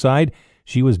committed suicide.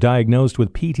 She was diagnosed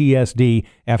with PTSD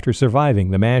after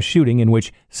surviving the mass shooting in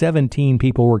which 17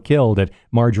 people were killed at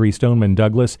Marjorie Stoneman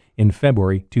Douglas in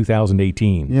February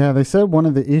 2018. Yeah, they said one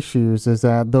of the issues is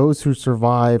that those who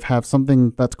survive have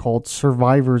something that's called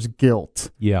survivor's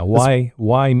guilt. Yeah, why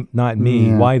not me?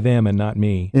 Yeah. Why them and not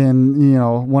me?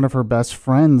 And, one of her best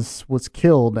friends was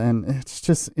killed, and it's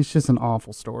just an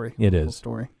awful story. It is.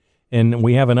 And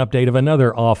we have an update of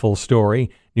another awful story.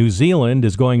 New Zealand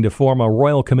is going to form a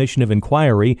royal commission of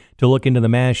inquiry to look into the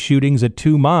mass shootings at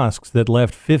two mosques that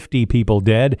left 50 people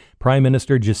dead. Prime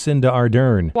Minister Jacinda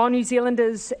Ardern. While New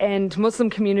Zealanders and Muslim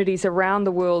communities around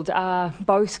the world are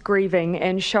both grieving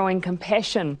and showing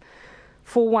compassion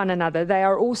for one another, they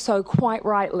are also quite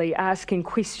rightly asking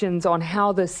questions on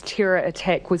how this terror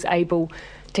attack was able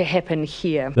to happen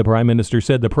here. The Prime Minister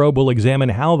said the probe will examine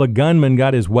how the gunman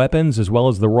got his weapons as well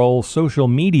as the role social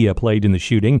media played in the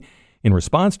shooting. In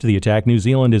response to the attack, New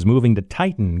Zealand is moving to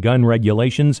tighten gun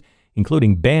regulations,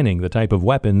 including banning the type of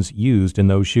weapons used in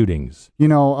those shootings.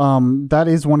 That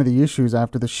is one of the issues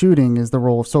after the shooting is the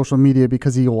role of social media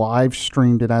because he live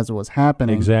streamed it as it was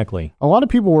happening. Exactly. A lot of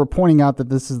people were pointing out that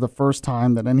this is the first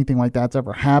time that anything like that's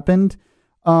ever happened.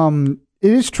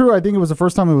 It is true. I think it was the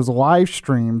first time it was live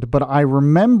streamed, but I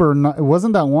remember it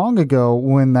wasn't that long ago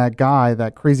when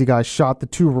that crazy guy shot the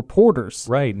two reporters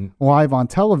live on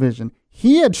television.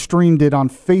 He had streamed it on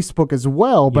Facebook as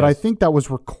well, but I think that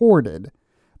was recorded.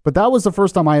 But that was the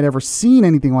first time I had ever seen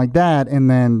anything like that. And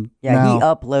then he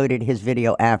uploaded his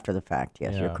video after the fact.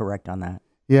 Yes, you're correct on that.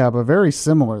 Yeah, but very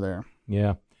similar there.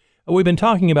 Yeah. We've been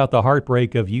talking about the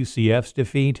heartbreak of UCF's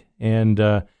defeat, and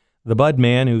the Bud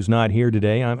man, who's not here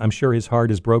today, I'm sure his heart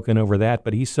is broken over that,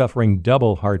 but he's suffering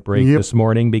double heartbreak this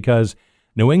morning because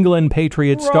New England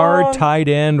Patriots star tight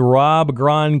end Rob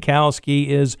Gronkowski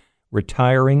is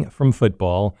retiring from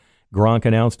football. Gronk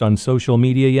announced on social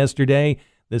media yesterday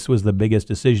this was the biggest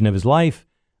decision of his life,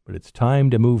 but it's time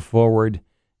to move forward.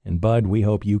 And Bud, we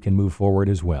hope you can move forward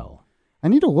as well. I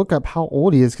need to look up how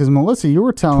old he is because, Melissa, you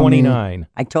were telling 29. me.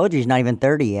 I told you he's not even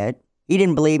 30 yet. He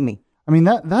didn't believe me. I mean,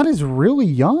 that is really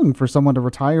young for someone to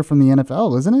retire from the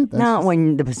NFL, isn't it? Not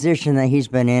when the position that he's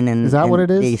been in. And, is that what it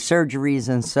is? The surgeries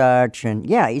and such. And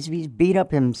yeah, he's beat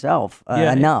up himself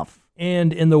enough.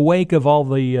 And in the wake of all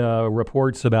the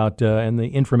reports about and the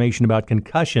information about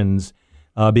concussions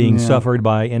being suffered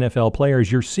by NFL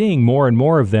players, you're seeing more and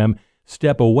more of them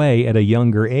step away at a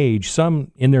younger age,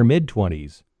 some in their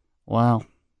mid-20s. Wow.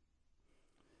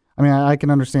 I mean, I can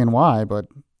understand why, but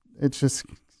it's just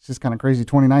It's just kind of crazy.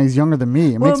 29. He's younger than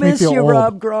me. It makes me feel you, old.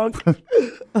 Rob Gronk.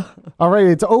 All right,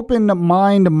 it's Open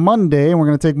Mind Monday, and we're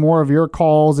going to take more of your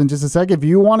calls in just a sec. If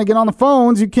you want to get on the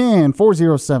phones, you can.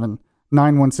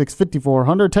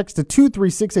 407-916-5400. Text to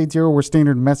 23680 where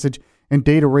standard message and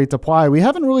data rates apply. We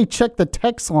haven't really checked the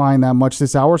text line that much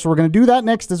this hour, so we're going to do that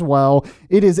next as well.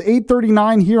 It is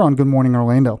 8:39 here on Good Morning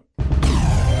Orlando.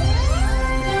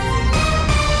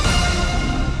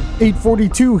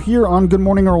 8:42 here on Good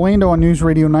Morning Orlando on News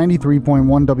Radio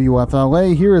 93.1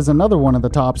 WFLA. Here is another one of the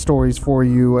top stories for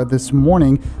you this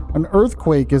morning. An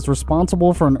earthquake is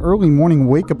responsible for an early morning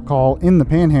wake-up call in the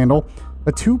Panhandle.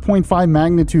 A 2.5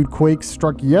 magnitude quake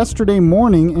struck yesterday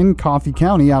morning in Coffee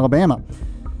County, Alabama.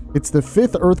 It's the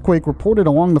fifth earthquake reported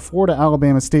along the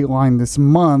Florida-Alabama state line this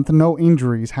month. No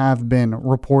injuries have been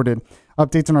reported.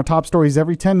 Updates on our top stories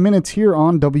every 10 minutes here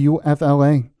on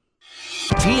WFLA.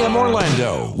 TM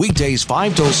Orlando, weekdays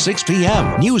 5 till 6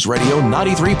 p.m. News Radio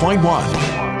 93.1.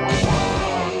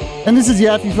 And this is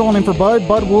Yaffe filling in for Bud.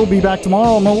 Bud will be back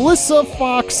tomorrow. Melissa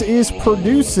Fox is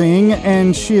producing,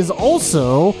 and she has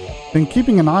also been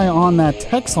keeping an eye on that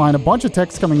text line. A bunch of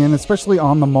texts coming in, especially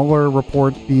on the Mueller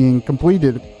report being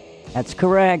completed. That's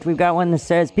correct. We've got one that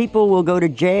says people will go to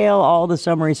jail. All the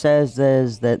summary says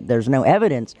is that there's no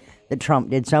evidence that Trump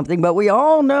did something, but we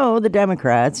all know the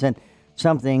Democrats and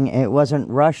something. It wasn't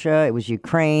Russia. It was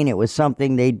Ukraine. It was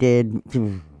something they did.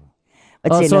 So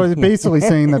it's basically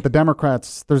saying that the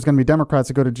Democrats, there's going to be Democrats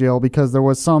that go to jail because there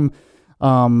was some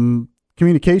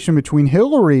communication between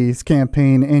Hillary's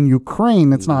campaign and Ukraine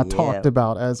that's not talked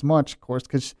about as much, of course,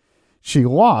 because she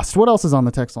lost. What else is on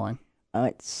the text line?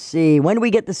 Let's see. When do we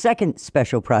get the second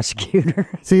special prosecutor?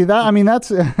 See, that, I mean,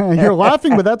 that's, you're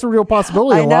laughing, but that's a real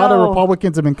possibility. A lot of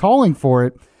Republicans have been calling for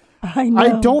it. I know.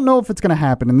 I don't know if it's going to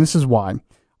happen, and this is why.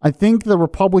 I think the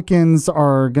Republicans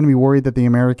are going to be worried that the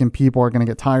American people are going to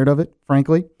get tired of it,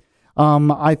 frankly.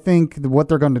 I think what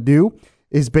they're going to do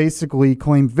is basically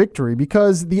claim victory,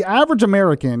 because the average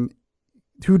American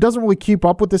who doesn't really keep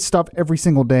up with this stuff every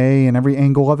single day and every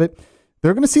angle of it,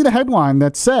 they're going to see the headline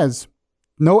that says,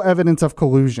 no evidence of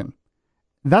collusion.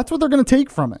 That's what they're going to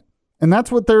take from it. And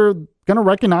that's what they're going to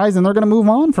recognize, and they're going to move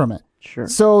on from it. Sure.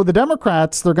 So the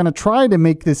Democrats, they're going to try to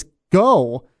make this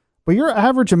go, but your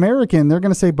average American, they're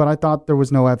going to say, but I thought there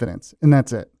was no evidence, and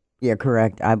that's it. Yeah,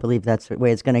 correct. I believe that's the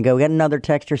way it's going to go. We got another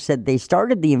texter said they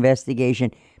started the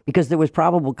investigation because there was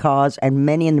probable cause and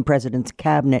many in the president's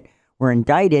cabinet were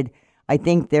indicted. I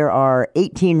think there are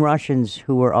 18 Russians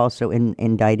who were also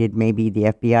indicted. Maybe the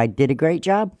FBI did a great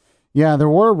job. Yeah, there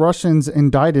were Russians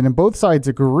indicted, and both sides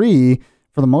agree,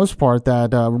 for the most part, that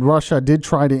Russia did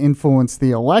try to influence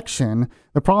the election.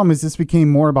 The problem is this became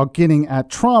more about getting at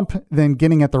Trump than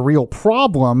getting at the real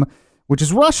problem, which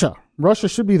is Russia. Russia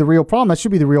should be the real problem. That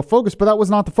should be the real focus, but that was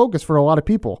not the focus for a lot of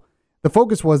people. The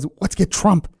focus was, let's get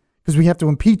Trump because we have to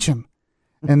impeach him.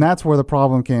 And that's where the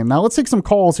problem came. Now, let's take some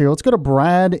calls here. Let's go to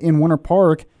Brad in Winter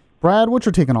Park. Brad, what's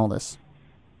your take on all this?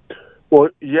 Well,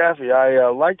 Yaffe, I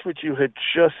liked what you had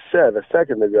just said a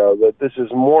second ago, that this is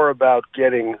more about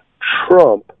getting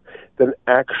Trump than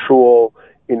actual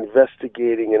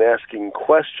investigating and asking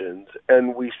questions.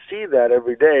 And we see that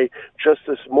every day. Just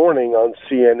this morning on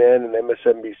CNN and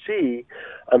MSNBC,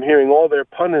 I'm hearing all their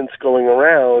pundits going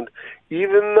around,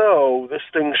 even though this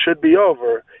thing should be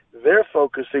over, they're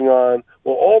focusing on,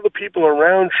 well, all the people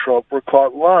around Trump were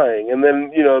caught lying. And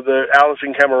then, you know, the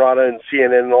Allison Camerata and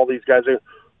CNN and all these guys are,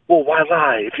 well, why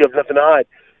lie if you have nothing to hide?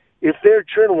 If they're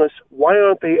journalists, why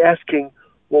aren't they asking,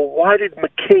 well, why did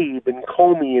McCabe and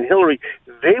Comey and Hillary,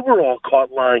 they were all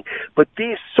caught lying, but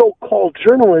these so-called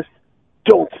journalists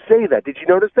don't say that. Did you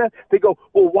notice that? They go,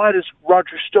 well, why does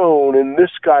Roger Stone and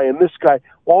this guy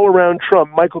all around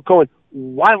Trump, Michael Cohen,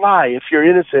 why lie if you're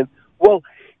innocent? Well,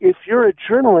 if you're a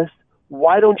journalist,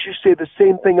 why don't you say the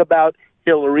same thing about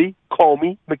Hillary,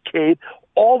 Comey, McCabe,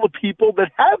 all the people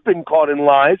that have been caught in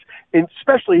lies, and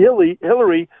especially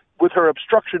Hillary with her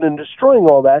obstruction and destroying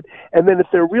all that. And then if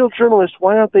they're real journalists,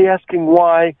 why aren't they asking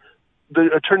why the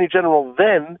Attorney General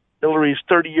then, Hillary's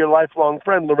 30-year lifelong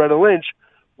friend, Loretta Lynch,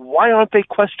 why aren't they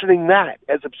questioning that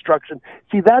as obstruction?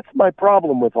 See, that's my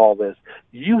problem with all this.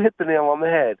 You hit the nail on the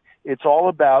head. It's all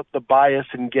about the bias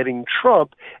in getting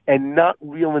Trump and not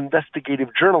real investigative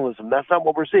journalism. That's not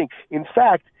what we're seeing. In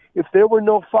fact, if there were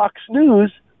no Fox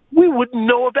News, we wouldn't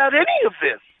know about any of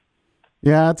this.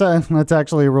 Yeah, that's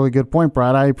actually a really good point,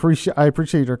 Brad. I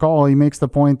appreciate your call. He makes the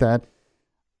point that,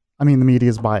 I mean, the media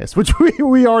is biased, which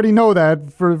we already know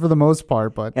that for the most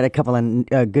part. But got a couple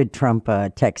of good Trump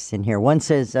texts in here. One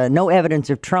says, no evidence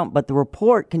of Trump, but the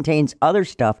report contains other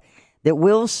stuff that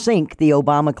will sink the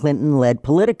Obama-Clinton-led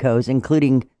politicos,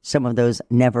 including some of those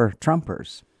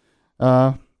never-Trumpers.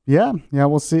 Yeah,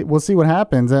 we'll see. We'll see what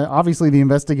happens. Obviously, the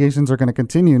investigations are going to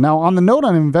continue. Now, on the note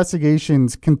on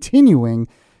investigations continuing,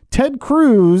 Ted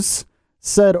Cruz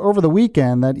said over the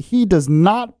weekend that he does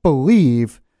not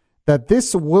believe that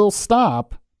this will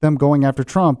stop them going after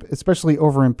Trump, especially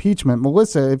over impeachment.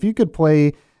 Melissa, if you could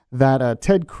play that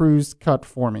Ted Cruz cut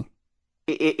for me.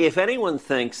 If anyone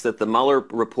thinks that the Mueller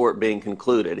report being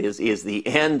concluded is the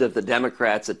end of the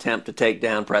Democrats' attempt to take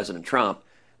down President Trump,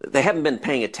 they haven't been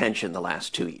paying attention the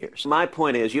last 2 years. My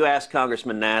point is, you asked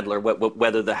Congressman Nadler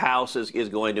whether the House is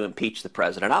going to impeach the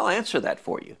president. I'll answer that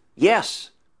for you.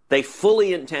 Yes, they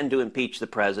fully intend to impeach the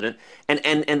president, and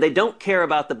they don't care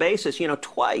about the basis.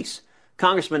 Twice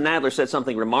Congressman Nadler said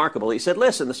something remarkable. He said,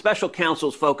 listen, the special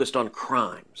counsel's focused on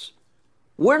crimes.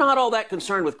 We're not all that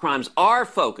concerned with crimes. Our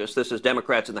focus, this is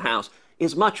Democrats in the House,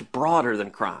 is much broader than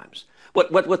crimes.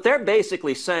 What they're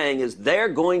basically saying is they're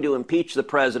going to impeach the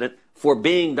president for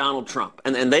being Donald Trump.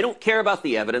 And they don't care about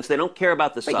the evidence. They don't care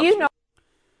about the substance.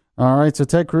 All right, so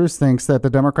Ted Cruz thinks that the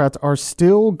Democrats are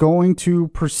still going to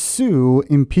pursue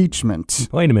impeachment.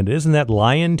 Wait a minute, isn't that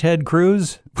lying Ted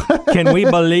Cruz? Can we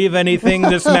believe anything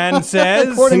this man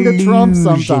says? According to Trump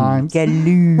sometimes.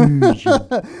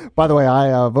 Collusion. By the way,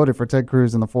 I voted for Ted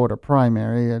Cruz in the Florida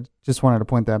primary. I just wanted to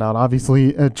point that out.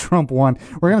 Obviously, Trump won.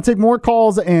 We're going to take more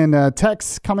calls and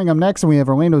texts coming up next, and we have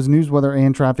Orlando's news, weather,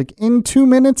 and traffic in 2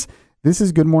 minutes. This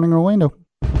is Good Morning Orlando.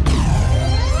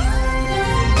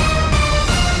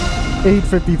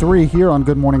 8:53 here on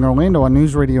Good Morning Orlando on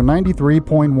News Radio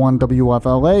 93.1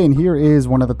 WFLA, and here is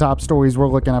one of the top stories we're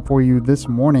looking at for you this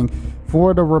morning.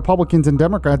 Florida Republicans and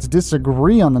Democrats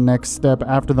disagree on the next step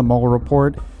after the Mueller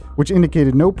report, which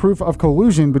indicated no proof of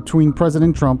collusion between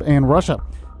President Trump and Russia.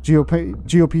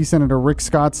 GOP Senator Rick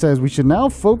Scott says we should now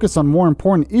focus on more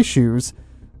important issues,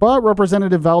 but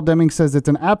Representative Val Deming says it's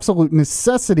an absolute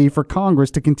necessity for Congress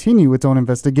to continue its own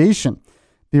investigation.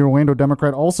 The Orlando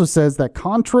Democrat also says that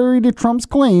contrary to Trump's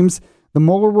claims, the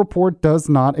Mueller report does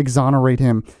not exonerate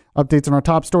him. Updates on our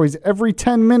top stories every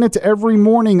 10 minutes, every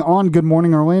morning on Good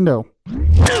Morning Orlando.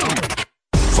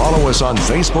 Follow us on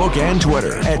Facebook and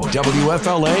Twitter at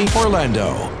WFLA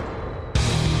Orlando.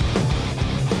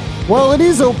 Well, it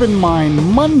is Open Mind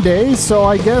Monday, so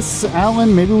I guess,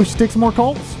 Alan, maybe we should take some more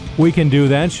calls. We can do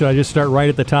that. Should I just start right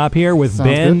at the top here with Sounds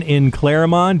Ben good. in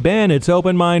Claremont? Ben, it's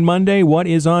Open Mind Monday. What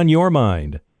is on your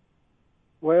mind?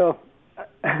 Well,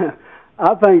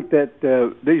 I think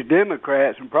that these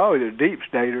Democrats and probably the deep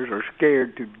staters are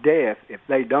scared to death if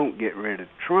they don't get rid of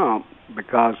Trump,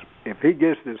 because if he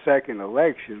gets the second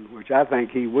election, which I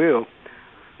think he will,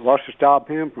 what's to stop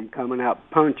him from coming out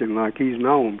punching like he's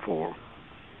known for?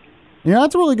 Yeah,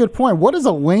 that's a really good point. What does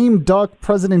a lame duck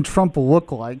President Trump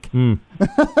look like?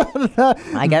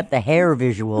 I got the hair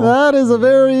visual. That is a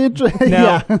very interesting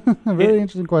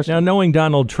interesting question. Now, knowing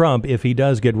Donald Trump, if he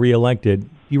does get reelected,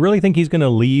 you really think he's going to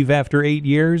leave after 8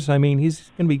 years? I mean,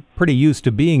 he's going to be pretty used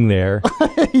to being there.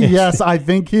 Yes, I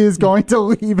think he is going to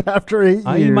leave after 8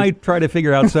 years. He might try to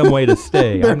figure out some way to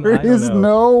stay. There is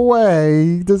no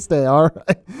way to stay. All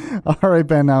right,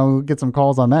 Ben, now we'll get some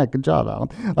calls on that. Good job, Alan.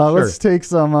 Sure. Let's take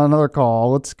another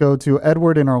call. Let's go to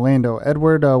Edward in Orlando.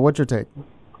 Edward, what's your take?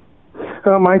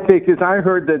 My take is I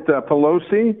heard that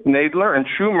Pelosi, Nadler, and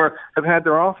Schumer have had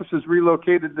their offices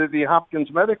relocated to the Hopkins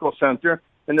Medical Center,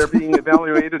 and they're being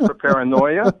evaluated for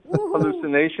paranoia,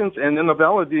 hallucinations, and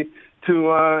inability to,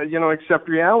 accept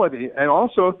reality. And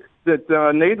also that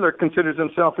Nadler considers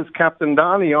himself as Captain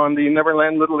Donnie on the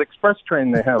Neverland Little Express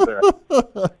train they have there.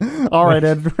 All right,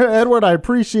 Edward, I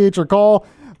appreciate your call.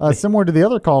 Similar to the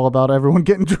other call about everyone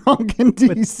getting drunk in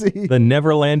D.C. The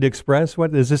Neverland Express?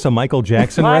 What is this, a Michael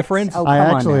Jackson reference? I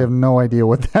actually have no idea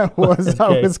what that was.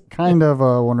 Okay. I was kind of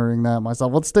wondering that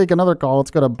myself. Let's take another call. Let's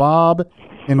go to Bob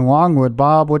in Longwood.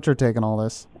 Bob, what's your take on all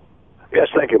this? Yes,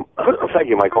 thank you. Thank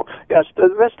you, Michael. Yes, the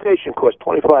investigation cost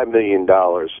 $25 million.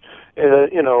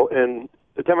 And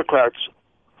the Democrats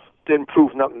didn't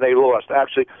prove nothing. They lost.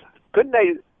 Actually, couldn't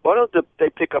they? Why don't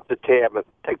they pick up the tab and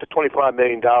take the $25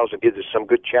 million and give it to some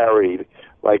good charity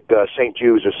like St.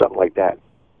 Jude's or something like that?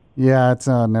 Yeah, it's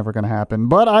never going to happen.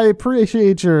 But I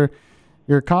appreciate your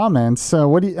comments.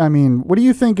 What do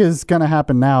you think is going to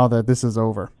happen now that this is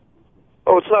over?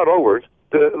 Oh, it's not over.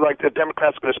 The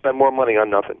Democrats are going to spend more money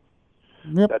on nothing.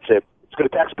 Yep. That's it. It's going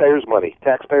to taxpayers' money.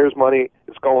 Taxpayers' money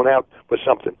is going out for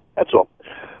something. That's all.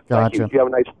 Gotcha. Thank you. You have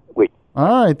a nice week.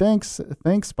 All right, thanks,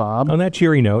 Bob. On that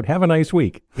cheery note, have a nice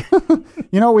week.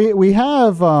 We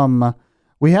have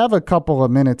a couple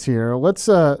of minutes here. Let's.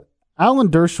 Alan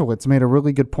Dershowitz made a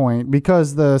really good point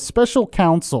because the special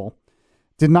counsel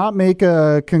did not make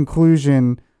a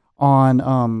conclusion on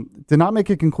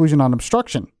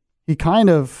obstruction. He kind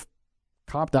of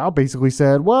copped out, basically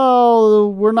said,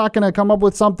 well, we're not going to come up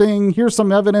with something. Here's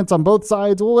some evidence on both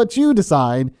sides. We'll let you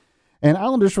decide. And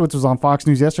Alan Dershowitz was on Fox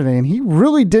News yesterday, and he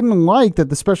really didn't like that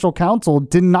the special counsel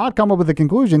did not come up with a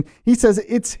conclusion. He says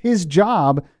it's his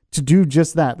job to do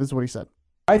just that. This is what he said.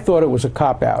 I thought it was a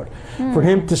cop-out for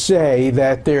him to say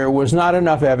that there was not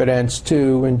enough evidence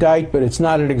to indict, but it's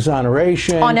not an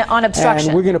exoneration. On obstruction.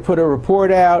 And we're going to put a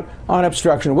report out on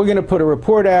obstruction. We're going to put a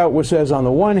report out which says on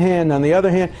the one hand, on the other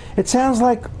hand. It sounds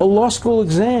like a law school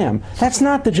exam. That's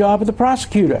not the job of the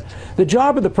prosecutor. The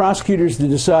job of the prosecutor is to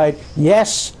decide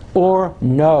yes or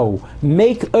no.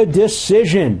 Make a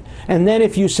decision. And then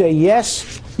if you say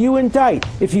yes, you indict.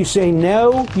 If you say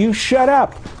no, you shut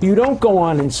up. You don't go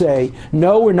on and say,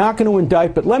 no, we're not going to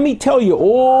indict, but let me tell you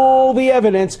all the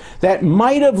evidence that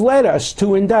might have led us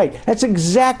to indict. That's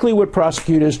exactly what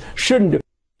prosecutors shouldn't do.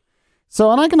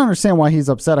 So, and I can understand why he's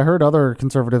upset. I heard other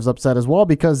conservatives upset as well,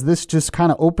 because this just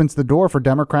kind of opens the door for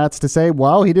Democrats to say,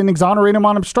 well, he didn't exonerate him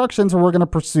on obstruction, so we're going to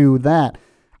pursue that.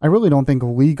 I really don't think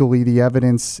legally the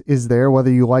evidence is there,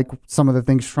 whether you like some of the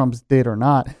things Trump did or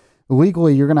not.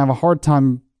 Legally, you're going to have a hard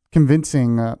time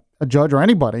convincing a judge or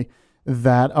anybody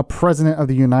that a president of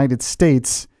the United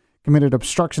States committed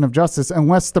obstruction of justice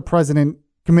unless the president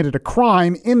committed a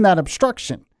crime in that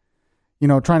obstruction. You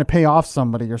know, trying to pay off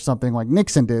somebody or something like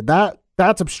Nixon did.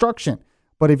 That's obstruction.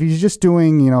 But if he's just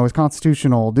doing, you know, his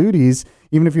constitutional duties,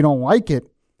 even if you don't like it,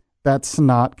 that's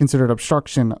not considered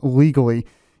obstruction legally.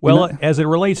 Well, as it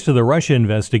relates to the Russia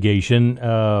investigation,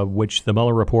 which the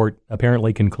Mueller report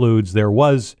apparently concludes there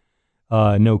was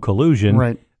no collusion,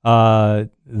 right.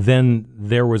 Then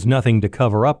there was nothing to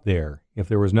cover up there if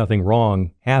there was nothing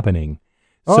wrong happening.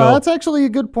 Oh, so, that's actually a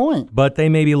good point. But they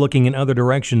may be looking in other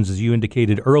directions, as you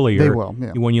indicated earlier. They will,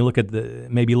 yeah. When you look at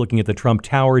maybe looking at the Trump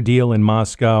Tower deal in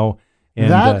Moscow.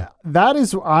 And, that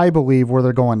is, I believe, where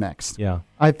they're going next. Yeah.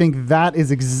 I think that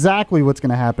is exactly what's going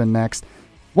to happen next.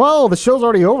 Well, the show's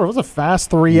already over. It was a fast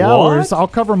 3 hours. I'll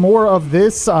cover more of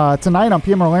this tonight on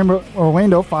PM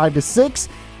Orlando 5 to 6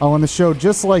 on the show,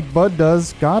 just like Bud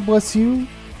does. God bless you,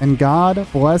 and God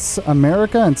bless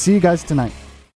America, and see you guys tonight.